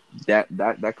mean? Like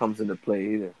that comes into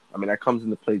play either. I mean, that comes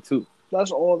into play too,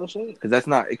 That's all the same. because that's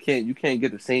not you can't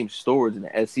get the same storage in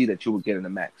the SE that you would get in the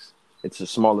Max. It's a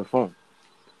smaller phone.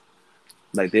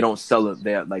 Like they don't sell it.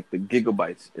 They're like the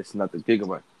gigabytes. It's not the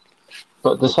gigabyte.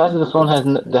 But the size of the phone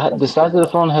the size of the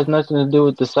phone has nothing to do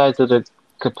with the size of the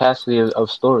capacity of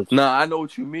storage. Nah, I know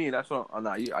what you mean. That's what.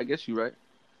 Nah, I guess you're right.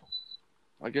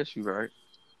 I guess you're right.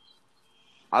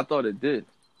 I thought it did.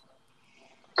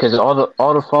 Because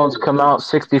all the phones come out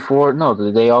 64. No,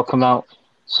 they all come out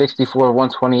 64,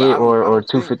 But 128, I or don't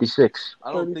think 256.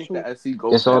 I don't think 32. the SE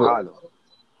goes It's that all high though.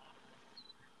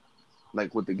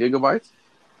 Like with the gigabytes.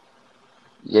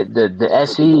 yeah.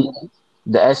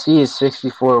 The SE is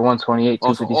 64, 128,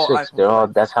 Also, all 256. iPhones They're are all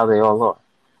like that. that's how they all are.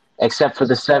 Except for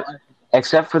the seven,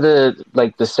 except for the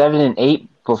like the 7 and 8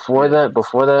 Yeah.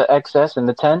 before the XS and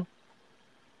the 10,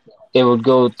 it would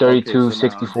go Okay, 32, so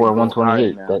now they 64, go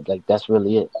higher 128. now. That's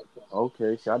really it.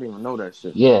 Okay, see, I didn't even know that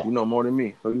shit. Yeah. You know more than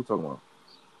me. What are you talking about?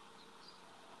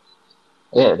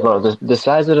 Yeah, bro. The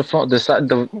size of the phone, the size of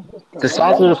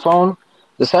the phone,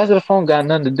 the size of the phone got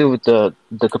nothing to do with the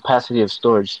capacity of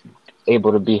storage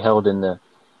able to be held in the.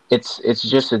 It's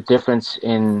just a difference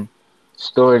in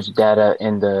storage data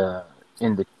in the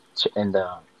in the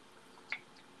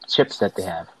chips that they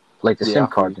have, like the Yeah, SIM I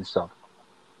feel cards you. and stuff.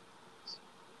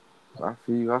 I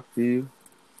feel you. I feel you.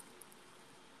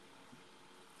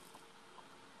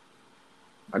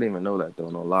 I didn't even know that though,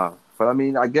 no lie. But I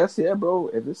mean, I guess yeah, bro.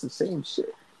 If it's the same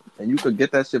shit and you could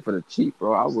get that shit for the cheap,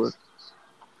 bro, I would.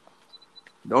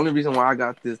 The only reason why I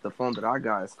got the phone that I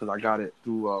got is because I got it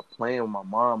through playing with my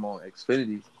mom on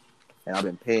Xfinity, and I've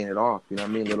been paying it off. You know what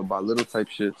I mean, little by little type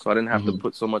shit. So I didn't have to Hmm.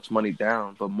 put so much money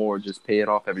down, but more just pay it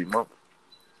off every month.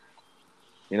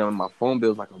 You know, and my phone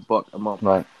bill's like $1 a month.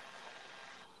 Right.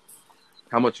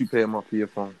 How much you pay a month for your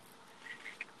phone?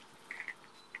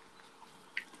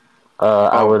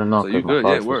 I Oh, wouldn't know so you because my good?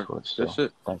 Yeah, father pays work. for it. Good So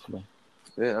shit. thankfully,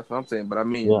 Yeah, that's what I'm saying. But I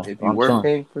mean, yeah, if you I'm were chilling.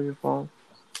 paying for your phone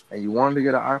and you wanted to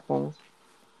get an iPhone,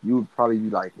 you would probably be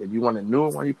like, if you want a newer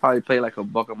one, you probably pay like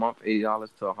 $1 a month, $80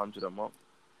 to $100 a month.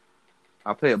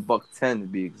 I pay $110 to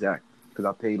be exact, because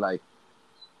I pay like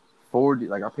 40,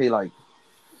 like I pay like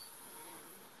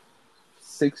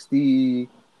 60,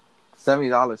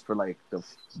 $70 for like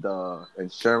the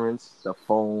insurance, the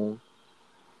phone,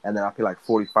 and then I pay like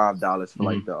 $45 for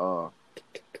like Hmm. the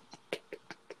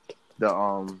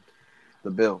the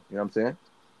bill. You know what I'm saying?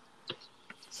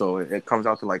 So it comes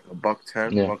out to like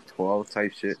 $110, Yeah. $112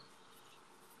 type shit.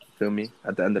 Feel me?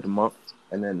 At the end of the month,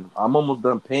 and then I'm almost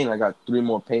done paying. I got 3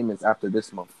 more payments after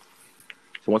this month.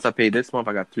 So once I pay this month,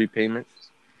 I got 3 payments.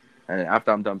 And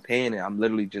after I'm done paying it, I'm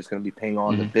literally just gonna be paying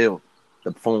on the Hmm. bill.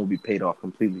 The phone will be paid off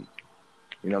completely.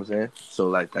 You know what I'm saying? So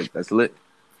like that's lit.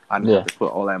 I didn't have Yeah. to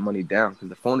put all that money down because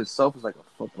the phone itself is like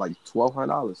like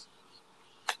 $1,200.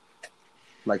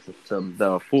 Like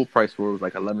the full price for it was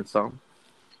like 11 something.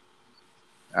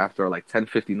 After like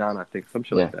 10.59, I think some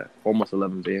shit like Yeah. that. Almost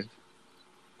 11 bands.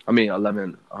 I mean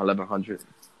 1100.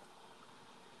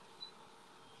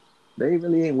 They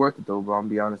really ain't worth it though, bro. I'm gonna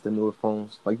be honest. The newer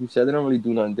phones, like you said, they don't really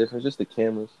do nothing different. Just the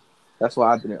cameras. That's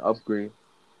why I didn't upgrade.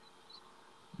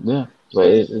 Yeah. But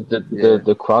Yeah.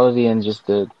 the quality and just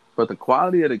the But the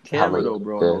quality of the how camera, though,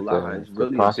 bro, no lie, is the really a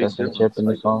big processing chip difference. in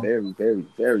the Like a phone. very, very,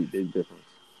 very big difference.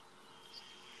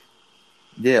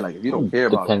 Yeah, like if you don't care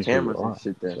about Depends who you cameras and are.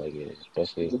 shit, It's then like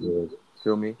especially if you're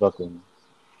feel me? fucking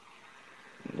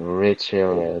rich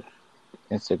or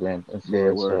Instagram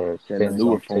Yeah, word. influencer, Then the famous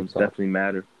newer on phones TikTok, definitely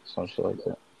matter. some shit like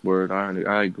that. Word,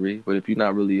 I agree. But if you're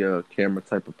not really a camera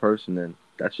type of person, then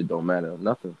that shit don't matter.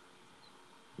 Nothing.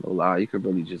 No lie, you could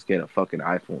really just get a fucking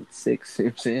iPhone 6, you know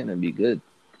what I'm saying, and be good.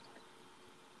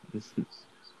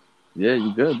 Yeah,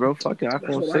 you good, bro. Fucking That's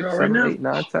iPhone what I got 6, right 7, now. 8,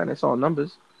 9, 10. It's all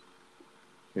numbers.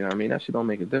 You know what I mean? That shit don't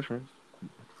make a difference.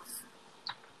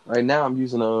 Right now, I'm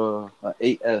using a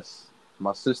 8S,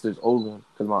 my sister's old one,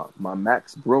 because my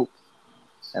Max broke,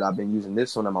 and I've been using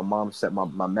this one, and my mom set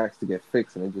my Max to get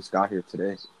fixed, and it just got here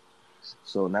today.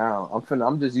 So now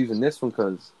I'm just using this one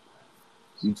because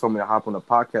you told me to hop on a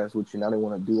podcast with you. Now they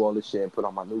want to do all this shit and put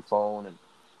on my new phone and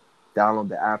download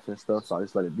the apps and stuff. So I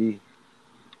just let it be.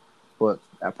 But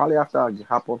probably after I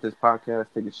hop off this podcast,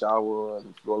 take a shower,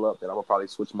 and roll up, then I'm gonna probably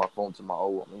switch my phone to to my new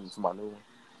one.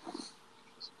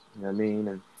 You know what I mean?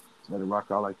 And let it rock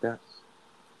out like that.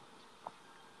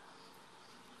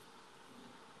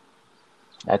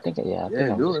 I think Yeah, I'm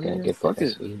do just it, gonna man. get the Fuck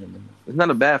it. SE and then It's not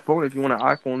a bad phone. If you want an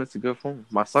iPhone, it's a good phone.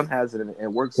 My son has it and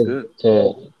it works to good.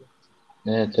 to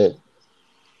yeah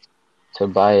to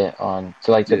buy it on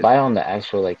to Yeah, buy on the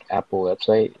actual like Apple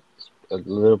website. It's a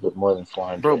little bit more than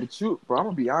bro. 400. Bro, I'm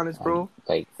gonna be honest, bro.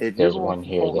 Like If you're there's going one for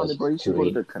here 400, that's bro, you should go to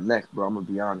 280. the Connect, bro. I'm gonna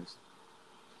be honest.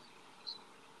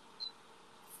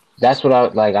 That's what I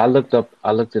like. I looked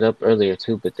it up earlier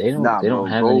too, but Nah, they don't bro.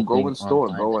 have Go anything in store,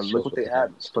 online bro, that and look shows what what they they have have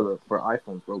in the store. for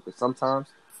iPhones, bro. Because sometimes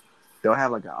they'll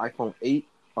have like an iPhone 8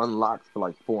 unlocked for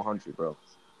like 400, bro.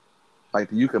 Like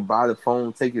you could buy the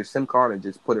phone, take your SIM card, and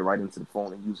just put it right into the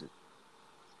phone and use it.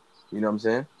 You know what I'm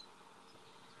saying?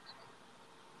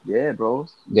 Yeah, bro.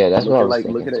 Yeah, that's what I was Look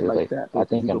thinking at it too. like Like that, bro. I Because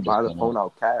think you I'm could buy just the gonna phone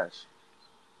out cash,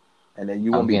 and then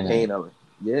you won't I'm be gonna paying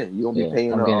you won't be yeah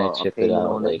paying I'm gonna a chip it payment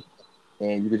out. on it, Like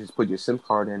and you could just put your SIM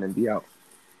card in and be out.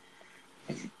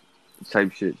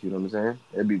 Type shit. You know what I'm saying?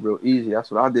 It'd be real easy.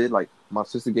 That's what I did. Like my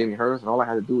sister gave me hers, and all I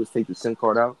had to do was take the SIM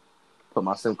card out, put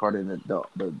my SIM card in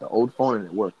the old phone, and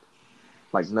it worked.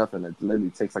 Like nothing. It literally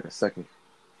takes like a second.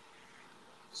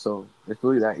 So it's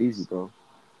really that easy, bro.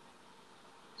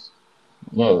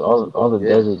 yeah, all it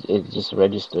Yeah, does is it just that's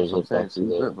registers what I'm it saying. So you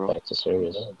good, bro. back to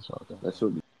service. So That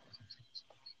should be.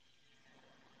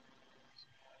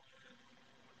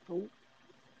 Oh,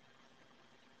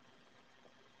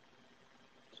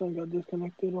 son got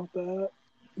disconnected off the app.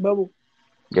 Bubble.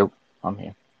 Yep, I'm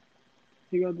here.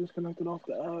 He got disconnected off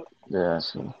the app. Yeah, I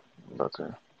see. About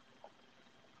to.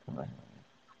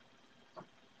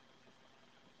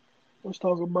 Let's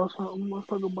talk about something. Let's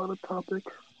talk about a topic.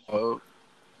 Oh.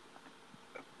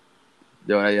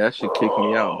 Yo, that shit kicked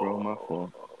me out, bro. My fault.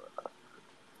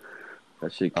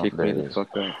 That shit kicked me the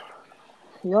fuck out.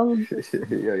 Young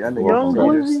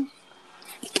Glizzy.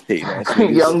 Hating ass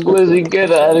Young Glizzy,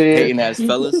 get out of here. Hating ass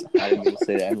fellas. I didn't even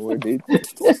say that word, dude.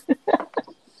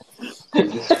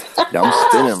 Yeah, I'm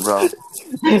spinning, bro.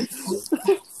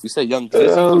 You said Young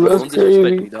Glizzy. Don't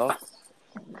disrespect me, dog.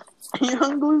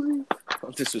 Young Glizzy.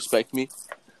 Don't disrespect me.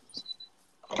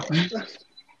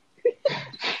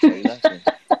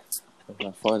 That's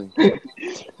not funny.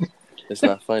 It's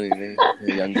not funny, man.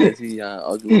 Young Glizzy,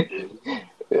 ugly.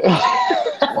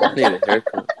 I need a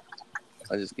haircut.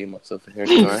 I just gave myself a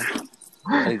haircut, right?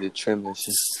 I need to trim this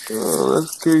shit. Oh,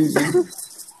 that's crazy.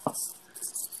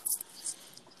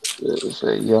 It's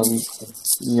a young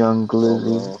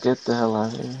Glizzy. Oh, get the hell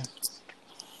out of here.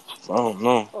 I don't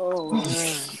know. Oh,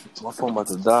 man. My phone about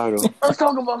to die, though. Let's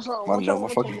talk about something. My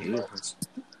fucking ear hurts.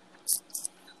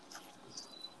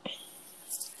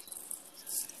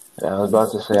 Yeah, I was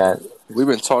about to say, we've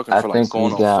been talking for like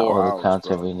going on 4 hours. I think we got all the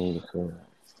content we need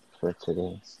for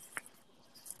today.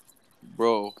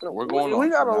 Bro, we're going on. We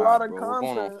got a lot of bro.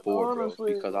 content. We're going on 4,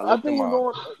 honestly. bro. Because I think we're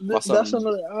going. That's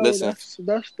another hour. Listen,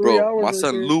 that's 3 hours. Bro, my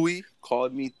son right Louis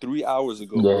called me 3 hours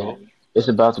ago, bro. It's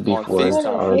about to be on 4.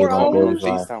 FaceTime. He called me on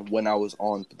FaceTime when I was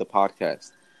on the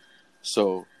podcast.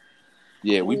 So,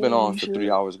 yeah, we've been on for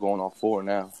 3 hours, going on 4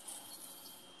 now.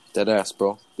 Dead ass,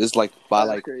 bro. This is like by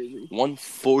like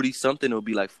 1:40 something, it'll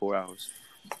be like 4 hours.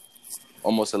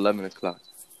 Almost 11 o'clock.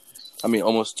 I mean,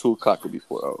 almost 2 o'clock will be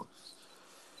 4 hours.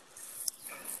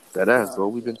 Dead ass, bro.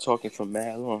 We've been talking for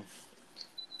mad long.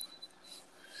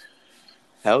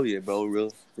 Hell yeah, bro.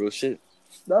 Real shit.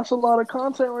 That's a lot of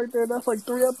content right there. That's like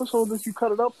 3 episodes if you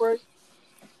cut it up, right?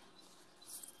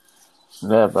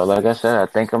 Yeah, but like I said, I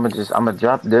think I'm gonna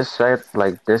drop this sector,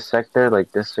 like this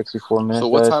 64 minutes. So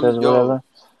what time? Whatever.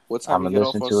 What time you get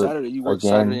off on Saturday? You work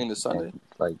Saturday into Sunday. And,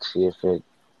 like, see if it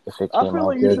came out. I feel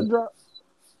like you should drop.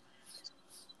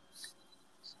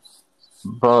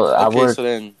 Bro, okay, I work. So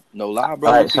then, no lie, bro.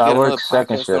 Alright, so I work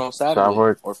second shift. So I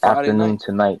work afternoon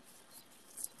to night.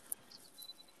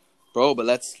 Bro, but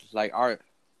let's like our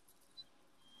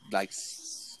like.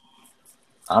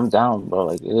 I'm down, bro.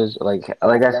 Like it is, like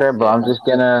I said, bro.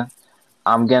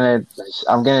 I'm gonna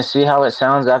see how it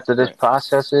sounds after this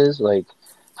processes. Like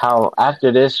how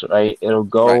after this, right? It'll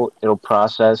go, it'll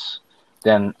process.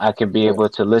 Then I could be able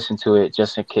to listen to it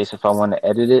just in case if I want to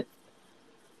edit it.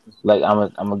 Like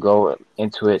I'm gonna go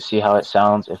into it, see how it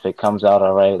sounds. If it comes out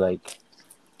all right, like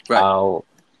I'll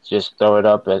just throw it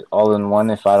up as all in one.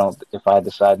 If I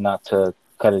decide not to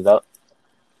cut it up,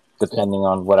 depending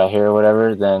on what I hear or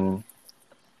whatever, then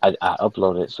I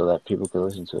upload it so that people can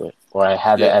listen to it, or I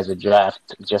have it as a draft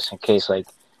just in case. Like,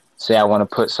 say I want to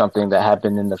put something that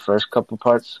happened in the first couple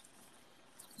parts.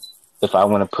 If I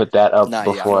want to put that up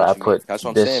before I put that's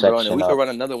what this I'm saying, section bro. And then we could run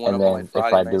another one and up then on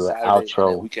Friday, if I do an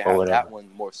outro we can or have whatever. that one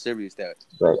more serious. That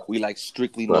we like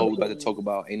strictly know we about to talk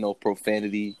about. Ain't no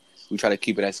profanity. We try to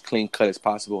keep it as clean cut as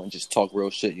possible and just talk real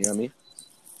shit. You know what I mean?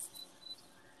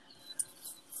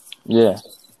 Yeah.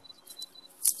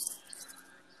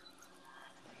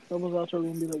 Someone's outro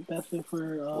gonna be like, "That's it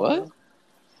for what?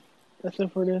 That's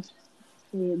it for this.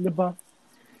 Goodbye.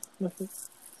 That's it."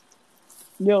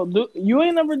 Yo, you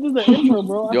ain't never do the intro,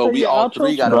 bro. Yo, we all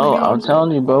three got. Bro, I'm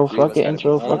telling you, bro. Fuck the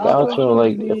intro, fuck the outro.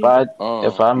 Like if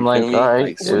I'm like, all right,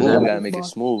 like, smooth, we gotta make it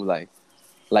smooth.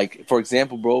 Like for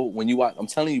example, bro, when you watch, I'm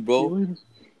telling you, bro.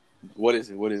 What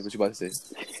is it? What you about to say?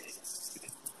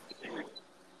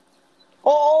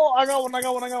 Oh, I got one. I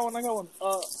got one. I was gonna say,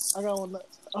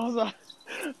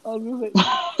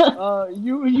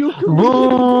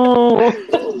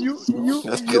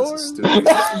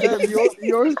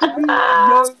 yours could be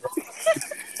young.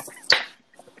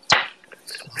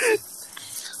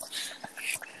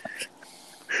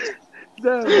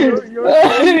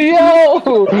 Damn,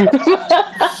 yo,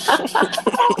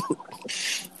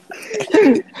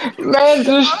 man's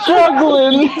just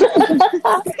struggling.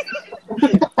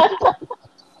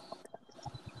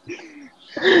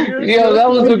 Yo, that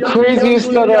was the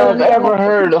craziest stutter I've ever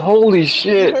heard. Holy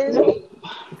shit.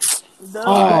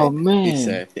 Oh,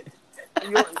 man.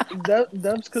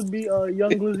 Dubs could be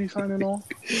Young Glizzy signing off.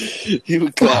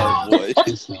 You clown, boy.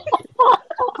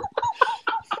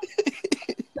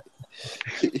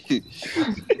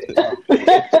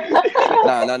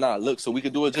 Nah. Look, so we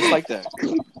could do it just like that.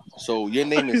 So your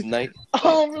name is Knight.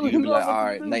 You can be like, all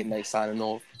right, Knight signing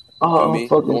off. Oh, me?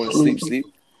 fucking Going to sleep.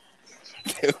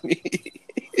 Feel me?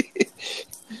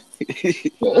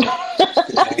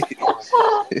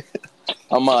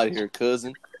 I'm out of here,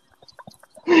 cousin.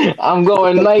 I'm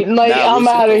going night. I'm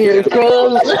out of here,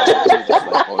 cuz.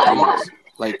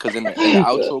 Like, cause in the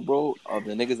outro, bro, of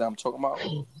the niggas that I'm talking about,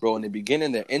 bro, in the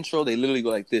beginning, the intro, they literally go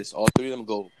like this. All three of them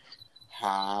go,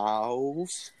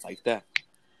 house, like that.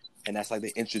 And that's like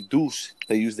they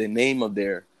use the name of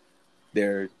their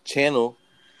channel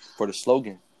for the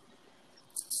slogan.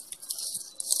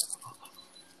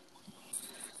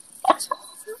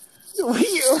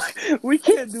 We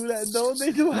can't do that though.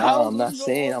 They do. No, I'm not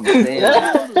saying. I'm saying.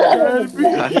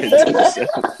 I can do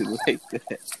something like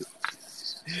that.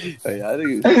 Hey, I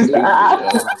think it's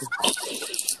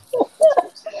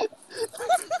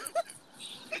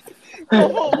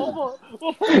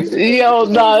stupid, yo,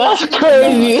 nah, that's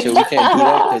crazy. Nah, we can't do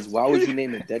that because why would you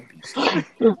name it Deadbeats?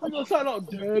 I'm gonna sign out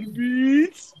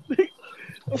Deadbeats.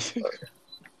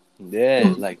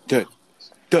 Yeah, like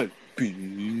Deadbeats.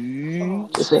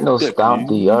 This ain't no stomp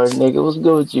the yard, nigga. What's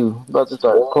good with you? About to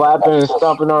start clapping and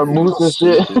stomping our boots and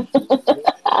shit.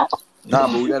 Nah,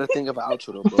 but we gotta think of an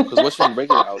outro though, bro. Because what's your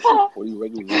regular outro? What do you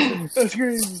regularly say? That's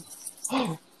crazy.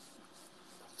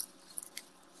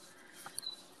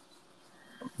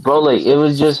 Bro, like it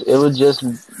would just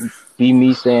be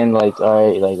me saying like, all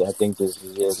right, like I think this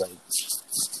is it. Like,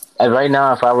 and right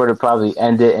now, if I were to probably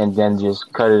end it and then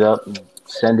just cut it up and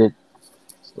send it,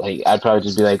 like I'd probably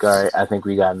just be like, all right, I think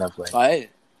we got enough. Like,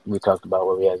 we talked about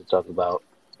what we had to talk about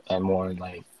and more.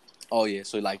 Like, oh yeah,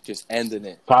 so like just ending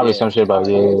it. Probably some shit about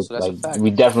so like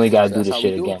we definitely gotta do this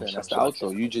shit again. That's the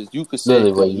outro. You could say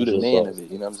you the man of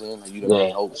it. You know what I'm saying? Like you the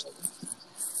main host.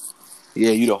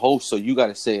 Yeah, you the host, so you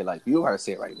gotta say it. Like you gotta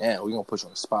say it right now. We gonna put you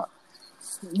on the spot.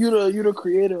 You the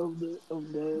creator of the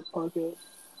podcast.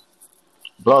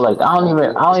 Bro, like I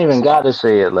don't even gotta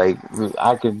say it. Like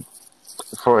I could,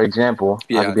 for example,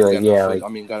 I could be like, yeah, like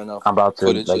got enough. I'm about to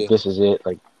footage, like this is it.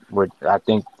 Like I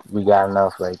think we got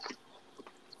enough. Like,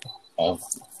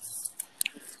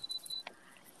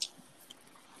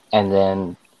 and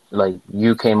then like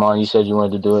you came on, you said you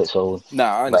wanted to do it, so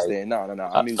nah, I understand. Like, no.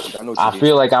 I know what I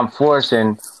feel like I'm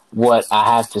forcing what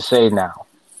I have to say now,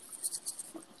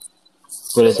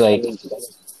 but it's like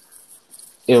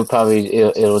it'll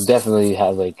definitely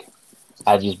have like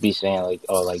I'd just be saying like,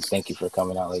 oh, like thank you for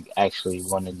coming out, like actually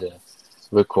wanted to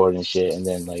record and shit, and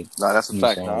then like nah, that's a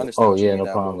fact. Saying, I like, oh yeah, no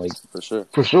problem, bro. like for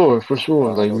sure.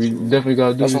 Like we definitely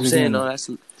gotta do that's this. What I'm saying. No,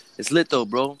 it's lit though,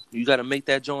 bro. You gotta make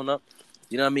that joint up.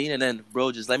 You know what I mean? And then,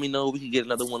 bro, just let me know. We can get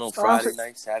another one on Friday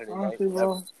night, Saturday night,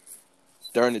 whatever.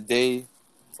 During the day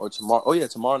or tomorrow. Oh, yeah,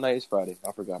 tomorrow night is Friday.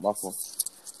 I forgot my phone.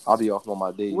 I'll be off on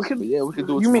my days. We could do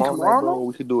it tomorrow night, bro.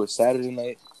 We could do it Saturday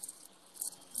night.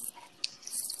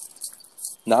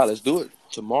 Nah, let's do it.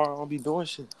 Tomorrow I'll be doing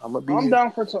shit. I'm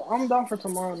down for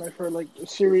tomorrow night for like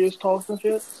serious talks and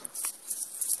shit.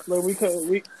 Like we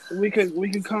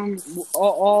could come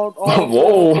all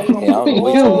whoa.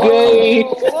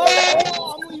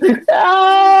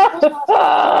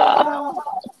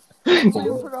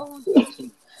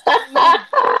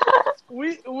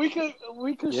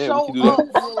 We could show up with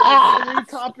like 3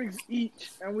 topics each,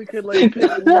 and we could like pick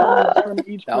one from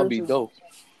each. That would be dope.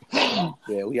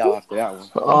 Yeah, we out after that one.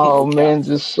 Oh man,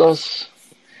 just sus.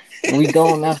 We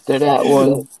going after that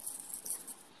one.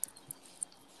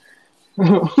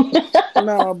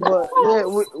 No, but yeah,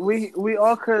 we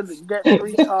all could get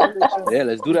 3 topics. Yeah,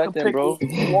 let's do that then, bro.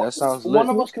 That sounds lit. One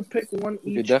of us could pick one each.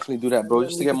 We could definitely do that, bro.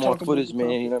 Just to get more footage, man.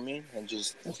 You know what I mean? And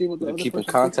just keep in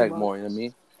contact more. You know what I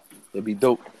mean? It'd be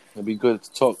dope. It'd be good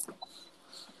to talk.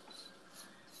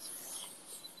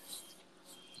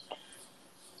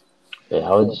 Yeah,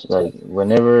 I would just, like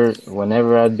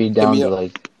whenever I'd be down to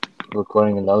like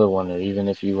recording another one, or even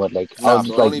if you want like I would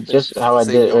just like just how I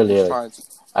did earlier. Like,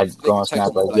 I'd go on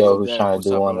Snap like, yo, who's trying to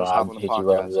do one, or I'd hit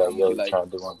you up and be like, yo, who's trying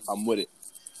to do one. I'm with it.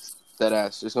 That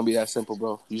ass. It's gonna be that simple,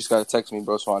 bro. You just gotta text me,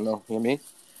 bro, so I know. You know what I mean?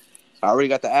 I already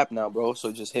got the app now, bro.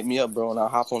 So just hit me up, bro, and I'll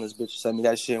hop on this bitch. Send me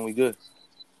that shit, and we good.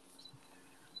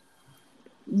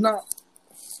 No.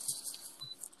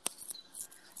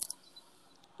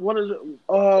 What is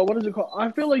it called? I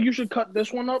feel like you should cut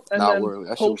this one up and then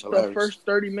post the first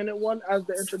 30-minute one as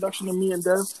the introduction to me and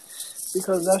Dev,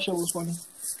 because that shit was funny.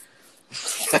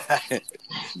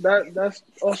 That's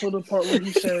also the part where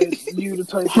he said you the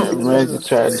type of man to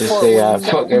try to say I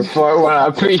fucking fart when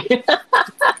I pee.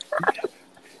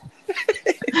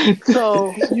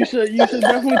 So you should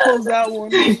definitely post that one.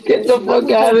 Get the fuck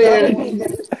out of here.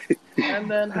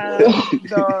 And then have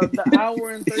the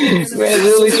hour and 30 minutes. Man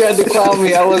really tried to call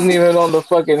me. I wasn't even on the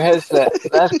fucking headset.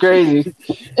 That's crazy.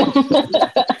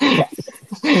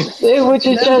 Say it with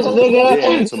your chest, nigga. Yeah, and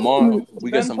then tomorrow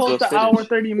we get Then some post good the footage. hour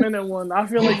 30-minute one. I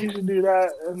feel like you should do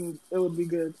that, and it would be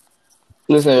good.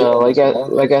 Listen, like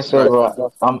I said,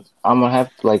 bro, I'm gonna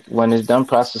have to, like, when it's done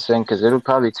processing, because it'll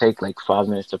probably take like 5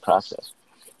 minutes to process.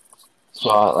 So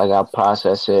I'll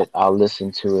process it. I'll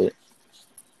listen to it.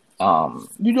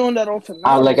 You doing that all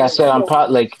tonight? Like I said, I'm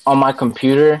probably like on my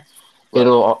computer.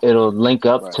 Right. It'll link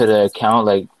up Right. to the account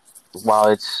like while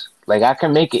it's like I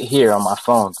can make it here on my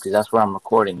phone because that's where I'm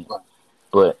recording it.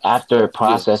 But after it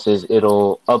processes,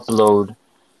 it'll upload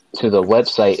to the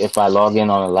website if I log in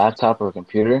on a laptop or a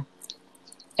computer,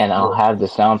 and I'll have the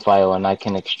sound file and I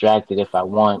can extract it if I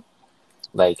want.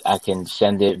 Like I can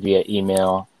send it via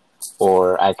email,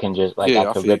 or I can just like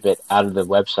I can rip it out of the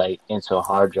website into a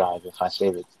hard drive if I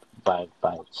save it by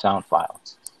sound file,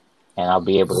 and I'll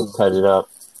be able to cut it up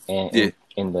in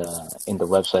the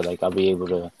website. Like I'll be able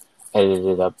to edit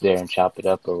it up there and chop it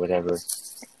up or whatever.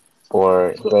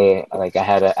 Or say like I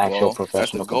had an actual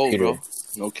professional computer. Bro.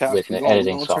 No cap. With the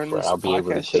editing software, I'll be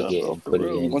able to take it and put it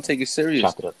in. We're gonna take it serious.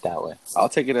 Chop it up that way. I'll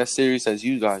take it as serious as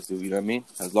you guys do. You know what I mean?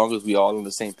 As long as we all on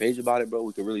the same page about it, bro,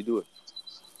 we can really do it.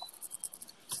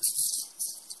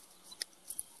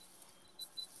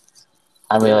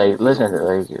 I mean, like,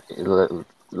 listen,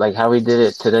 like how we did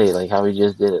it today, like how we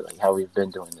just did it, like how we've been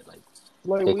doing it,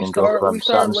 like they can go from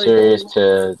something serious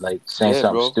to like saying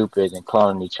something stupid and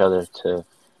calling each other to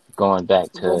going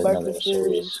back to another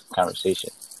serious conversation.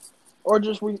 Or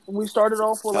just we started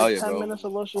off with like 10 minutes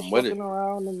of us just fucking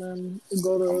around, and then we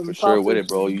go to I'm for sure with it,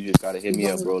 bro. You just gotta hit me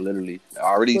up, bro. Literally, I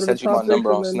already sent you my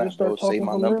number on Snap, bro. Save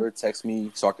my number, text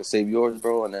me so I can save yours,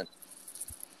 bro, and then.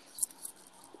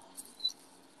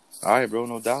 All right, bro.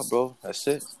 No doubt, bro. That's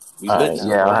it. We lit now.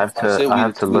 Yeah, I'll have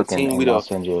to look and I'll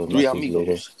send you a message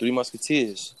later. 3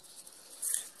 Musketeers.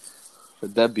 The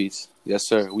Deadbeats. Yes,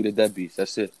 sir. We the Deadbeats.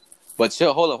 That's it. But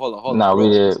chill, hold up. No, we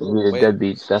the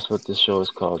Deadbeats. That's what the show is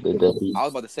called, the Deadbeats. I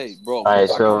was about to say, bro. All right,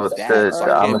 so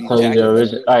I'm gonna tell you the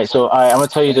original. All right, I'm gonna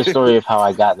tell you the story of how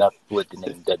I got up with the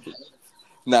name Deadbeats.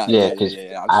 Nah, yeah.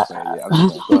 I'm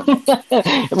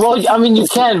just well, I mean, you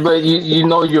can, but you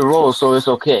know your role, so it's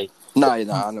okay. Nah, I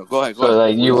know. Go ahead. So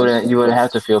like you wouldn't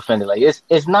have to feel offended. Like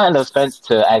it's not an offense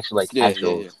to actual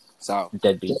actual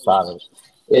deadbeat fathers.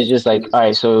 It's just like, all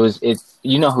right, so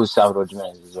you know who Salvador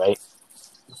Jimenez is, right?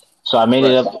 So I made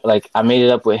it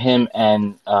up with him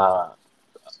and a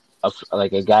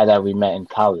guy that we met in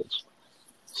college.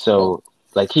 So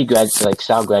like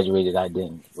Sal graduated, I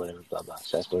didn't, whatever, blah blah,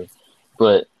 sad story.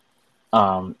 But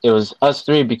it was us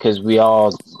three because we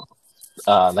all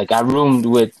I roomed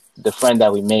with the friend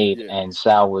that we made, and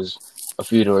Sal was a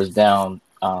few doors down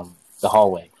the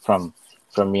hallway from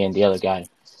me and the other guy.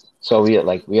 So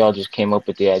we all just came up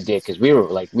with the idea because we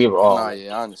were all I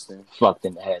understand. fucked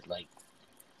in the head,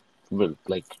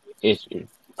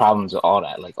 problems of all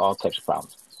that, like all types of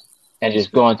problems, and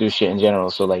just going through shit in general.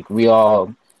 So like we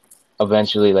all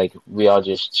eventually we all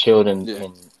just chilled in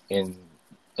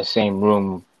the same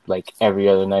room like every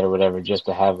other night or whatever, just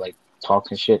to have like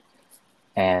talks and shit.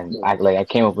 And I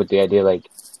came up with the idea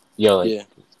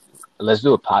let's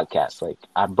do a podcast. Like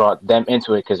I brought them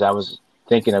into it because I was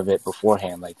thinking of it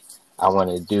beforehand. Like I want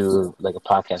to do like a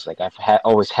podcast. Like I've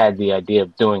always had the idea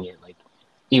of doing it. Like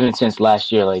even since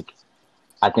last year. Like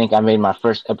I think I made my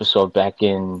first episode back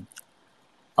in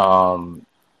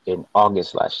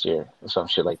August last year or some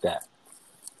shit like that.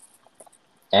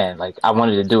 And like I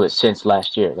wanted to do it since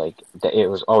last year. Like it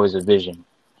was always a vision.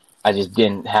 I just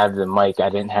didn't have the mic.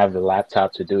 I didn't have the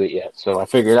laptop to do it yet. So I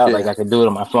figured out I could do it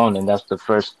on my phone, and that's the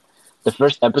first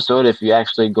episode. If you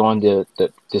actually go into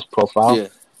this profile,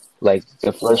 like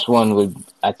the first one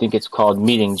I think it's called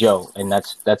Meeting Joe, and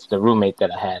that's the roommate that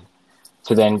I had.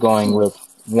 To then going with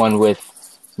one with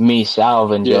me,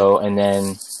 Salv, and Joe, and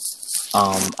then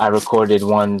I recorded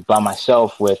one by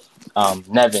myself with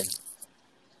Nevin.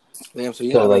 Damn, so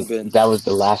that was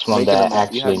the last one that I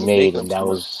actually made, and that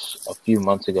was a few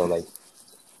months ago, like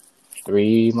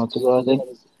 3 months ago, I think.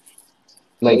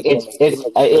 Like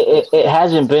it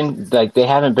hasn't been like they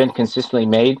haven't been consistently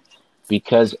made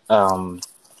because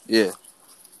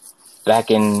back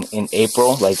in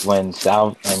April, like when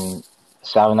Sal and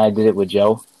I did it with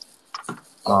Joe,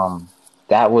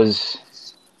 that was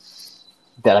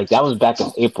back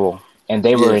in April, and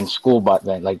they were in school by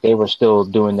then. Like they were still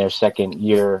doing their second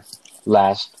year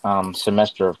last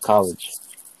semester of college.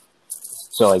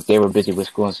 So like they were busy with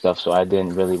school and stuff, so I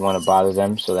didn't really want to bother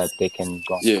them so that they can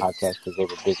go on the podcast because they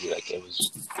were busy. Like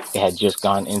they had just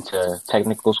gone into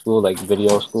technical school, like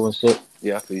video school and shit.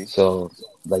 Yeah, I feel you. So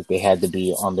like they had to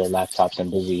be on their laptops and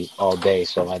busy all day,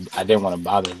 so I didn't want to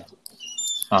bother them.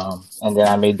 And then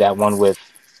I made that one with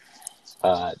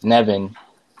Nevin,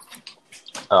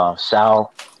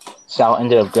 Sal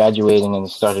ended up graduating and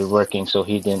started working, so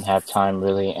he didn't have time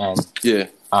really. And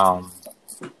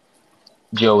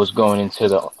Joe was going into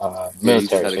the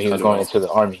military, so he was going into the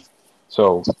army.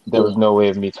 So there was no way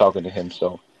of me talking to him.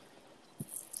 So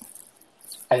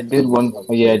I did one.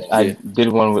 Yeah, I did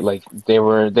one with like they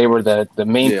were the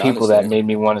main people that made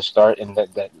me want to start, and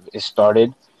that it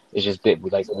started. It's just that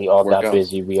we all got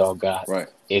busy. We all got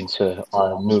into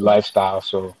our new lifestyle,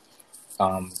 so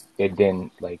it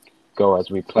didn't like go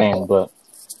as we planned. But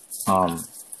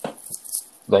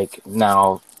like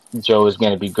now, Joe is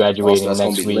going to be graduating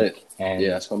next week, and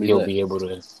he'll be able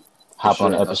to hop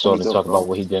on an episode and talk about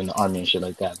what he did in the army and shit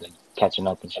like that, like catching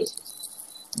up and shit.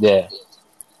 Yeah.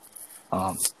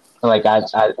 Like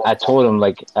I told him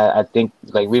like I think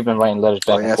like we've been writing letters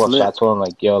back and forth. So I told him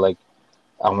like yo like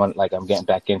I'm getting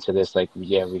back into this, like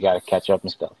yeah, we gotta catch up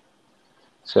and stuff.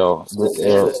 So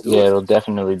it'll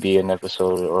definitely be an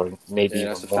episode or maybe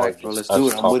even more. Fact, bro. Let's do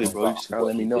it. I'm with it, bro. You just gotta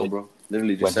let me know, bro.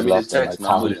 Literally, just send me the text and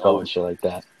I'm with it. And shit like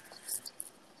that.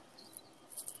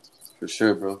 For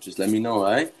sure, bro. Just let me know,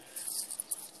 alright?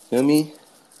 Feel me?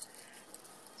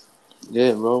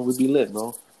 Yeah, bro. We be lit,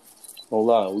 bro. Hold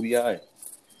on, we be alright.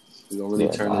 We gonna really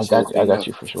turn this whole thing up. I got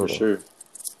you for sure. For sure.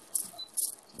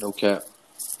 No cap.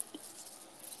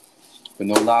 But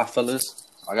no lie, fellas.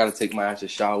 I gotta take my after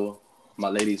shower. My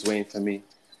lady's waiting for me.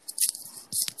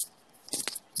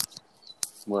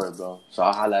 Word, bro. So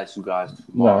I'll holla at you guys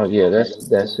tomorrow. No, yeah,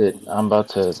 that's it. I'm about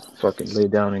to fucking lay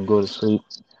down and go to sleep.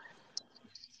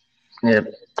 Yeah,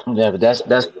 but that's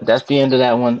the end of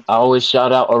that one. I always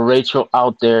shout out Rachel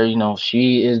out there. You know,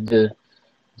 she is the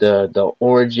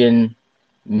origin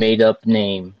made up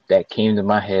name that came to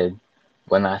my head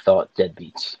when I thought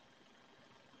deadbeats.